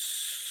a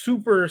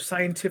super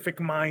scientific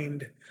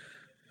mind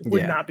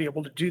would not be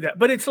able to do that.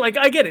 But it's like,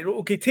 I get it.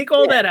 Okay, take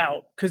all that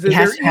out because there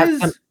has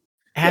to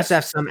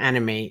have some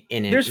anime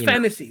in it. There's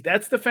fantasy.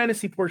 That's the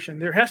fantasy portion.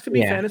 There has to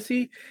be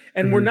fantasy,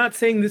 and we're not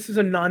saying this is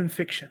a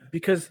non-fiction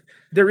because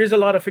there is a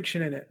lot of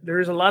fiction in it.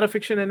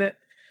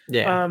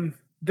 Yeah.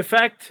 The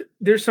fact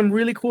there's some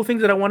really cool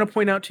things that I want to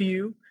point out to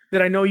you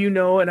that I know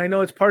and I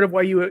know it's part of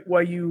why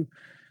you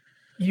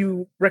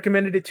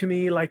recommended it to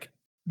me. Like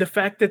the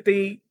fact that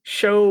they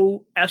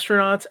show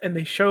astronauts and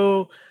they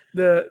show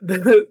the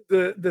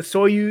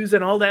Soyuz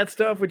and all that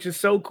stuff, which is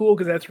so cool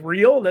because that's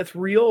real. That's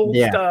real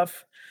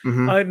stuff.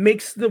 It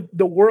makes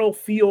the world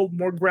feel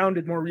more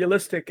grounded, more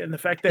realistic, and the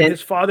fact that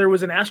his father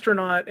was an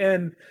astronaut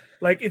and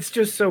like it's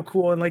just so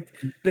cool. And like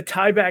the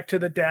tie back to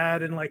the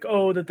dad and like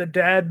that the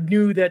dad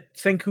knew that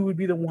Senku would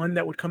be the one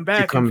that would come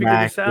back and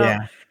figure this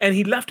out, and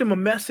he left him a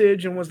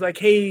message and was like,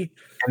 "Hey."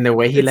 And the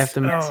way he left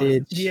the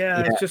message,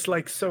 it's just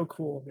like so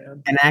cool,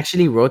 man. And I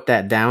actually wrote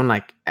that down.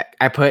 Like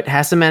I put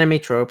has some anime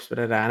tropes,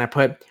 and I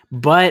put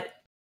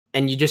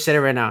and you just said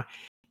it right now.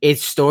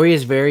 Its story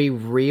is very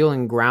real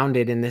and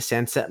grounded in the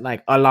sense that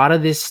like a lot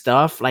of this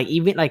stuff, like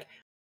even like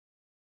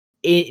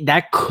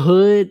that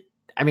could.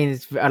 I mean,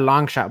 it's a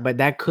long shot, but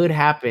that could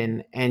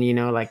happen. And,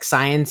 like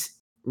science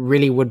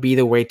really would be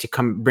the way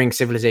to bring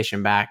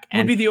civilization back. And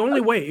it would be the only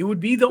way. It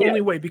would be the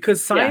only way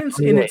because science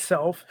in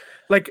itself,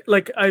 like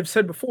I've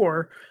said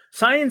before,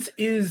 science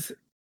is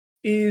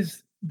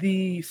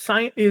basically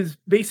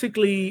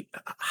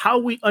how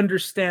we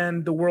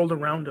understand the world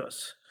around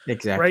us.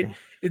 Exactly. Right.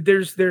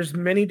 There's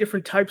many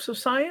different types of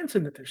science,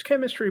 and that there's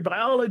chemistry,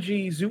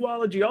 biology,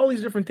 zoology, all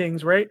these different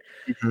things, right?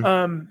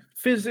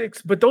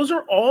 Physics, but those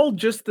are all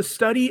just the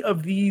study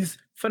of these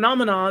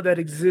phenomena that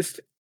exist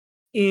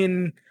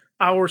in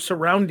our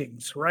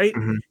surroundings, right?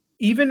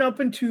 Even up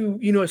into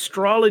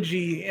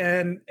astrology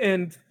and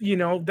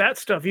that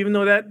stuff, even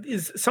though that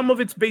is some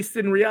of it's based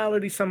in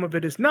reality, some of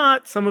it is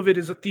not, some of it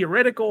is a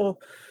theoretical.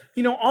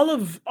 All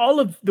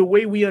of the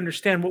way we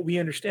understand what we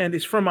understand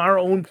is from our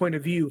own point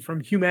of view,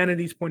 from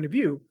humanity's point of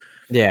view.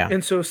 Yeah.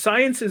 And so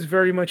science is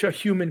very much a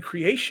human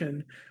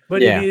creation,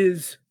 but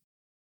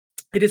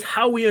it is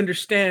how we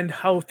understand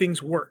how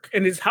things work,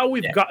 and it's how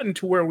we've gotten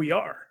to where we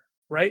are,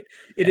 right?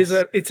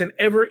 It's an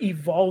ever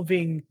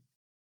evolving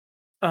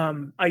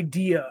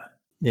idea.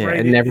 Yeah,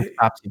 right? It never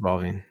stops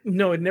evolving.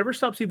 No, it never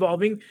stops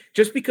evolving.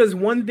 Just because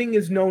one thing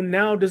is known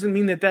now doesn't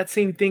mean that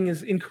same thing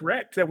is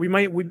incorrect. That we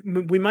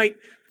might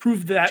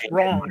prove that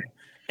wrong.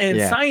 And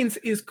science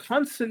is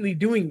constantly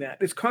doing that.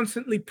 It's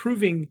constantly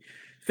proving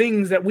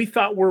things that we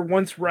thought were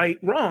once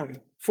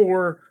wrong.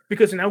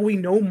 Because now we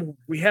know more.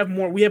 We have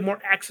more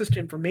access to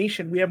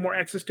information. We have more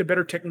access to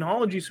better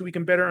technology, so we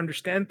can better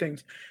understand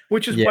things.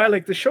 Which is why,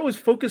 like, the show is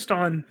focused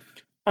on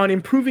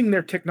improving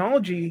their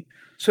technology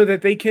so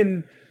that they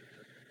can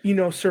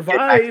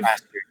survive,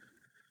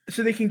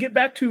 so they can get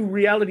back to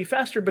reality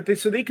faster, but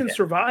so they can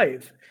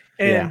survive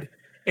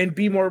and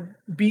be more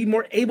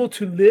able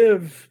to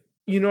live,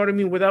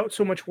 without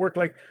so much work.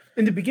 Like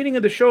in the beginning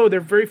of the show, they're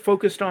very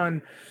focused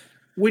on,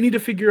 we need to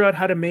figure out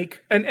how to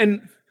make,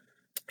 and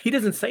he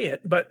doesn't say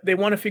it, but they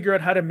want to figure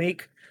out how to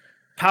make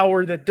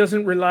power that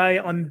doesn't rely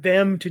on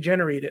them to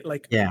generate it.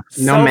 Like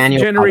no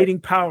manual generating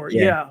power.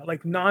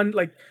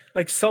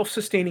 Like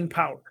self-sustaining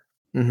power.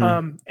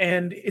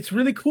 And it's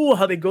really cool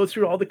how they go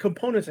through all the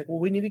components. Like, well,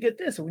 we need to get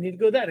this and we need to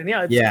go that. And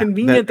it's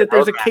convenient that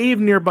there's a cave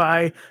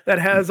nearby that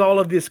has all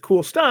of this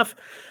cool stuff.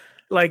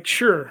 Like,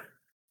 sure.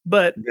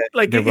 But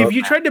if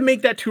you tried to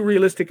make that too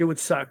realistic, it would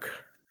suck.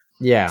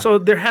 Yeah. So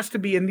there has to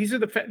be, and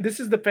this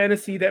is the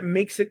fantasy that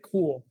makes it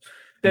cool.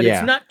 That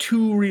it's not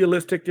too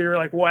realistic. They're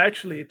like, well,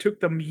 actually, it took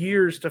them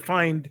years to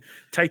find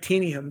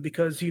titanium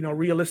because,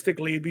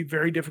 realistically, it'd be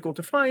very difficult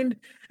to find.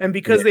 And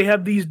because they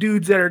have these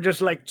dudes that are just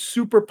like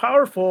super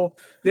powerful,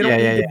 they don't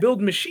need to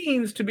build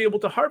machines to be able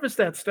to harvest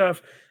that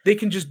stuff. They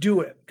can just do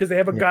it because they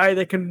have a guy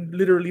that can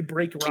literally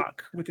break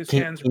rock with his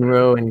hands.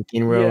 Kinro and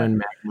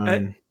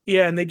Magma.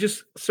 And they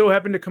just so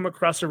happen to come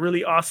across a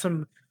really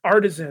awesome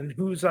artisan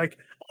who's like,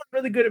 oh, I'm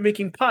really good at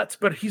making pots,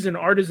 but he's an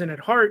artisan at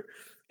heart.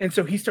 And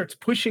so he starts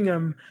pushing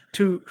him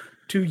to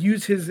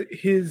use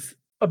his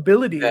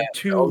ability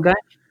to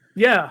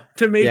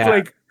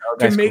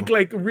make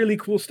like really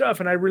cool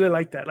stuff. And I really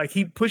like that. Like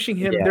pushing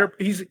him there.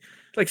 He's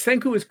like,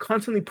 Senku is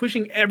constantly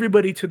pushing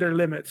everybody to their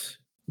limits.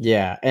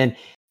 Yeah. And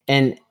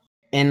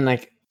and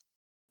like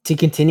to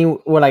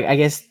continue, well, like I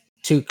guess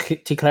to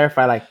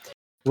clarify, like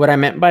what I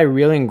meant by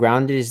real and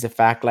grounded is the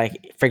fact,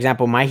 like for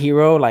example, my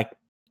hero, like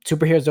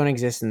superheroes don't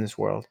exist in this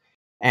world,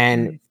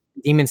 and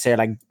Demon Slayer,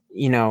 like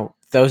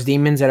those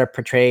demons that are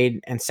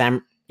portrayed and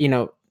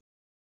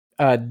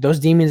those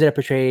demons that are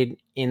portrayed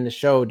in the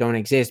show don't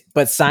exist,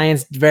 but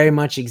science very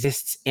much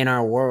exists in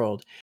our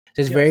world.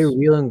 So it's very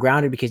real and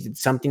grounded because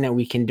it's something that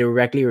we can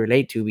directly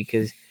relate to.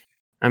 Because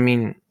I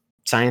mean,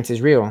 science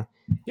is real.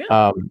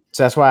 Yeah.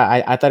 So that's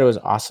why I thought it was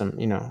awesome.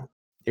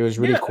 It was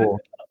really cool.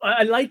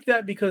 I like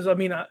that because I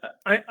mean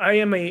I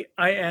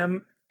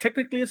am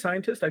technically a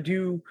scientist. I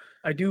do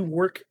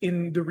work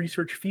in the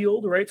research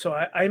field, right? So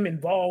I'm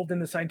involved in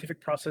the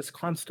scientific process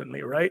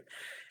constantly, right?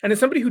 And as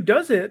somebody who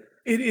does it,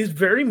 it is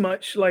very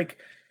much like,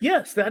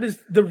 yes, that is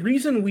the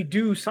reason we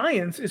do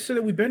science, is so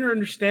that we better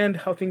understand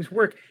how things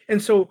work.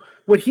 And so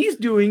what he's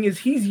doing is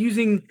he's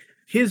using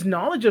his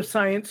knowledge of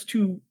science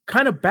to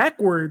kind of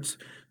backwards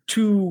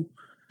to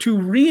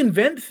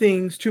reinvent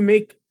things to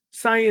make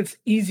science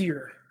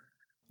easier,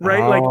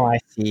 right? Like, I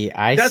see.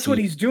 That's what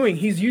he's doing.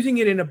 He's using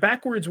it in a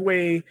backwards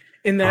way,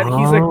 in that he's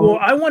like, well,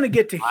 I want to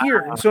get to here.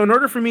 And so in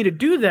order for me to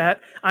do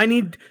that, I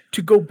need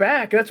to go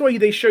back. That's why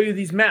they show you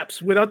these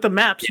maps. Without the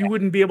maps, you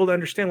wouldn't be able to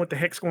understand what the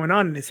heck's going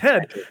on in his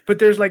head. But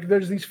there's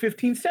these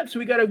 15 steps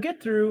we got to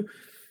get through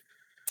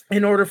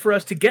in order for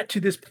us to get to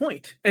this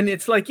point. And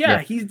it's like,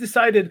 he's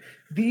decided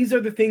these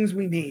are the things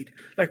we need.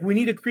 Like, we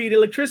need to create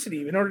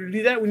electricity. In order to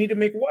do that, we need to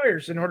make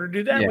wires. In order to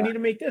do that, we need to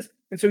make this.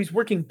 And so he's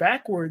working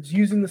backwards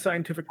using the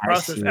scientific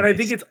process. And I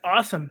think it's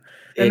awesome.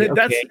 And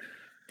that's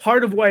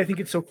part of why I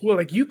think it's so cool.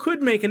 Like, you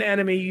could make an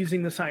anime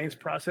using the science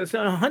process in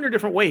 100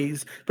 different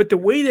ways, but the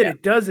way that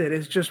it does it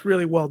is just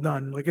really well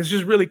done. Like, it's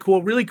just really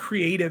cool, really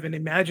creative and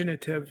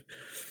imaginative.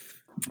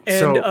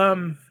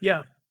 And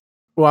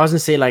well, I was gonna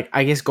say, like,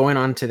 I guess going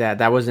on to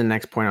that was the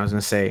next point I was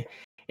gonna say,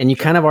 and you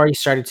kind of already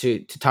started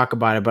to talk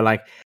about it, but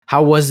like,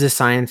 how was the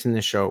science in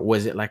the show?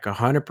 Was it like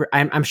 100%?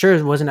 I'm sure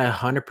it wasn't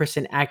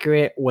 100%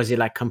 accurate. Was it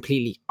like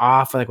completely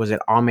off? Like, was it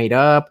all made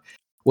up?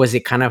 Was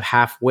it kind of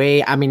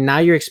halfway? I mean, now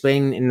you're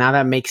explaining, and now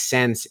that makes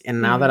sense.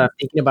 And now that I'm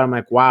thinking about it, I'm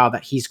like, wow,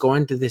 that he's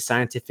going through this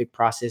scientific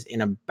process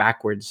in a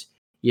backwards,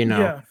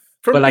 from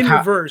but like in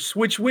reverse,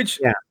 which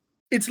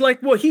it's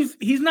like, well, he's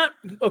not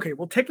okay.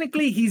 Well,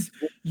 technically, he's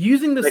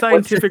using the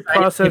scientific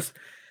process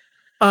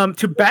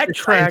to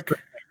backtrack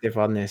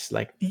on this.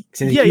 Like,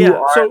 since you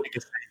are so, like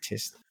a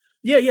scientist.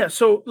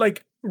 So,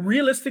 like,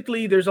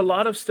 realistically, there's a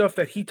lot of stuff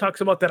that he talks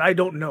about that I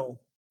don't know,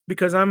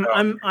 because I'm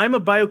a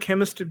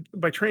biochemist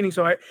by training.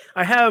 So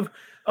I have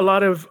a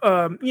lot of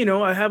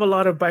I have a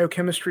lot of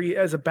biochemistry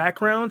as a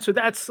background. So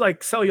that's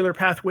like cellular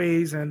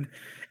pathways and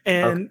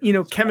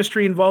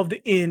chemistry involved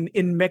in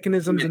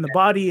mechanisms in the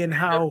body, and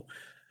how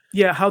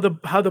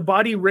the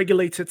body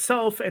regulates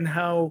itself, and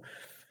how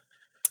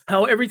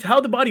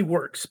the body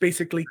works,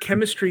 basically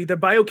chemistry, the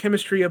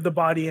biochemistry of the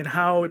body, and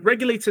how it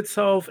regulates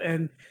itself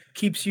and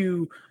keeps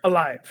you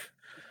alive.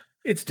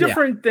 It's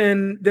different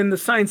than the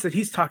science that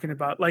he's talking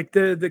about. Like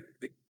the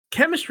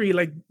chemistry,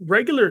 like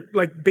regular,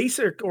 like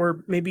basic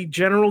or maybe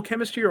general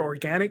chemistry or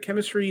organic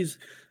chemistry, is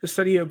the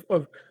study of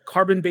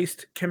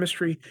carbon-based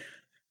chemistry.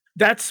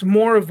 That's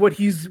more of what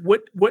he's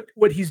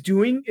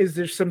doing. Is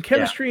there's some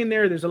chemistry in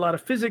there, there's a lot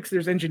of physics,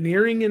 there's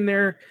engineering in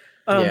there,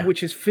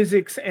 which is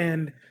physics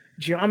and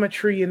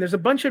geometry, and there's a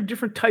bunch of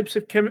different types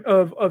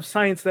of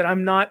science that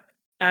I'm not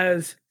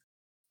as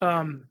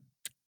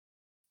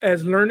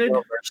learned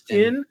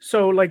in.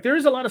 So like,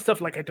 there's a lot of stuff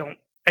like I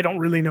don't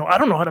really know. I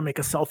don't know how to make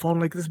a cell phone.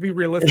 Like, let's be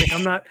realistic.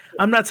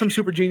 I'm not some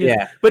super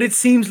genius, but it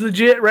seems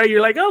legit, right?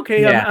 You're like,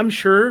 okay, I'm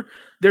sure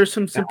there's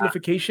some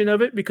simplification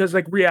of it, because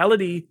like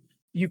reality,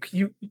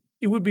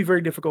 it would be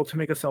very difficult to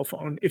make a cell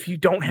phone if you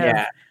don't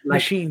have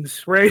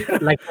machines,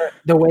 right? Like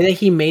the way that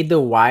he made the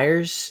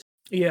wires.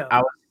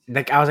 I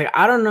was like,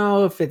 I don't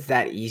know if it's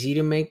that easy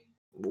to make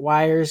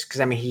wires,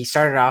 because I mean, he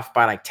started off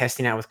by like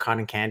testing out with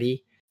cotton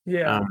candy.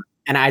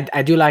 And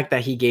I do like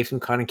that he gave some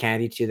cotton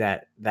candy to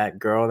that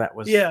girl that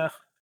was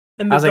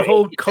and the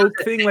whole Coke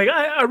thing, like,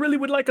 I really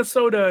would like a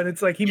soda, and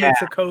it's like he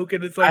makes a Coke,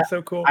 and it's like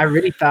so cool. I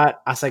really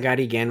thought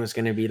Asagari Gen was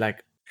gonna be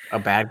like a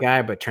bad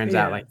guy, but turns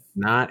out like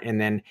not.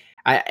 And then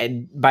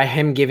by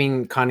him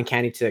giving cotton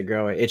candy to the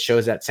girl, it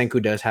shows that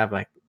Senku does have,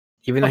 like,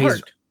 even though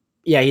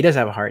he does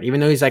have a heart, even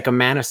though he's like a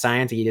man of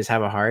science, he does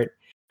have a heart.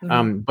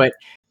 But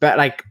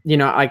like,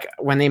 like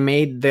when they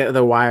made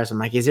the wires, I'm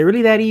like, is it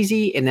really that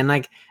easy? And then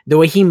like the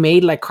way he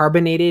made like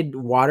carbonated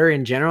water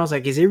in general, I was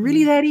like, is it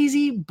really that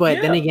easy?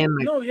 But then again,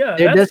 like,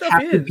 there does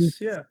have to be.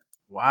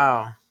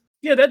 Wow.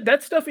 Yeah,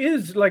 that stuff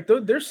is like,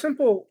 there's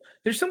simple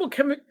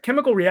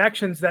chemical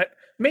reactions that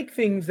make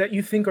things that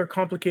you think are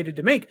complicated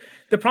to make.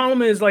 The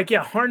problem is like,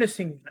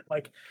 harnessing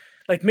that.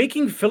 Like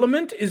making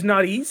filament is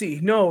not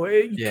easy. No,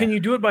 can you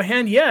do it by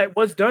hand? Yeah, it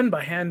was done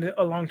by hand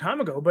a long time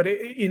ago, but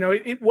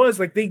it was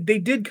like they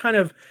did kind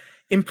of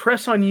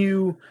impress on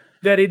you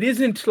that it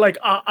isn't like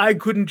I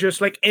couldn't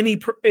just like any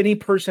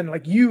person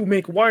like you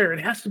make wire. It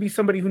has to be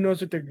somebody who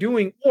knows what they're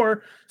doing,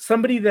 or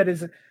somebody that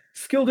is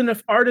skilled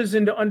enough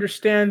artisan to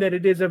understand that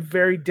it is a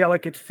very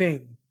delicate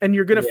thing, and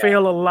you're going to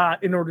fail a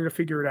lot in order to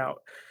figure it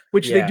out.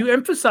 Which they do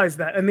emphasize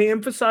that, and they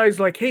emphasize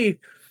like, hey,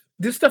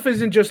 this stuff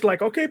isn't just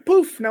like, okay,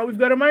 poof, now we've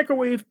got a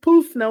microwave,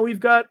 poof, now we've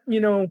got,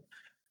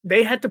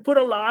 they had to put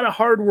a lot of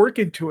hard work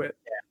into it.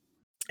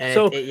 And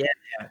so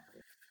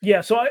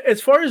so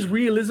as far as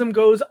realism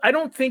goes, I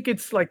don't think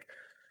it's like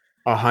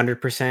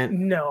 100%.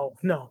 No,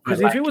 because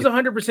if it was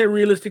 100%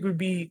 realistic,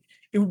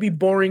 it would be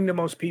boring to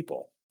most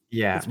people.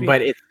 Yeah,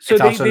 but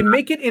they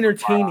make it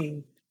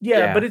entertaining.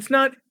 Yeah, but it's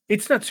not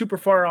super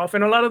far off,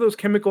 and a lot of those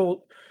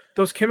chemical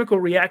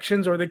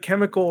reactions or the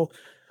chemical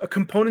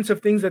components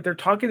of things that they're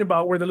talking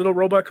about, where the little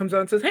robot comes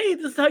out and says, "Hey,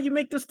 this is how you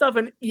make this stuff,"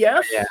 and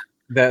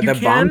the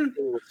bomb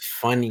was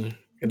funny.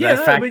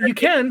 Yeah, but you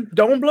can.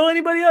 Don't blow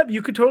anybody up.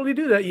 You could totally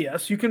do that.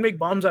 Yes, you can make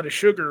bombs out of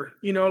sugar.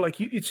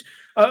 It's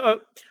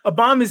a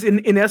bomb is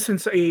in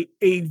essence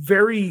a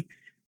very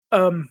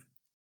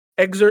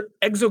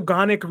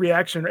exogonic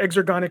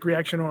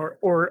reaction,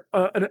 or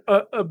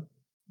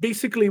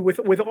basically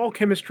with all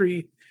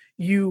chemistry,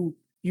 you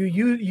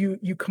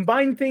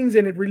combine things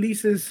and it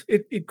releases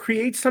it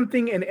creates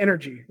something and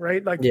energy,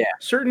 right? Like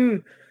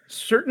certain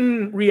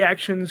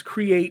reactions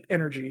create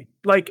energy,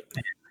 like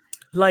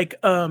what's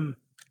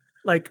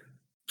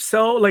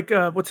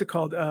it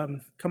called?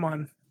 Come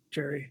on,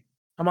 Jerry,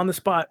 I'm on the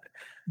spot.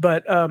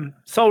 But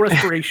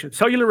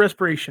cellular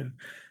respiration.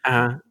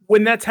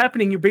 When that's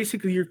happening,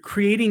 you're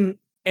creating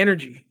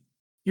energy.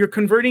 You're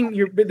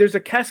converting. There's a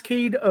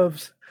cascade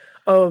of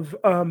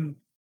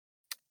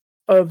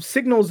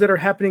signals that are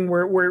happening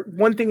where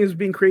one thing is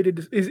being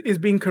created is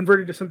being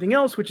converted to something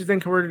else, which is then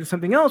converted to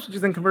something else, which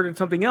is then converted to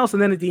something else,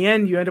 and then at the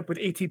end you end up with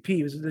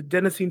ATP, which is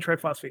adenosine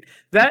triphosphate.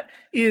 That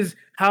is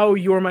how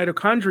your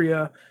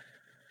mitochondria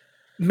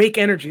make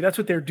energy. That's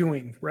what they're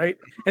doing, right?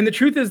 And the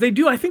truth is,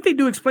 I think they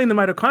do explain the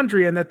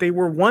mitochondria, and that they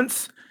were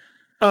once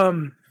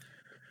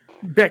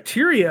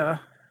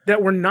bacteria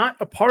that were not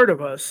a part of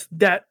us,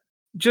 that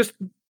just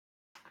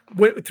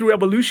went through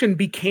evolution,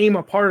 became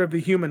a part of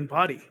the human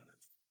body.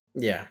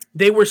 Yeah,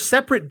 they were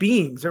separate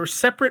beings. They were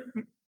separate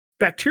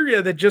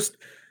bacteria that just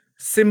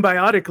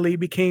symbiotically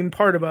became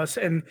part of us,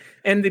 and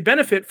they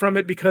benefit from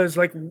it because,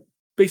 like,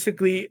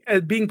 basically,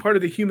 as being part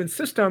of the human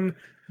system,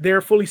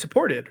 they're fully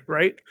supported,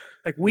 right?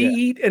 Like, we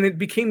eat, and it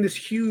became this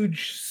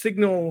huge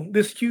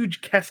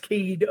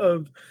cascade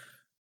of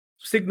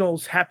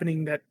signals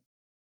happening that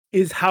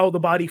is how the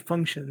body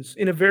functions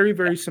in a very,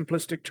 very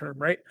simplistic term,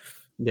 right?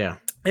 Yeah.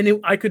 And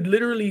I could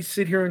literally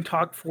sit here and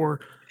talk for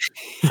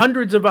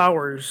hundreds of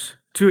hours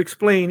to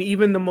explain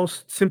even the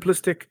most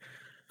simplistic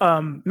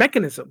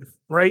mechanism,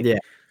 right? Yeah.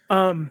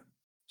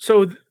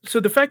 So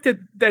the fact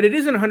that it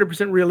isn't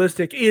 100%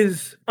 realistic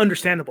is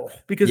understandable,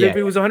 because if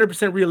it was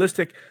 100%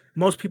 realistic,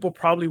 most people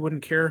probably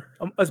wouldn't care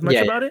as much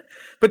about it.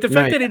 But the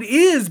fact that it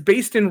is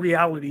based in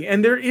reality,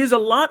 and there is a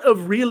lot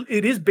of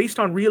it is based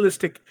on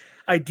realistic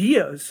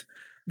ideas,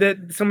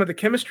 that some of the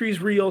chemistry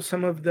is real,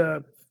 some of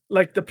the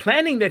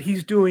planning that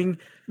he's doing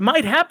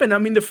might happen. I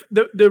mean,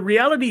 the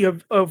reality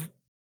of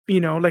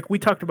like we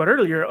talked about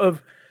earlier,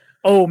 of,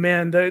 oh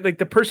man,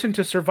 the person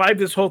to survive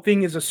this whole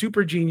thing is a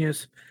super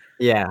genius.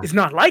 Yeah, it's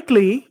not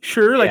likely.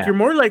 Sure, like you're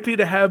more likely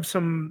to have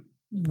some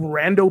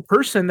rando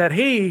person that,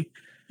 hey,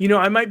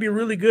 I might be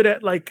really good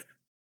at, like,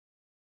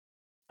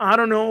 I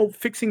don't know,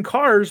 fixing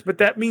cars, but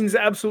that means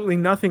absolutely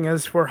nothing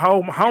as for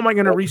how am I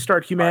going to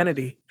restart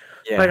humanity?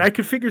 Yeah. Like, I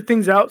could figure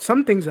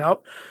some things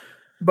out,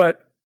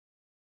 but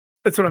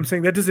that's what I'm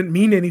saying. That doesn't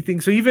mean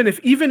anything. So even if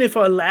a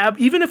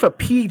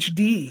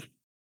PhD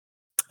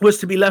was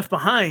to be left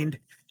behind,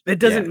 that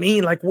doesn't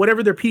mean, like,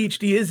 whatever their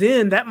PhD is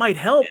in, that might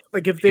help.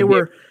 Like, if they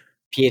were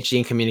PhD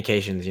in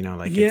communications,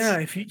 like,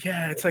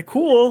 it's like,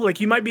 cool. Like,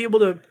 you might be able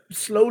to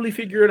slowly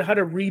figure out how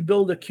to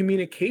rebuild a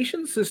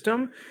communication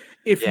system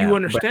if you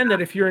understand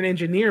that, if you're an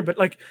engineer. But,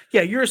 like,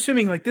 you're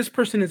assuming, like, this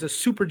person is a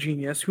super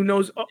genius who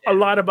knows a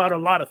lot about a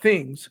lot of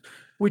things,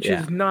 which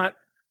is not,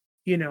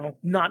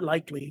 not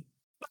likely.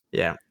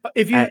 Yeah.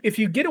 If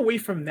you get away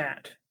from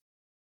that,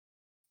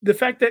 the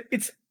fact that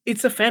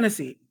it's a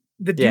fantasy.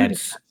 The dude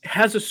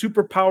has a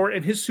superpower,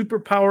 and his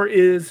superpower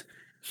is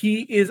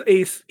he is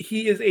a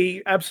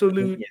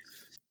absolute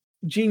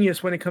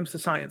genius when it comes to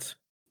science.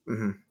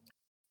 Mm-hmm.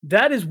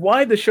 That is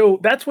why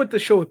that's what the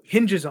show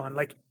hinges on.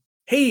 Like,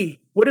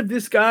 hey, what if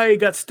this guy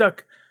got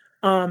stuck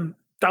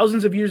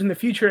thousands of years in the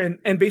future,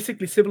 and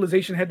basically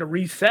civilization had to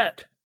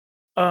reset?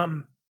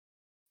 What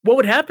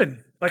would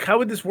happen? Like, how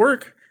would this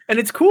work? And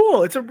it's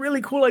cool. It's a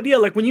really cool idea.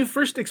 Like, when you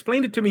first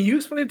explained it to me, you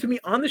explained it to me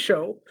on the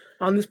show,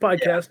 on this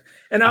podcast,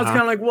 and I was kind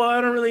of like, well, I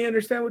don't really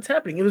understand what's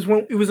happening. It was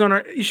on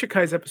our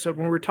Ishikai's episode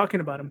when we were talking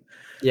about him.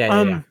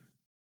 Yeah,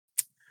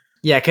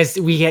 because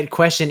we had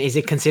questioned, is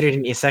it considered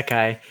an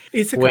isekai?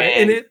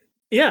 And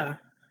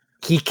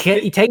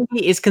he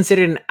technically is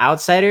considered an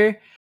outsider,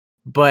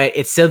 but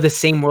it's still the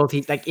same world.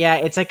 He's like,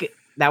 it's like,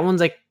 that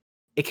one's like,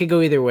 it could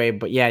go either way,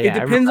 but it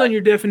depends on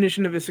your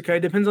definition of isekai. It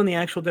depends on the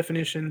actual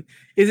definition.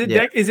 Is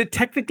it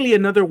technically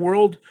another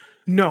world?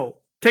 No,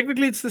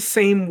 technically it's the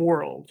same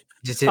world.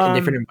 Just a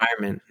different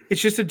environment.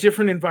 It's just a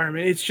different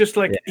environment. It's just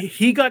like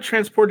he got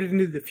transported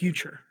into the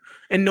future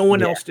and no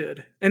one else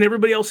did. And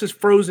everybody else is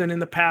frozen in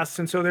the past.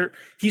 And so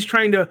he's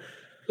trying to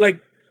like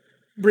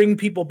bring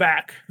people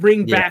back,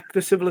 back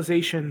the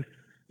civilization,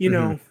 you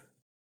know.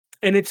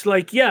 And it's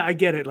like, yeah, I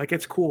get it. Like,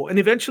 it's cool. And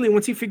eventually,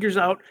 once he figures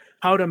out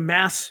how to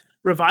mass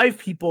revive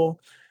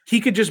people,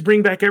 he could just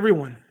bring back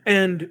everyone.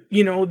 And,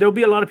 you know, there'll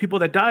be a lot of people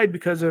that died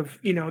because of,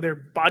 you know, their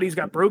bodies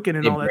got broken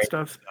and all that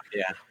stuff.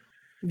 Yeah.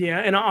 Yeah.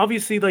 And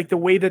obviously, like, the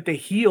way that they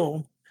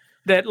heal,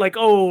 that, like,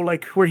 oh,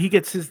 like, where he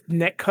gets his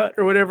neck cut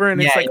or whatever. And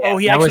it's like, oh,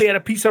 he actually had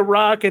a piece of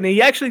rock and he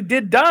actually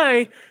did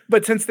die.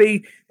 But since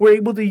they were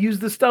able to use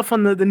the stuff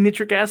on the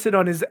nitric acid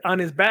on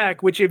his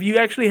back, which if you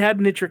actually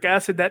had nitric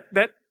acid,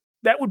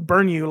 that would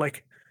burn you.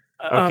 Like,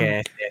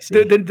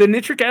 the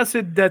nitric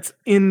acid that's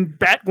in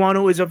bat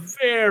guano is a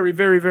very,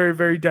 very, very,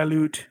 very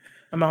dilute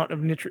amount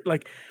of nitric.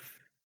 Like,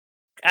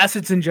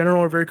 acids in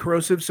general are very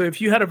corrosive. So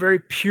if you had a very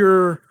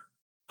pure,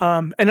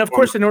 and of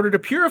course, in order to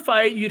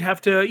purify it, you'd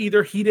have to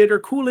either heat it or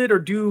cool it or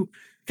do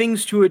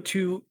things to it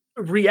to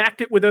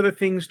react it with other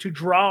things to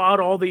draw out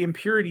all the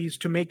impurities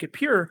to make it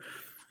pure.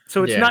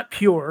 So it's not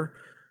pure,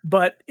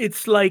 but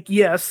it's like,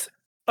 yes,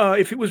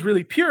 if it was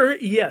really pure,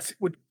 yes,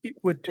 it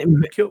would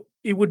kill.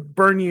 It would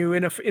burn you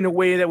in a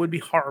way that would be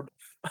horrible.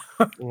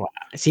 Wow.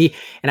 See,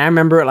 and I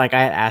remember, like,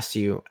 I asked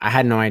you, I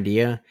had no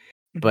idea,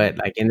 but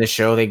like in the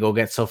show, they go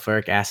get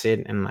sulfuric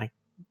acid and, like,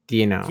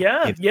 you know,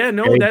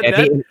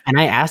 and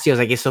I asked you, I was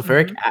like, is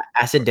sulfuric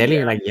acid deadly?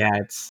 You're like, yeah,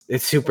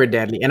 it's super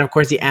deadly. And of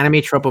course, the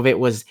anime trope of it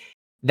was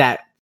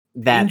that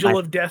angel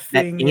of death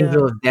thing.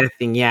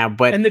 Yeah,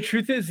 but and the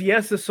truth is,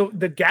 yes,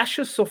 the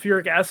gaseous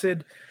sulfuric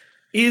acid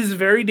is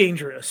very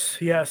dangerous,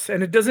 yes,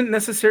 and it doesn't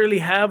necessarily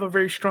have a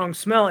very strong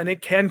smell, and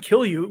it can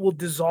kill you. It will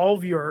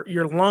dissolve your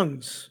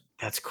lungs.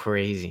 That's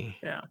crazy.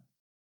 Yeah,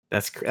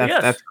 that's crazy.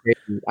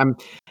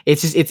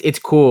 It's just it's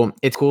cool.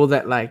 It's cool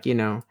that, like, you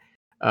know,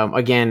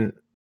 again,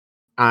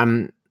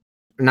 I'm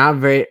not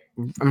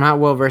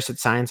well versed at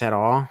science at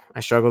all. I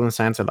struggled in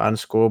science a lot in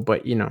school,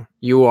 but you know,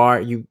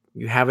 you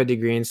have a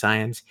degree in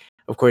science.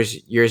 Of course,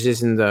 yours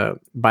is in the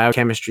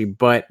biochemistry,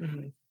 but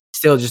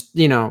still, just,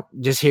 you know,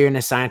 just hearing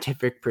a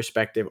scientific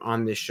perspective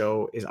on this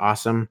show is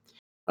awesome,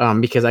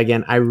 because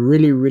again, I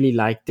really, really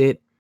liked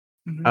it.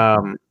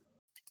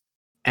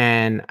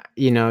 And,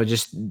 you know,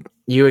 just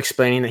you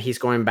explaining that he's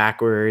going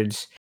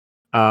backwards,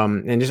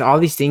 and just all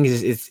these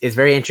things is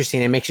very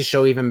interesting. It makes the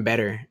show even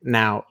better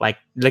now. Like,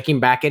 looking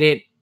back at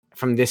it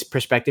from this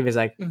perspective is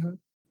like,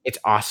 it's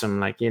awesome.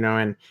 Like, you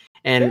know,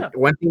 and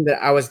one thing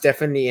that I was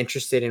definitely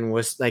interested in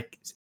was, like,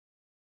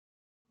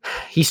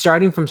 he's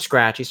starting from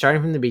scratch. He's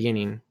starting from the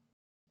beginning,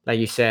 like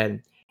you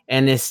said.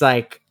 And it's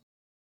like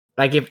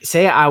if,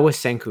 say, I was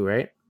Senku,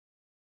 right?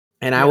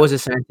 And I was a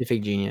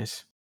scientific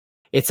genius.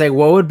 It's like,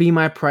 what would be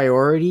my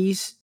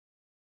priorities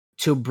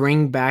to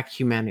bring back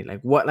humanity?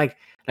 Like, what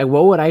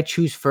would I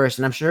choose first?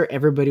 And I'm sure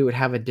everybody would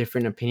have a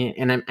different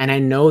opinion. And I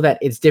know that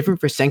it's different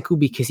for Senku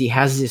because he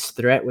has this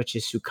threat, which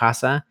is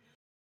Tsukasa,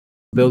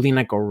 building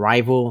like a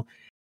rival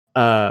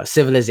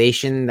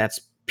civilization that's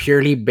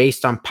purely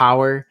based on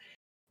power.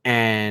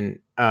 And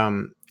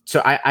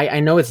so I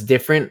know it's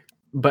different,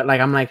 but like,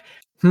 I'm like,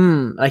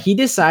 like, he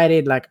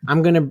decided, like,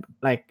 I'm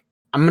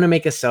gonna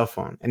make a cell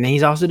phone, and then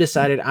he's also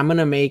decided I'm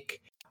gonna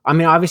make, I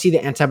mean, obviously the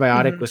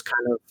antibiotic was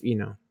kind of, you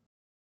know,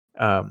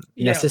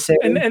 necessary,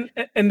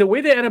 and the way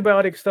the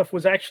antibiotic stuff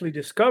was actually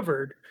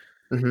discovered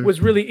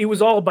was really, it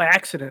was all by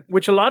accident,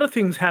 which a lot of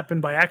things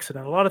happen by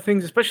accident. A lot of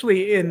things,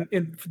 especially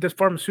in this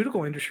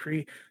pharmaceutical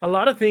industry, a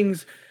lot of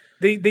things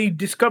they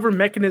discover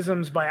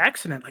mechanisms by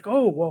accident. Like,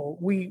 oh, well,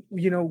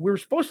 we're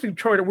supposed to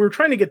we were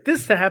trying to get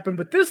this to happen,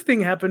 but this thing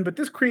happened, but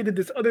this created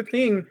this other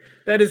thing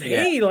that is,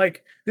 hey,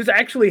 like, this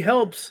actually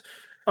helps.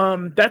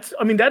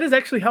 That is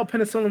actually how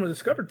penicillin was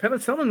discovered.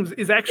 Penicillin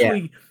is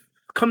actually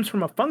comes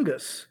from a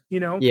fungus, you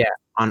know? Yeah,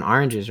 on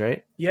oranges,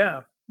 right?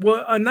 Yeah.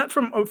 Well, not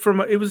from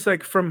it was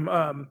like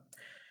from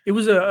it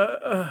was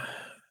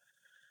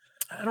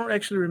I don't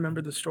actually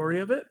remember the story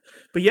of it,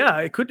 but yeah,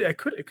 it could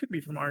be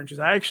from oranges.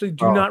 I actually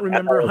do not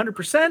remember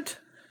 100%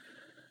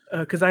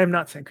 because I am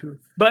not Senku.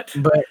 But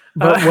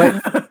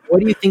what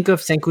do you think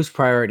of Senku's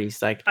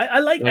priorities? Like,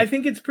 I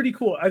think it's pretty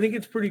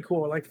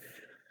cool. Like,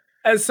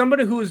 as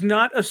somebody who is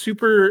not a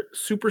super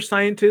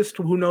scientist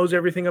who knows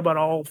everything about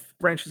all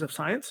branches of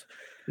science,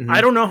 I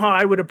don't know how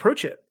I would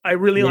approach it. I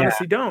really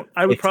honestly don't.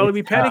 I would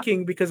probably be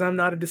panicking because I'm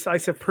not a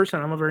decisive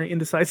person. I'm a very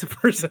indecisive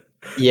person.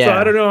 Yeah. So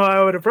I don't know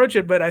how I would approach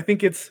it, but I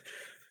think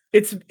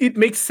it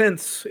makes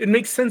sense. It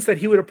makes sense that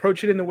he would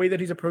approach it in the way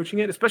that he's approaching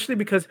it, especially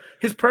because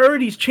his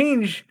priorities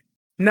change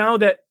now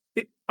that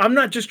I'm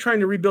not just trying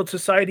to rebuild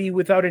society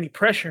without any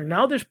pressure.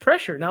 Now there's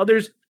pressure. Now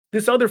there's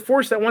this other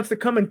force that wants to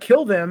come and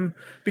kill them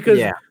because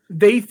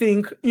they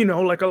think, you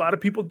know, like a lot of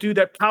people do,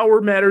 that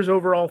power matters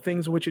over all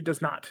things, which it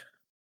does not.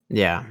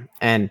 Yeah.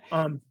 And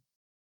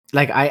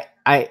like I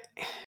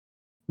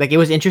like, it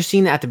was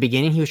interesting that at the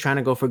beginning he was trying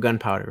to go for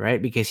gunpowder, right?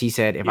 Because he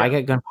said, if I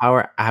get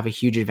gunpowder, I have a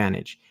huge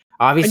advantage.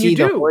 Obviously,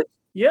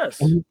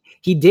 Yes. And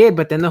he did,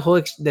 but then the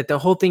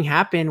whole thing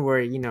happened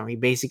where, you know, he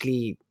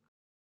basically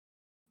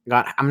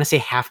got, I'm gonna say,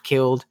 half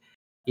killed,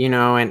 you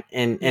know, and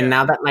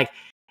now that, like,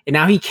 and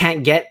now he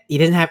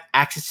doesn't have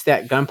access to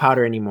that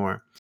gunpowder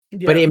anymore.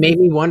 But it made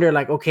me wonder,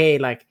 like, okay,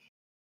 like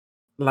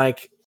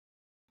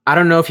I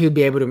don't know if he would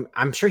be able to.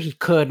 I'm sure he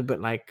could, but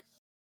like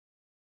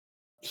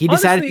he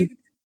decided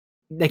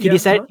Honestly, he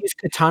decided to use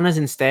katanas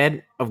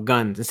instead of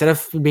guns. Instead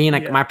of being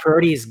like, my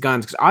priority is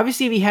guns, because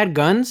obviously if he had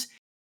guns,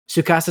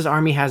 Tsukasa's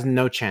army has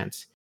no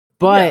chance.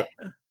 But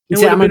it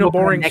would have been a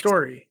boring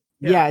story.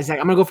 Yeah, it's like,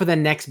 I'm gonna go for the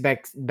next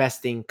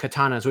best thing,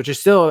 katanas, which is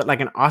still like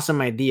an awesome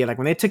idea. Like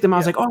when they took them, I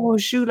was like, oh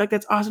shoot, like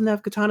that's awesome to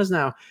have katanas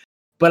now.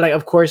 But like,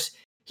 of course,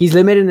 he's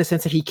limited in the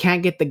sense that he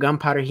can't get the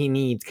gunpowder he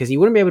needs, because he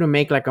wouldn't be able to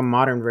make like a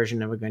modern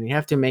version of a gun. You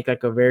have to make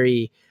like a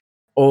very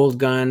old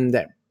gun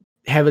that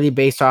heavily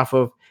based off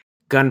of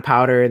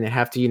gunpowder, and they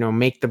have to, you know,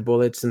 make the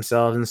bullets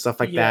themselves and stuff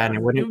like that. And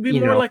it would be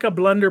more like a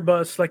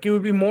blunderbuss. Like it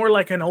would be more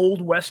like an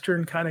old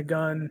Western kind of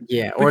gun.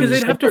 Yeah, or because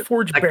they'd have to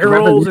forge like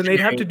barrels, and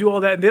they'd have to do all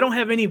that. And they don't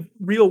have any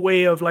real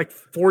way of like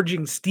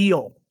forging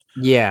steel.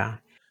 Yeah.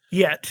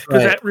 Yet,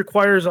 because that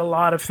requires a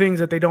lot of things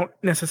that they don't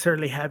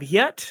necessarily have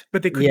yet,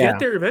 but they could get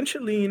there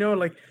eventually. You know,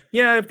 like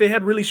if they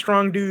had really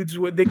strong dudes,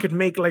 they could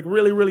make like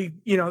really, really,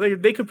 you know,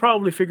 they could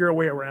probably figure a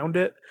way around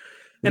it.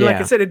 And like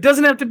I said, it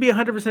doesn't have to be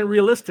 100%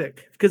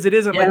 realistic, because it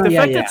isn't. Like the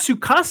fact that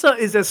Tsukasa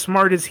is as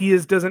smart as he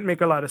is doesn't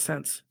make a lot of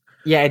sense.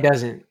 Yeah, it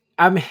doesn't.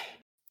 I mean,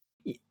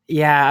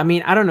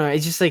 I don't know.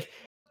 It's just like,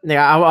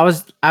 I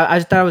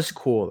just thought it was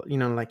cool. You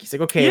know, like he's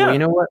like, okay, well, you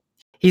know what?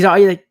 He's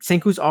always like,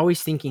 Senku's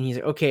always thinking. He's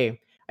like, okay,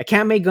 I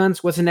can't make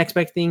guns. What's the next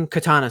best thing?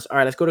 Katanas. All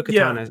right, let's go to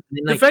katanas.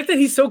 Then, like, the fact that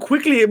he's so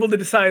quickly able to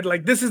decide,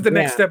 like, this is the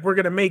next step we're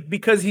gonna make,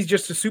 because he's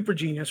just a super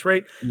genius,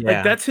 right?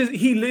 Like that's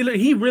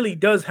he really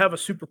does have a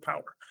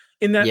superpower.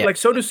 In that, like,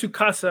 so does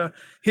Tsukasa.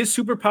 His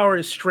superpower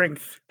is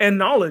strength and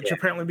knowledge,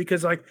 apparently,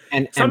 because like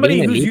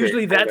somebody who's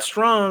usually that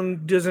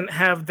strong doesn't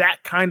have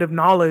that kind of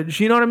knowledge.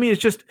 You know what I mean?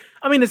 It's just,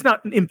 I mean, it's not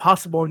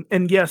impossible.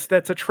 And yes,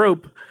 that's a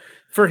trope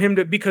for him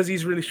to, because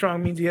he's really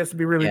strong means he has to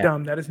be really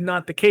dumb. That is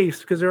not the case,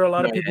 because there are a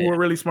lot of people who are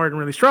really smart and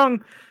really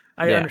strong.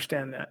 I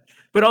understand that.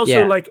 But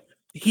also, like,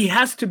 he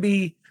has to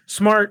be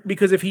smart,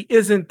 because if he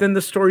isn't, then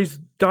the story's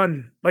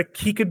done. Like,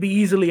 he could be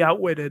easily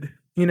outwitted.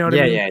 You know what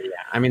I mean? Yeah.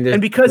 I mean,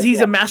 and because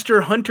he's a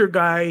master hunter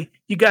guy,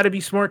 you got to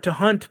be smart to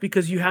hunt,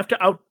 because you have to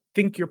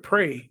outthink your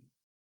prey.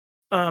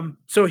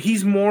 So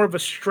he's more of a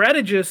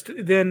strategist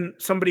than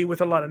somebody with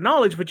a lot of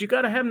knowledge, but you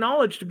got to have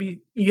knowledge to be.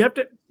 You have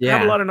to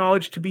have a lot of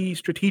knowledge to be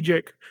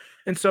strategic,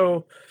 and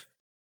so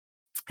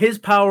his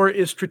power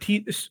is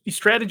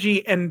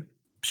strategy and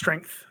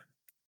strength.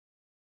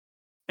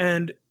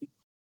 And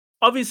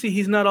obviously,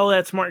 he's not all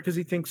that smart, because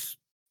he thinks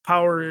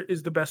power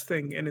is the best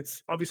thing, and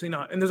it's obviously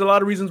not. And there's a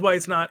lot of reasons why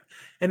it's not,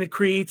 and it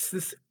creates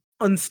this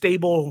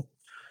unstable,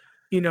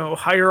 you know,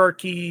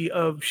 hierarchy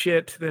of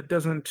shit that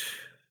doesn't,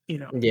 you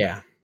know.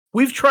 Yeah,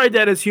 we've tried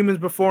that as humans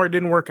before. It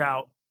didn't work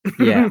out. I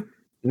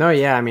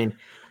mean,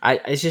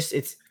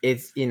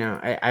 it's you know,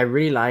 I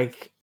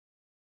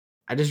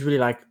just really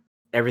like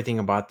everything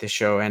about this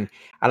show, and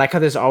I like how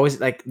there's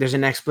always like there's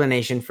an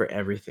explanation for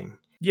everything.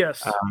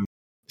 Yes.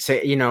 So,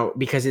 you know,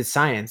 because it's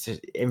science,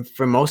 and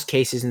for most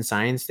cases in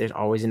science, there's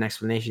always an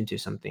explanation to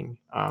something.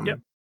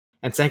 And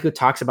Senku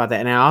talks about that.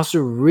 And I also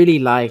really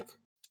like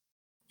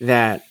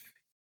that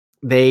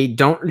they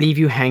don't leave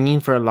you hanging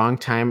for a long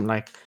time.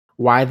 Like,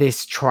 why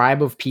this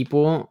tribe of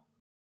people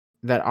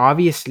that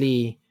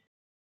obviously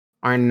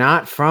were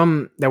not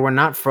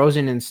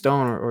frozen in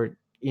stone, or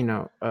you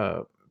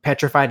know,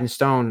 petrified in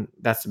stone.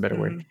 That's the better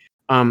word.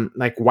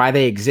 Like, why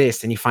they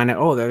exist. And you find out,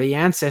 oh, they're the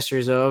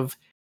ancestors of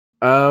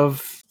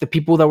the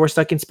people that were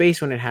stuck in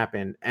space when it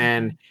happened.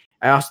 And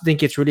I also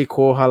think it's really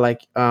cool how,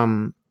 like,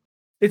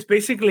 it's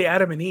basically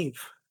Adam and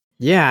Eve.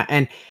 Yeah,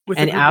 and with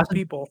a group of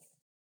people.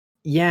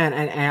 Yeah,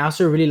 and I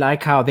also really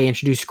like how they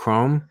introduced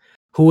Chrome,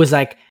 who was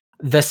like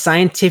the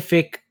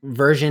scientific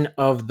version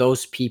of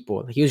those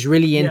people. He was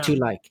really into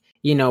like,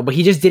 you know, but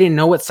he just didn't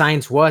know what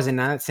science was. And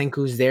now that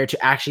Senku's there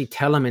to actually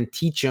tell him and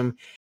teach him,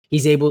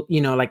 he's able, you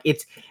know, like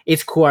it's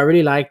cool. I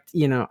really liked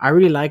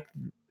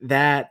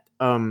that.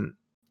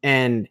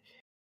 And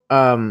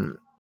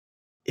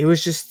it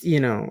was just, you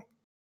know,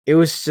 it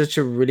was such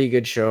a really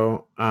good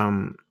show.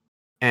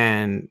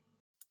 And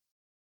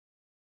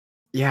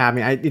yeah, I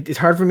mean, it's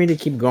hard for me to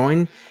keep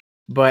going,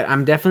 but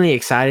I'm definitely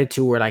excited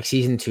to where like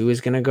season 2 is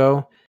gonna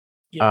go.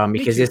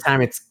 Because this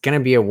time it's gonna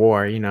be a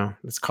war, you know.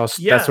 It's called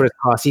that's what it's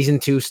called, season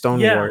 2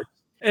 Stone War.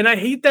 And I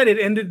hate that it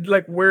ended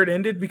like where it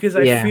ended, because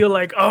I feel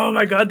like, oh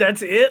my god,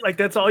 that's it. Like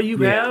that's all you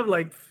have.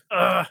 Like,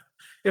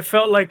 it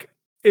felt like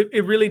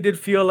it really did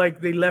feel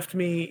like they left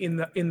me in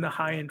the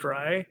high and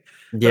dry.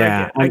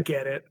 But I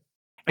get it.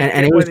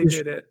 And it was they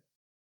did it.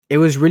 It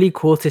was really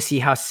cool to see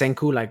how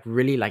Senku, like,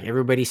 really, like,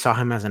 everybody saw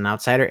him as an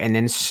outsider, and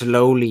then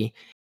slowly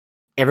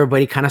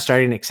everybody kind of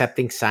started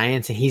accepting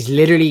science, and he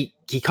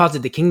calls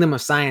it the kingdom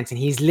of science, and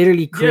he's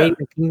literally creating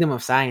the kingdom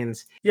of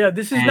science. Yeah,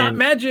 this is not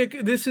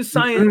magic. This is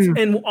science,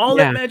 and all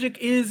that magic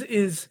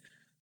is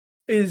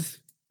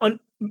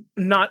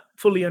not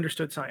fully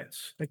understood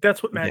science. Like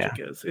that's what magic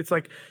is. It's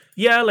like,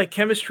 yeah, like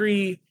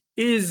chemistry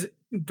is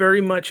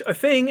very much a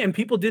thing, and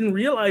people didn't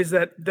realize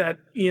that that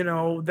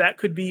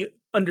could be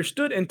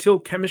understood until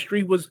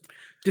chemistry was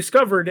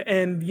discovered,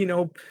 and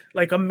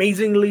like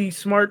amazingly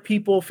smart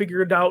people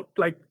figured out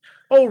like,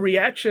 oh,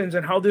 reactions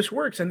and how this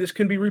works, and this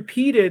can be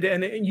repeated,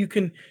 and you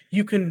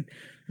can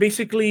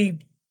basically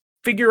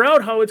figure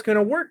out how it's going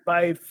to work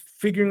by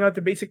figuring out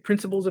the basic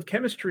principles of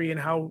chemistry and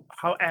how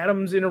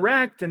atoms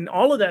interact and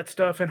all of that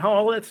stuff, and how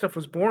all that stuff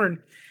was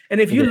born. And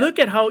if you look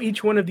at how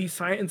each one of these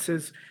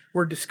sciences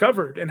were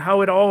discovered and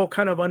how it all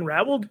kind of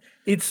unraveled,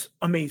 it's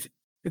amazing.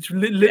 It's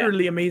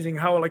literally amazing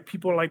how like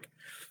people like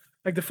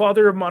the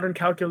father of modern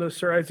calculus,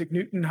 Sir Isaac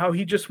Newton, how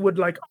he just would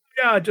like, oh,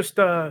 yeah, just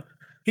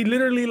he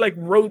literally like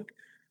wrote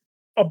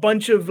a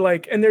bunch of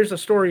like, and there's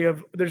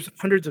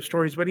hundreds of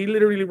stories, but he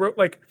literally wrote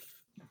like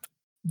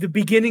the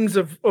beginnings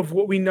of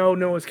what we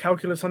know as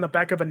calculus on the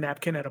back of a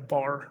napkin at a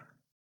bar.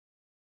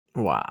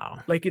 Wow.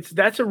 Like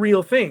that's a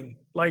real thing.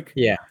 Like,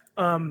 yeah.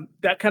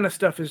 That kind of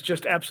stuff is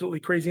just absolutely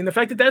crazy. And the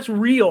fact that that's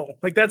real,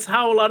 like that's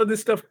how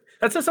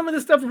some of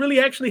this stuff really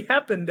actually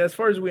happened as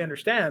far as we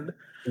understand.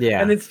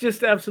 Yeah. And it's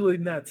just absolutely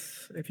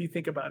nuts if you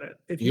think about it.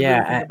 If you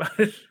really think about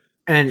it.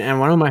 And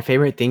one of my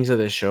favorite things of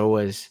the show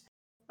was,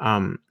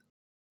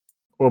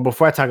 well,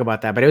 before I talk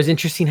about that, but it was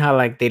interesting how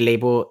like they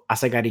label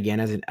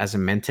Asagarigen as a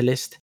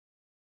mentalist.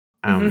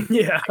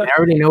 Yeah, I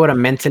already know what a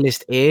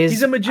mentalist is.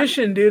 He's a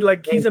magician, dude.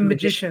 Like he's a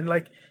magician.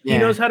 Like he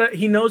knows how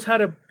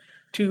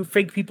to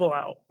fake people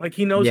out. Like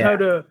he knows how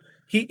to.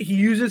 He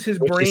uses his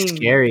brain. It's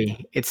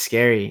scary. It's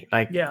scary.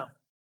 Like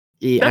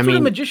that's what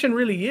a magician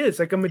really is.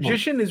 Like a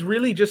magician is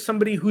really just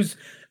somebody who's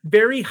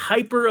very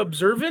hyper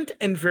observant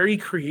and very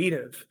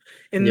creative.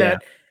 In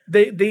that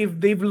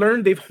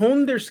they've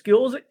honed their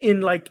skills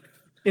in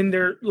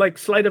their like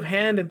sleight of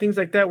hand and things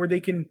like that, where they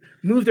can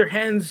move their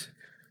hands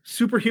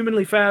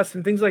superhumanly fast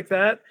and things like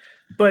that,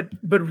 but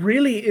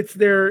really it's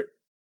their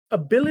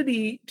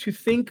ability to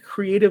think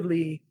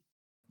creatively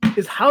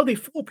is how they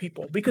fool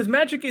people, because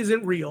magic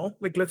isn't real.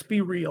 Like, let's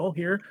be real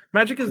here.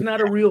 Magic is not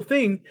a real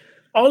thing.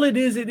 All it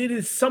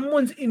is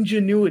someone's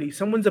ingenuity,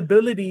 someone's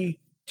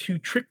ability to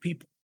trick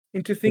people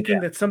into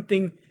thinking that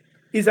something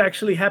is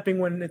actually happening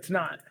when it's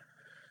not.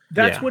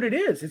 That's what it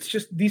is. It's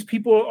just these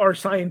people are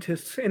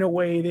scientists in a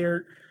way.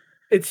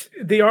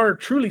 They are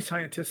truly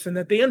scientists, and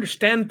that they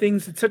understand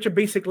things at such a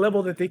basic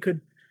level that they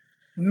could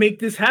make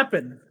this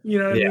happen. You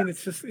know what I mean?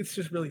 It's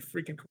just really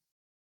freaking cool.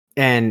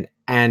 And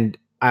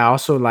I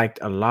also liked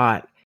a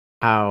lot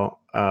how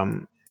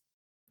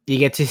you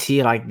get to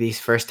see like these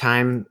first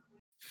time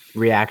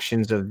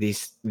reactions of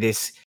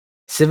this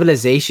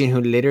civilization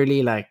who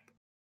literally like,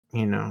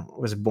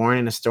 was born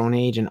in a stone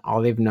age, and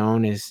all they've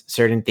known is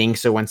certain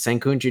things. So when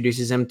Senku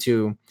introduces them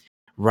to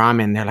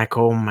ramen, they're like,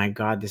 oh my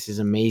god, this is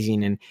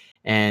amazing.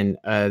 And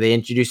they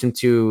introduce him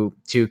to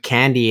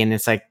candy, and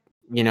it's like,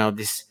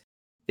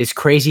 this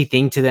crazy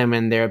thing to them,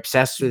 and they're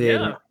obsessed with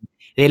it.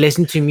 They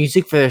listen to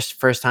music for the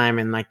first time,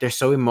 and like they're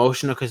so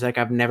emotional because like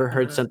I've never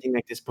heard something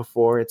like this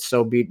before. It's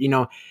so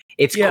beautiful.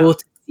 It's cool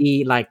to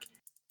see like,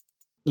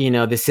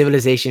 the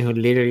civilization who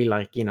literally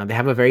like, they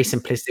have a very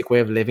simplistic way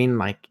of living.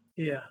 Like,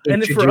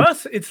 and for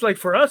us, it's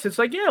like,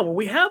 well,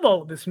 we have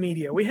all of this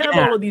media, we have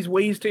all of these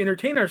ways to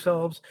entertain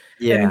ourselves,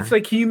 and it's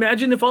like, can you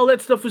imagine if all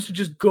that stuff was to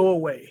just go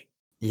away?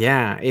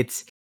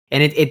 It's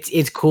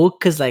cool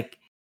because like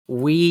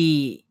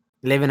we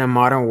live in a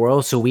modern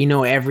world, so we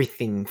know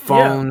everything: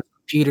 phones,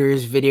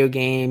 computers, video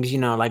games,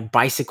 like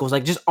bicycles,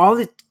 like just all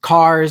the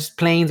cars,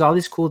 planes, all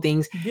these cool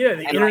things.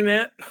 The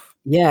internet.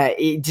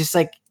 It just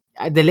like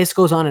the list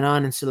goes on,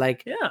 and so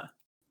like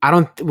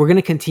we're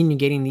gonna continue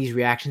getting these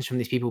reactions from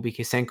these people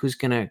because Senku's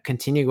gonna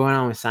continue going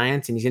on with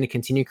science, and he's gonna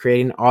continue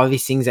creating all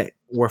these things that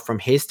were from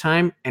his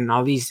time, and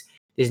all this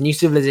new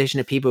civilization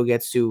of people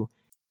gets to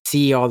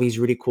see all these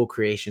really cool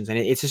creations. And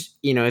it's just,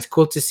 it's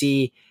cool to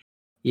see,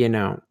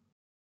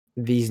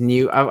 these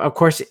new, of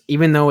course,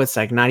 even though it's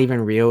like not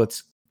even real,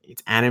 it's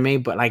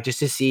anime, but like just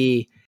to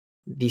see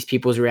these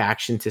people's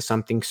reaction to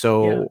something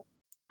so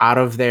out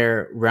of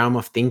their realm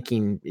of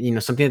thinking,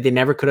 something that they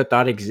never could have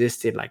thought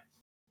existed, like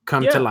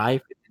come to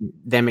life,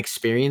 them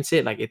experience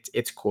it. Like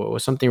it's cool. It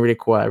was something really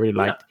cool I really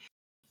liked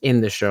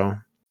in the show.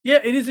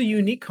 It is a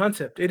unique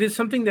concept. It is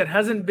something that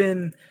hasn't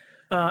been,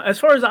 as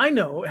far as I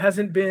know,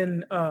 hasn't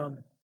been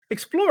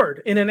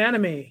explored in an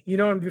anime,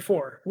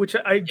 before, which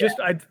I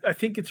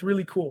think it's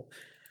really cool.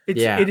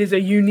 It is a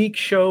unique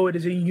show. It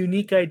is a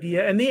unique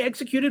idea, and they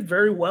execute it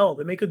very well.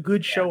 They make a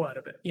good show out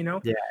of it,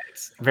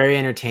 it's very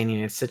entertaining.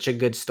 It's such a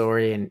good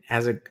story and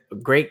has a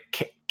great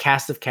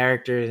cast of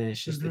characters, and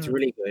it's just it's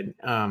really good.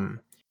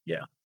 You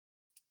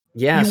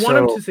want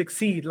them to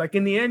succeed. Like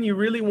in the end, you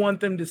really want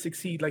them to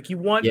succeed. Like you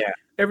want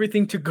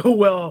everything to go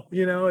well.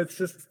 It's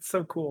just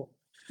so cool.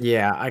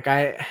 Like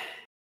I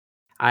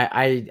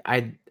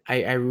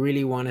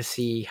really want to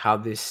see how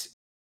this.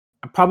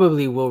 I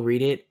probably will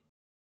read it.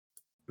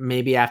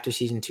 Maybe after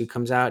season 2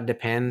 comes out,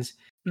 depends.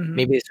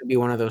 Maybe this would be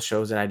one of those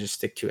shows that I just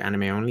stick to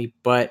anime only,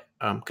 but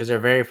because they're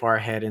very far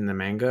ahead in the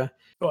manga.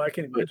 Oh, I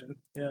can imagine.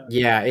 Yeah.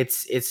 Yeah,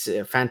 it's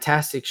a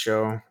fantastic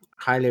show.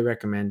 Highly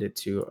recommend it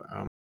to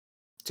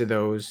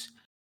those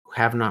who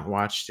have not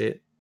watched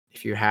it.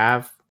 If you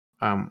have,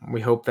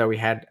 we hope that we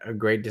had a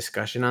great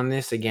discussion on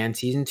this. Again,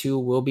 season 2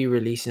 will be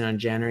releasing on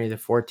January the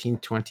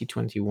 14th,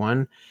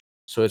 2021.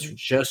 So it's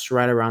just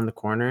right around the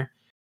corner.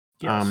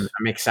 Yes.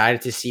 I'm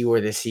excited to see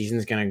where this season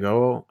is going to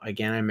go.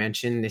 Again, I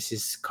mentioned this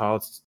is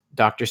called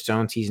Dr.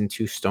 Stone Season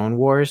 2 Stone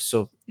Wars.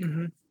 So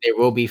they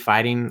will be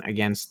fighting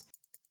against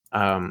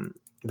the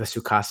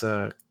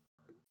Tsukasa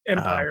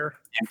Empire.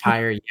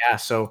 Empire. Yeah.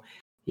 So,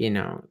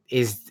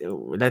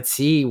 let's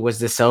see, was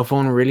the cell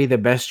phone really the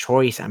best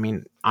choice? I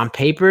mean, on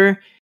paper,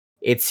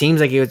 it seems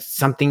like it was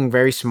something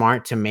very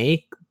smart to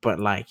make, but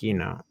let's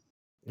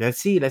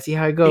see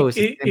how it goes.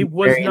 It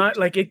was not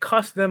like it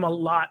cost them a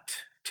lot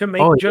to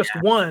make just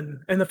one,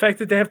 and the fact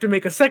that they have to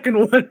make a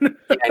second one.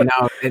 Yeah,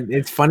 no,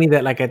 it's funny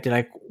that they're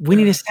like, we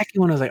need a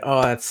second one. I was like,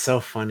 oh, that's so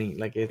funny.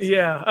 Like it's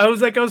I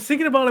was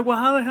thinking about like, well,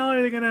 how the hell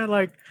are they gonna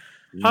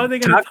how are they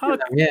gonna talk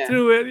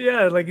through it?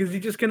 Yeah, like is he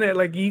just gonna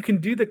you can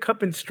do the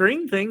cup and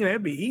string thing,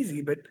 that'd be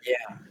easy, but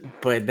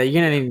but you're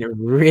gonna need a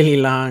really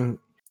long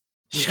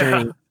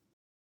string.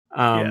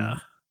 Yeah.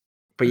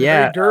 But a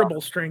very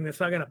durable string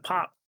that's not gonna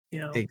pop,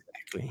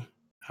 Exactly.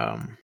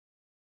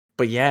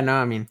 But yeah, no,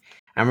 I mean,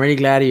 I'm really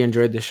glad you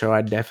enjoyed the show.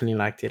 I definitely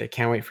liked it. I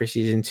can't wait for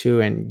season 2,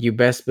 and you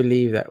best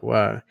believe that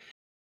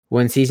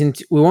when season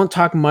 2, we won't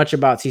talk much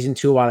about season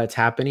 2 while it's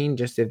happening,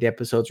 just if the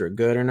episodes are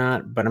good or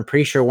not. But I'm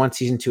pretty sure once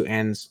season 2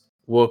 ends,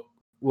 we'll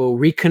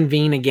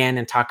reconvene again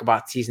and talk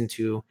about season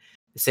 2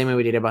 the same way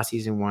we did about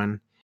season 1.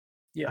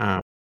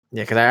 Yeah.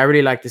 Because I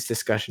really like this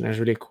discussion. It was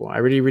really cool. I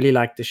really, really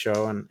like the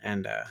show, and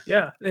and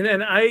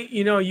I,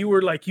 you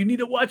were like, you need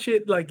to watch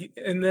it,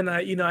 and then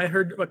I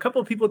heard a couple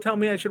of people tell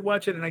me I should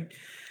watch it, and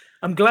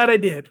I'm glad I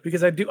did,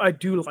 because I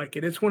do like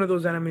it. It's one of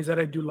those animes that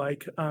I do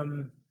like.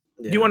 Do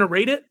you want to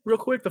rate it real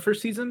quick, the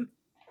first season?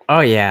 Oh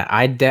yeah,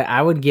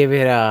 I would give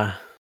it a.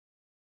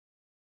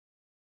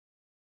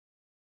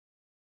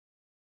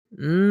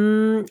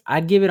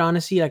 I'd give it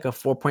honestly like a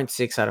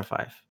 4.6 out of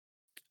 5.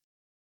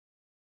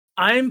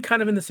 I'm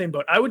kind of in the same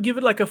boat. I would give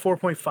it like a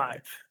 4.5.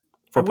 4.5?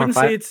 I wouldn't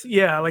say it's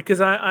because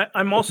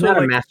I'm also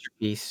not a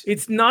masterpiece.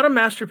 It's not a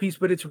masterpiece,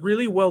 but it's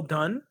really well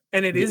done,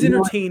 and it is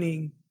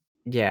entertaining.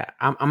 Yeah,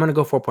 I'm gonna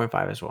go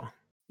 4.5 as well.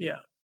 Yeah.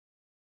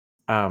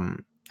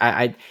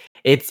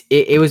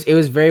 It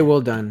was very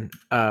well done.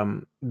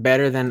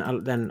 Better than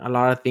a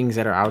lot of things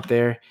that are out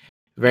there.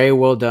 Very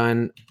well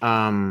done.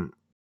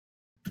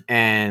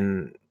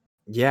 And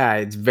yeah,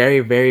 it's very,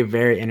 very,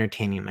 very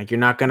entertaining. Like, you're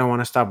not gonna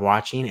want to stop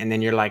watching, and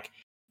then you're like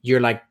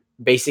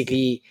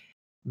basically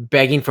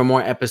begging for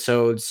more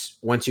episodes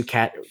once you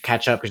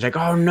catch up. It's like,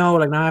 oh no,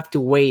 like now I have to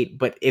wait.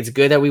 But it's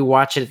good that we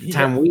watch it at the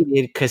time we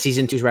did, because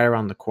season 2 is right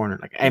around the corner.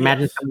 Like, I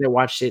imagine somebody that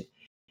watched it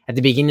at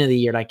the beginning of the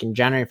year, like in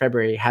January,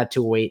 February, had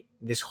to wait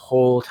this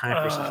whole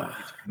time for season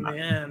 2.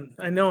 Man,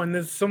 I know, and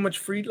there's so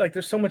much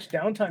there's so much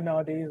downtime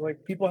nowadays.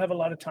 Like, people have a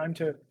lot of time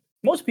to.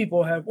 Most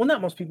people have, well,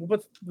 not most people,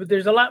 but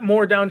there's a lot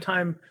more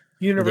downtime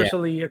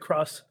universally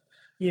across,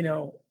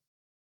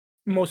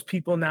 most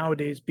people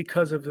nowadays,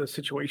 because of the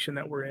situation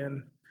that we're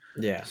in.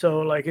 Yeah.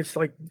 So it's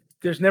like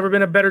there's never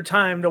been a better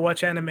time to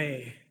watch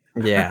anime.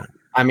 Yeah.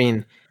 I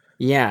mean,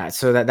 yeah.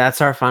 So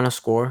that's our final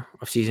score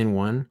of season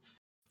 1.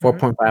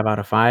 4.5 out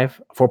of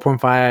 5.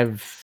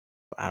 4.5.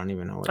 I don't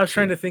even know. I was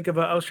trying to think of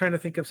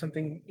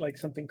something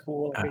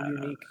cool, like a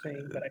unique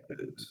thing that I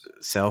could.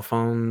 Cell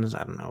phones.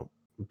 I don't know.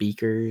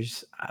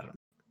 Beakers. I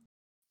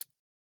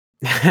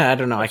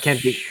don't know. I can't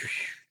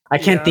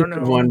think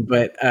of one,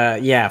 but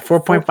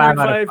 4.5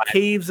 out of 5.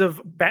 Caves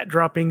of bat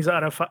droppings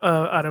out of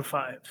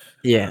 5.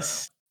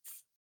 Yes.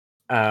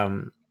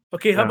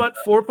 Okay, how about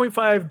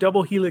 4.5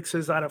 double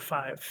helixes out of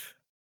 5?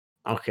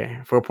 Okay,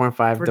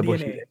 4.5 for double DNA.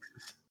 helix.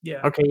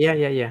 Yeah. Okay,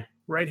 yeah.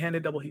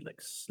 Right-handed double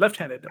helix.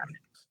 Left-handed double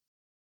helix.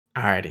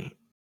 Alrighty.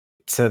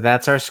 So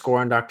that's our score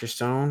on Dr.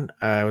 Stone.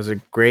 It was a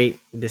great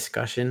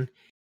discussion.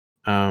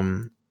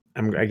 I'm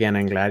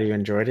glad you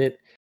enjoyed it.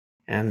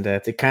 And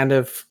to kind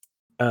of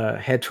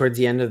head towards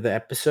the end of the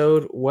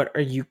episode, what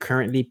are you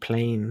currently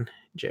playing,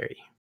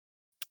 Jerry?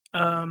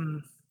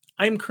 I'm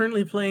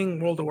currently playing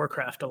World of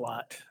Warcraft a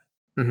lot.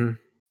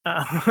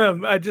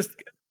 I just,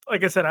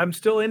 like I said, I'm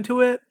still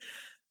into it.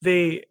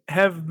 They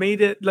have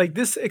made it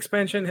this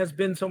expansion has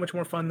been so much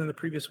more fun than the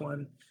previous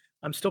one.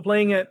 I'm still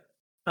playing it.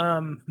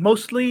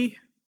 Mostly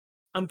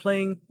I'm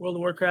playing World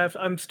of Warcraft.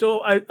 I'm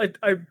still I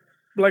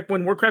like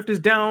when Warcraft is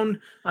down,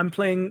 I'm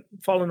playing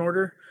Fallen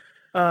Order.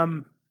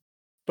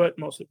 But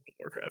mostly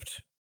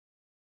Warcraft.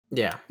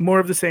 Yeah. More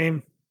of the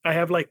same. I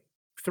have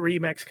 3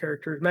 max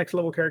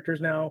level characters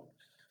now.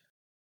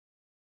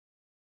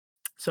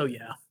 So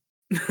yeah.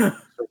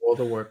 World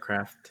of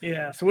Warcraft.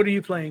 Yeah. So what are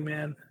you playing,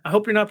 man? I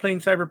hope you're not playing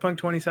Cyberpunk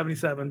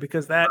 2077,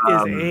 because that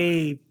is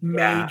a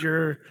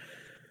major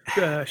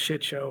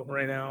shit show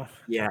right now.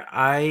 Yeah,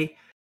 I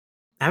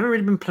haven't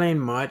really been playing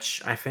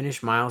much. I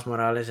finished Miles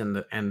Morales and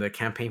the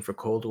campaign for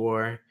Cold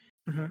War.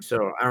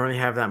 So I don't really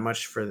have that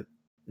much for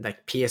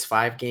like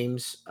PS5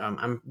 games.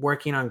 I'm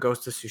working on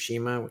Ghost of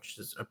Tsushima, which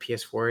is a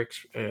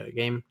PS4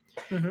 game,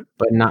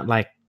 but not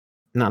like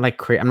I'm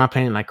not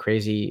playing it like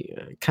crazy.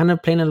 Kind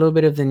of playing a little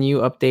bit of the new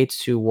updates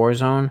to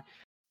Warzone,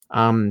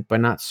 but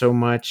not so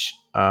much.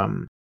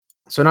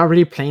 So not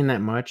really playing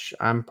that much.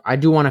 I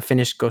do want to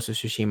finish Ghost of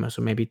Tsushima,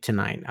 so maybe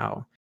tonight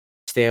I'll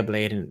stay up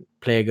late and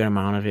play a good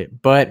amount of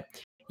it. But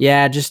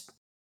yeah, just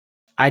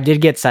I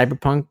did get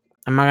Cyberpunk.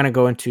 I'm not gonna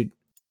go into.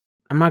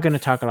 I'm not gonna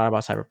talk a lot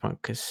about Cyberpunk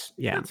because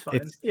That's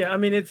fine. Yeah, I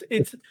mean, it's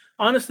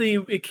honestly,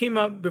 it came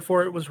out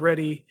before it was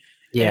ready,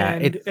 yeah,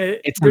 and it's a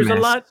there's a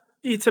mess. lot.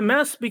 It's a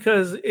mess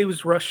because it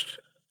was rushed,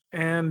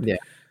 and Yeah,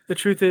 the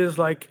truth is,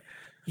 like,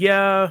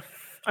 yeah,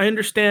 I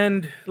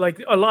understand. Like,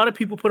 a lot of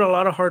people put a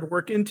lot of hard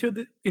work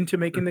into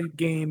making the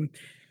game,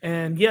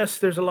 and yes,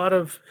 there's a lot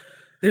of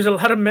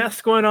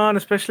mess going on,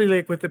 especially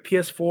like with the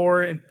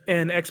PS4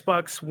 and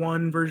Xbox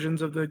One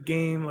versions of the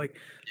game. Like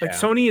yeah,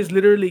 Sony is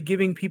literally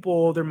giving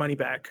people their money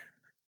back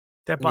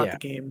that bought yeah, the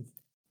game.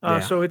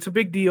 yeah, So it's a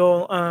big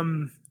deal.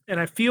 And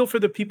I feel for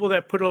the people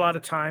that put a lot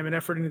of time and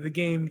effort into the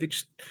game. They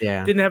just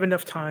yeah, didn't have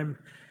enough time.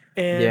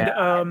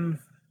 yeah, And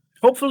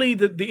hopefully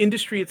the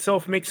industry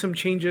itself makes some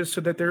changes so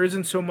that there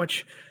isn't so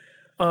much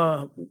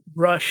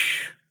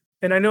rush.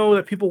 And I know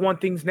that people want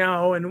things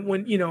now. And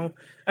when,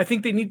 I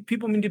think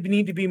people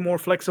need to be more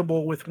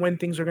flexible with when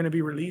things are going to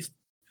be released.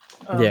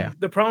 yeah.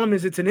 The problem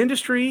is it's an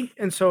industry.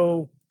 And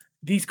so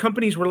these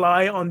companies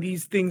rely on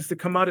these things to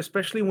come out,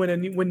 especially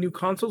when new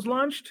consoles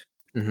launched.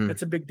 Hmm.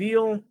 That's a big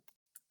deal.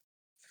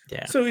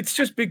 Yeah, So it's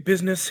just big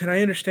business, and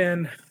I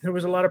understand there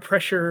was a lot of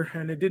pressure,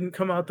 and it didn't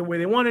come out the way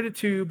they wanted it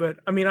to. But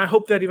I mean, I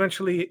hope that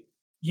eventually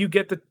you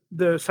get the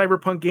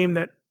Cyberpunk game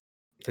that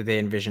they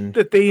envisioned.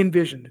 that they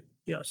envisioned.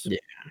 Yes. Yeah,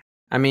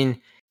 I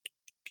mean,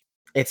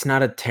 it's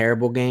not a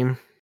terrible game.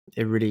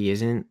 It really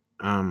isn't.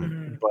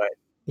 Hmm. But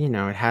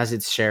it has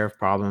its share of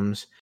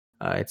problems.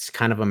 It's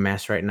kind of a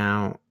mess right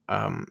now.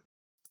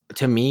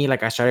 To me,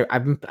 like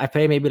I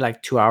played maybe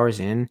like 2 hours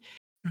in,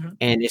 Hmm.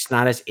 and it's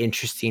not as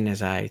interesting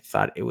as I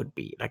thought it would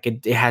be. Like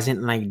it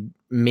hasn't like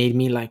made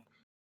me like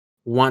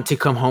want to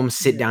come home,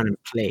 sit Yeah. down and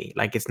play.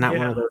 Like it's not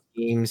one of Yeah. those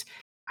games.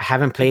 I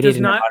haven't It played it does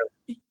in not.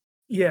 about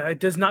Yeah, it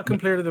does not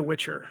compare to The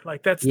Witcher.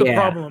 Like that's the yeah,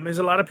 problem. Is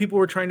a lot of people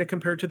were trying to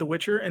compare it to The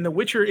Witcher, and The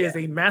Witcher yeah, is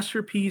a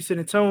masterpiece in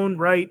its own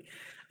right,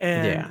 yeah.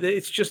 and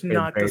it's just Very,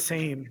 not the very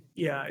same.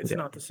 Yeah, it's yeah.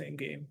 not the same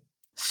game.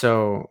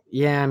 So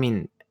yeah, I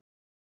mean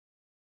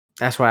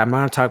that's why I'm not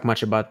gonna talk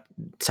much about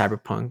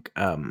Cyberpunk.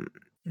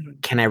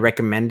 Mhm. Can I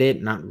recommend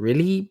it? Not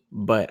really,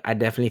 but I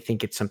definitely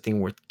think it's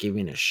something worth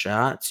giving a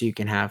shot. So you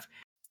can have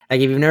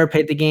like if you've never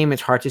played the game,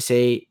 it's hard to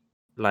say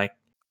like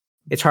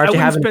it's hard I to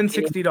wouldn't have an spend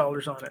opinion.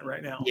 $60 on it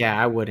right now. Yeah,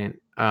 I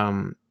wouldn't.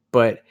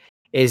 But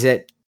is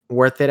it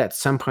worth it at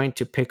some point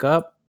to pick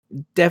up?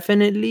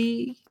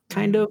 Definitely,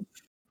 kind Mhm. of.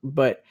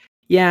 But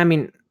yeah, I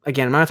mean,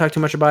 again, I'm not gonna talk too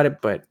much about it,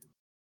 but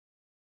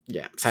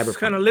yeah, Just Cyberpunk.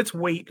 kind of let's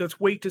wait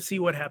to see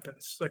what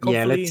happens. Like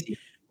Yeah, let's hopefully see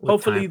what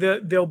time. hopefully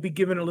they'll be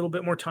given a little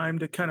bit more time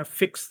to kind of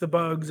fix the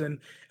bugs and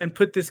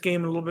put this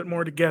game a little bit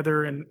more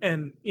together and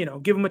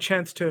give them a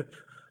chance to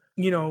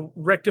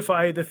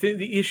rectify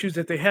the issues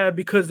that they had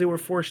because they were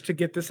forced to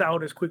get this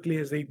out as quickly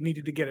as they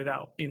needed to get it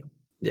out.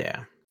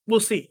 Yeah, We'll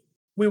see.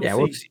 We will yeah,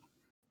 we'll see.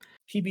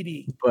 see.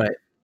 TBD. But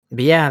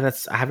yeah,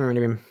 that's I haven't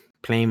really been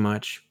playing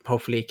much.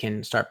 Hopefully, I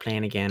can start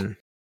playing again.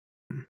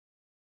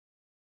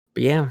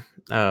 But yeah,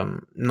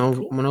 Cool.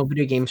 no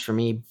video games for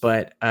me.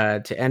 But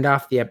to end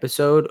off the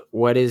episode,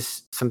 what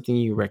is something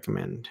you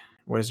recommend?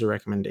 What is the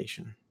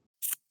recommendation?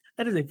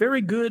 That is a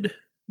very,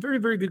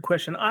 very good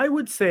question. I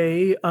would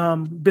say,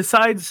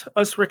 besides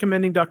us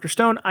recommending Dr.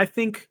 Stone, I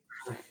think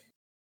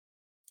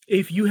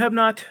if you have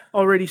not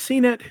already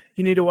seen it,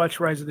 you need to watch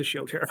Rise of the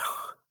Shield Hero.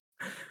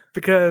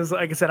 Because,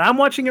 like I said, I'm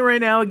watching it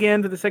right now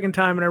again for the second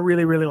time, and I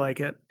really, really like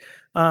it.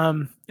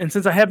 And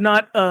since I have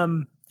not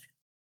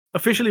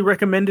officially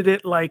recommended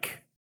it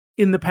like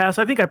in the past,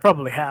 I think I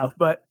probably have,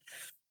 but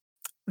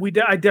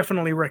I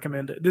definitely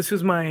recommend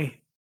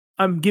it.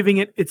 I'm giving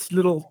it its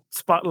little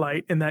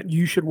spotlight, in that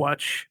you should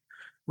watch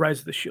Rise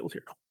of the Shield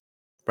Hero.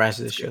 Rise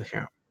of the It's good. Shield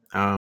Hero.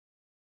 Um,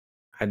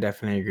 I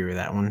definitely agree with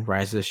that one.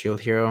 Rise of the Shield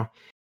Hero.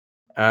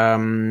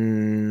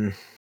 Um,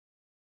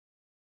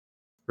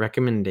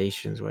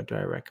 Recommendations. What do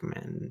I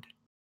recommend?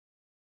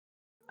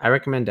 I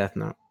recommend Death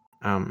Note.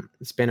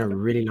 It's been a Okay.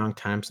 really long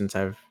time since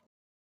I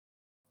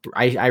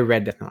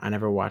read Death Note. I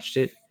never watched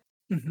it.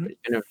 Hmm.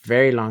 It's been a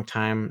very long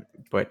time,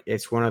 but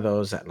it's one of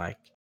those that like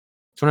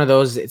it's one of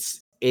those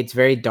it's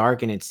very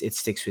dark and it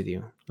sticks with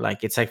you.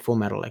 Like it's like Full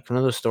Metal, like one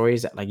of those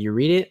stories that like you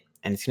read it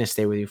and it's gonna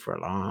stay with you for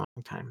a long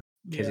time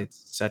because Yeah.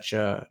 it's such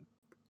a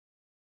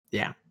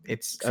yeah,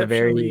 it's a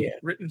very Exceptionally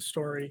written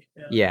story.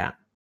 Yeah.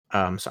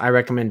 yeah. So I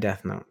recommend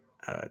Death Note.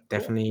 Cool.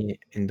 Definitely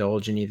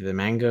indulge in either the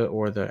manga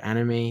or the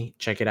anime.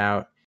 Check it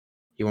out.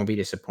 You won't be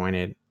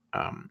disappointed.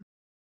 Um,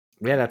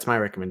 yeah, that's my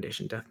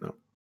recommendation, Death Note.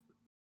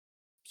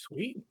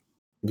 Sweet.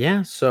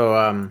 Yeah, so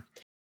I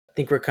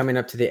think we're coming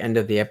up to the end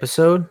of the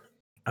episode.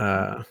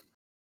 Uh,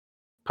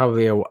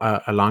 Probably a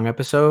long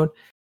episode,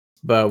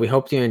 but we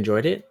hope you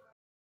enjoyed it.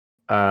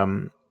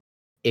 Um,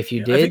 If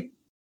you Yeah, did,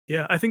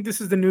 I think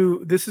this is the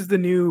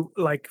new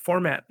like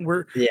format.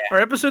 yeah, Our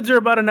episodes are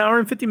about an hour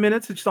and 50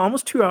 minutes. It's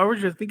almost 2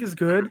 hours, which I think is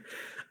good.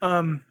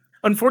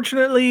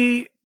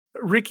 Unfortunately,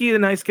 Ricky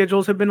and I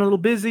schedules have been a little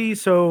busy,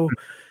 so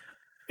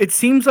it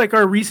seems like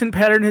our recent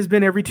pattern has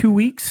been every 2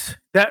 weeks.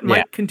 That yeah,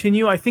 might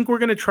continue. I think we're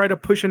going to try to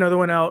push another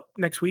one out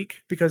next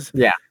week because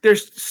yeah.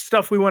 there's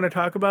stuff we want to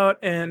talk about,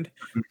 and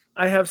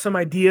I have some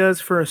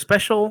ideas for a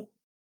special,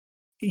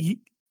 y-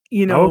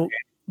 you know, Okay.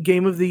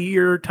 game of the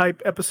year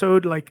type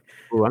episode. Like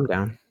Ooh, I'm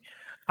down.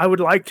 I would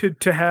like to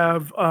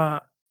have. I'm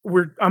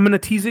going to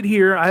tease it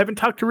here. I haven't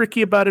talked to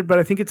Ricky about it, but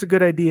I think it's a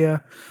good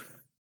idea.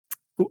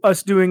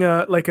 Us doing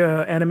a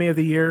anime of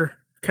the year,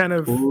 kind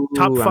of top Ooh,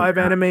 I'm five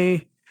down.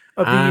 anime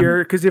of the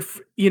year. Because if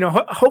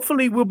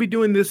hopefully we'll be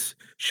doing this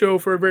show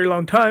for a very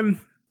long time,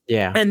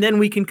 yeah, and then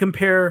we can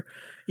compare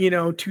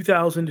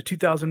 2000 to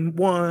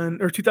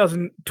 2001 or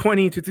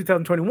 2020 to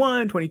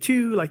 2021,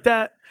 22, like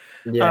that.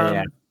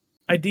 yeah.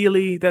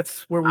 Ideally,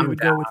 that's where we I'm would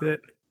down. go with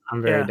it.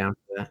 I'm very Yeah, down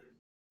for that.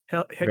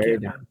 heck Very yeah,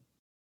 down. man.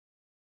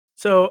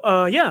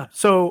 So yeah,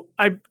 so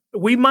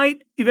we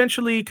might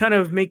eventually kind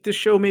of make this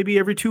show maybe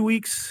every 2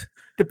 weeks,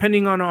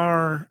 depending on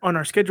our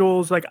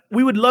schedules. Like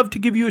we would love to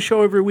give you a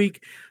show every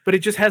week, but it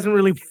just hasn't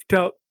really worked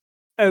out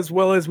as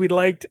well as we'd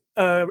liked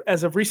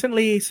as of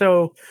recently.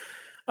 So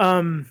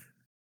um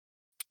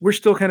we're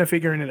still kind of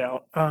figuring it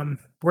out.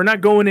 We're not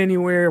going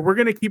anywhere. We're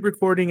gonna keep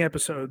recording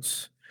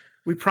episodes.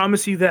 We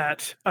promise you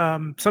that.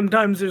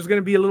 Sometimes there's going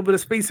to be a little bit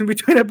of space in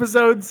between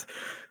episodes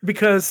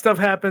because stuff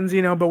happens,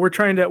 but we're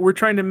trying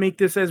to make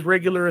this as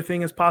regular a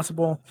thing as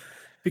possible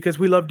because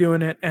we love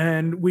doing it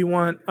and we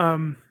want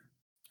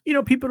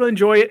people to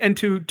enjoy it and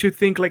to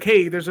think like,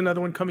 hey, there's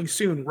another one coming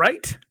soon,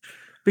 right?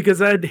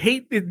 Because I'd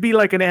hate it'd be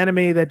like an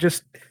anime that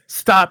just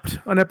stopped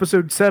on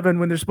episode 7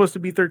 when there's supposed to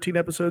be 13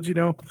 episodes.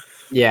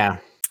 Yeah,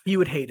 You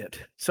would hate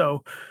it.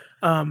 So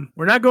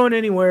we're not going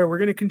anywhere. We're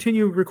going to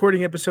continue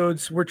recording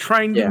episodes. We're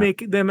trying to yeah,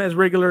 make them as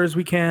regular as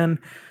we can.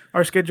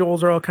 Our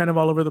schedules are all kind of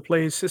all over the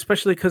place,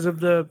 especially because of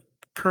the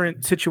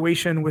current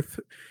situation with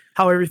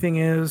how everything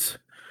is.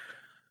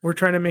 We're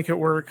trying to make it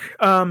work.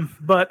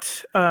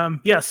 But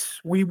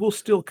yes, we will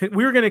still.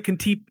 We're going to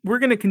continue. We're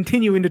going to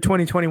continue into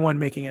 2021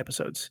 making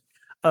episodes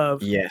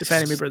of the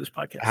Fanime yes. Brothers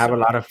I podcast. have a So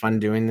lot of fun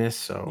doing this,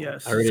 so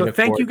yes. I really So look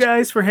thank you forward to it.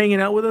 guys for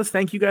hanging out with us.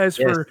 Thank you guys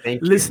Yes, for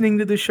thank you. listening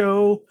to the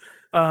show.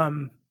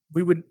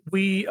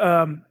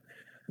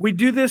 We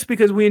do this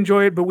because we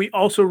enjoy it, but we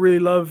also really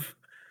love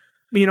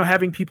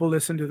having people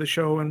listen to the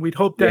show, and we'd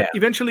hope Yeah, that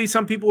eventually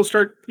some people will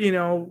start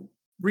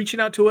reaching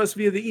out to us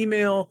via the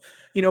email,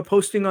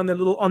 posting on the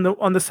little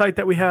on the site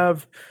that we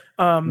have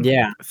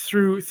yeah,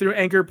 through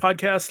Anchor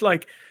Podcast,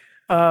 like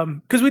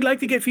because we'd like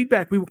to get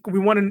feedback. We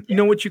want to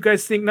know what you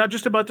guys think, not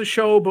just about the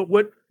show, but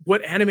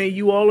what anime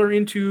you all are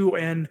into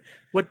and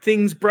what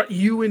things brought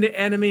you into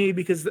anime,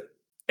 because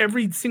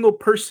every single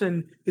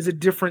person is a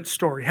different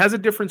story, has a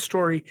different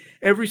story.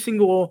 Every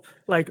single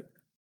like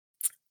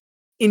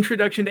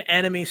introduction to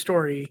anime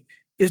story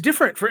is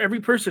different for every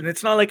person.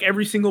 It's not like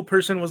every single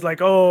person was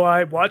like, "Oh,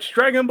 I watched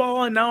Dragon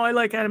Ball and now I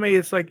like anime."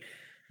 It's like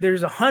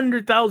there's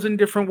 100,000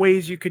 different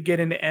ways you could get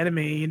into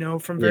anime.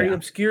 From very yeah.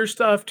 obscure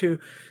stuff to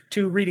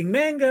reading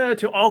manga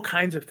to all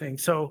kinds of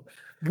things. So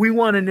we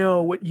want to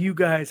know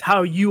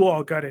how you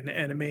all got into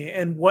anime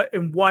and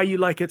why you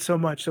like it so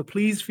much. So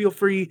please feel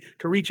free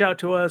to reach out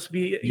to us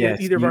via Yes,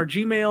 either of our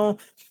Gmail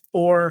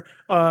or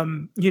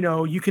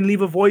you can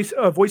leave a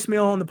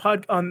voicemail on the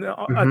pod on the, at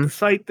mm-hmm. the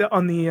site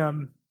on the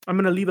I'm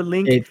going to leave a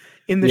link It's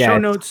in the yeah, show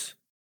it's notes.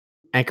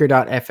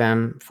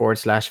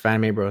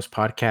 anchor.fm/fanamebros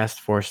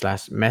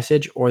podcast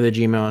 /message, or the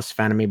Gmail is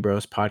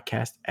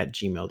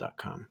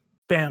fanamebrospodcast@gmail.com.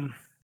 Bam,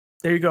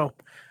 there you go.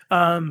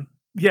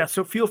 Yeah,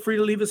 so feel free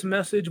to leave us a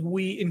message.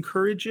 We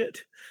encourage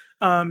it.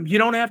 You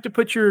don't have to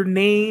put your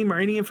name or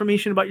any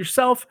information about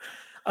yourself.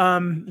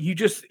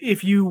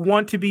 If you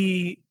want to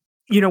be,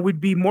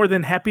 we'd be more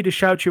than happy to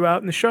shout you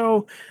out in the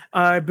show.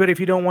 But if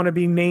you don't want to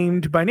be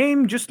named by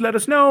name, just let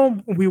us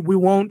know. We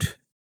won't,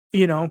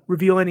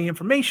 reveal any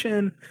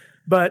information,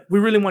 but we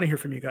really want to hear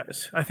from you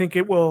guys. I think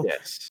it will.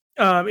 Yes.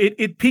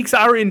 It piques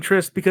our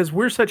interest because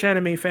we're such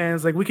anime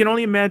fans. Like we can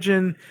only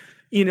imagine,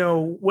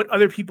 what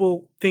other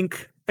people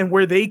think and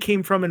where they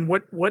came from and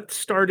what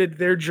started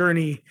their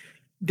journey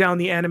down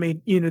the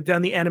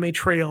anime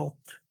trail.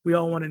 We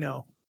all want to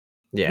know.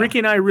 Yeah. Ricky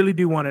and I really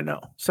do want to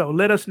know. So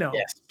let us know.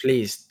 Yes,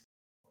 please.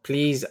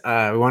 Please,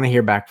 we want to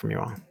hear back from you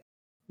all.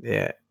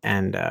 Yeah,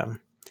 and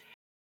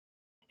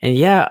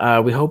yeah,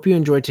 we hope you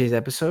enjoyed today's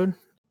episode.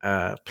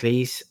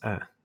 Please,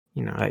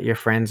 let your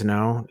friends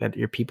know, let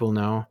your people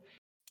know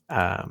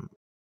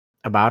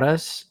about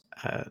us.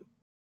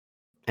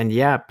 And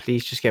yeah,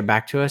 please just get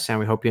back to us, and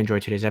we hope you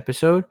enjoyed today's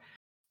episode.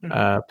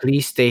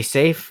 Please stay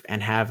safe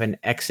and have an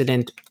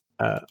excellent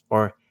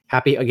or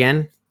happy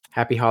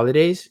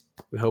holidays.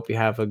 We hope you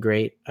have a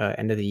great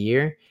end of the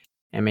year,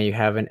 and may you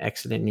have an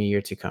excellent new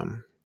year to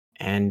come.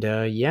 And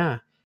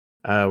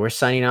we're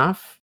signing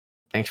off.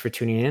 Thanks for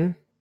tuning in.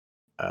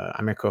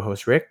 I'm your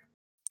co-host, Rick.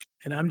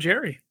 And I'm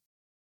Jerry.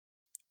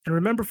 And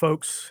remember,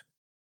 folks,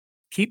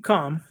 keep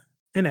calm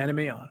and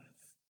Anime On.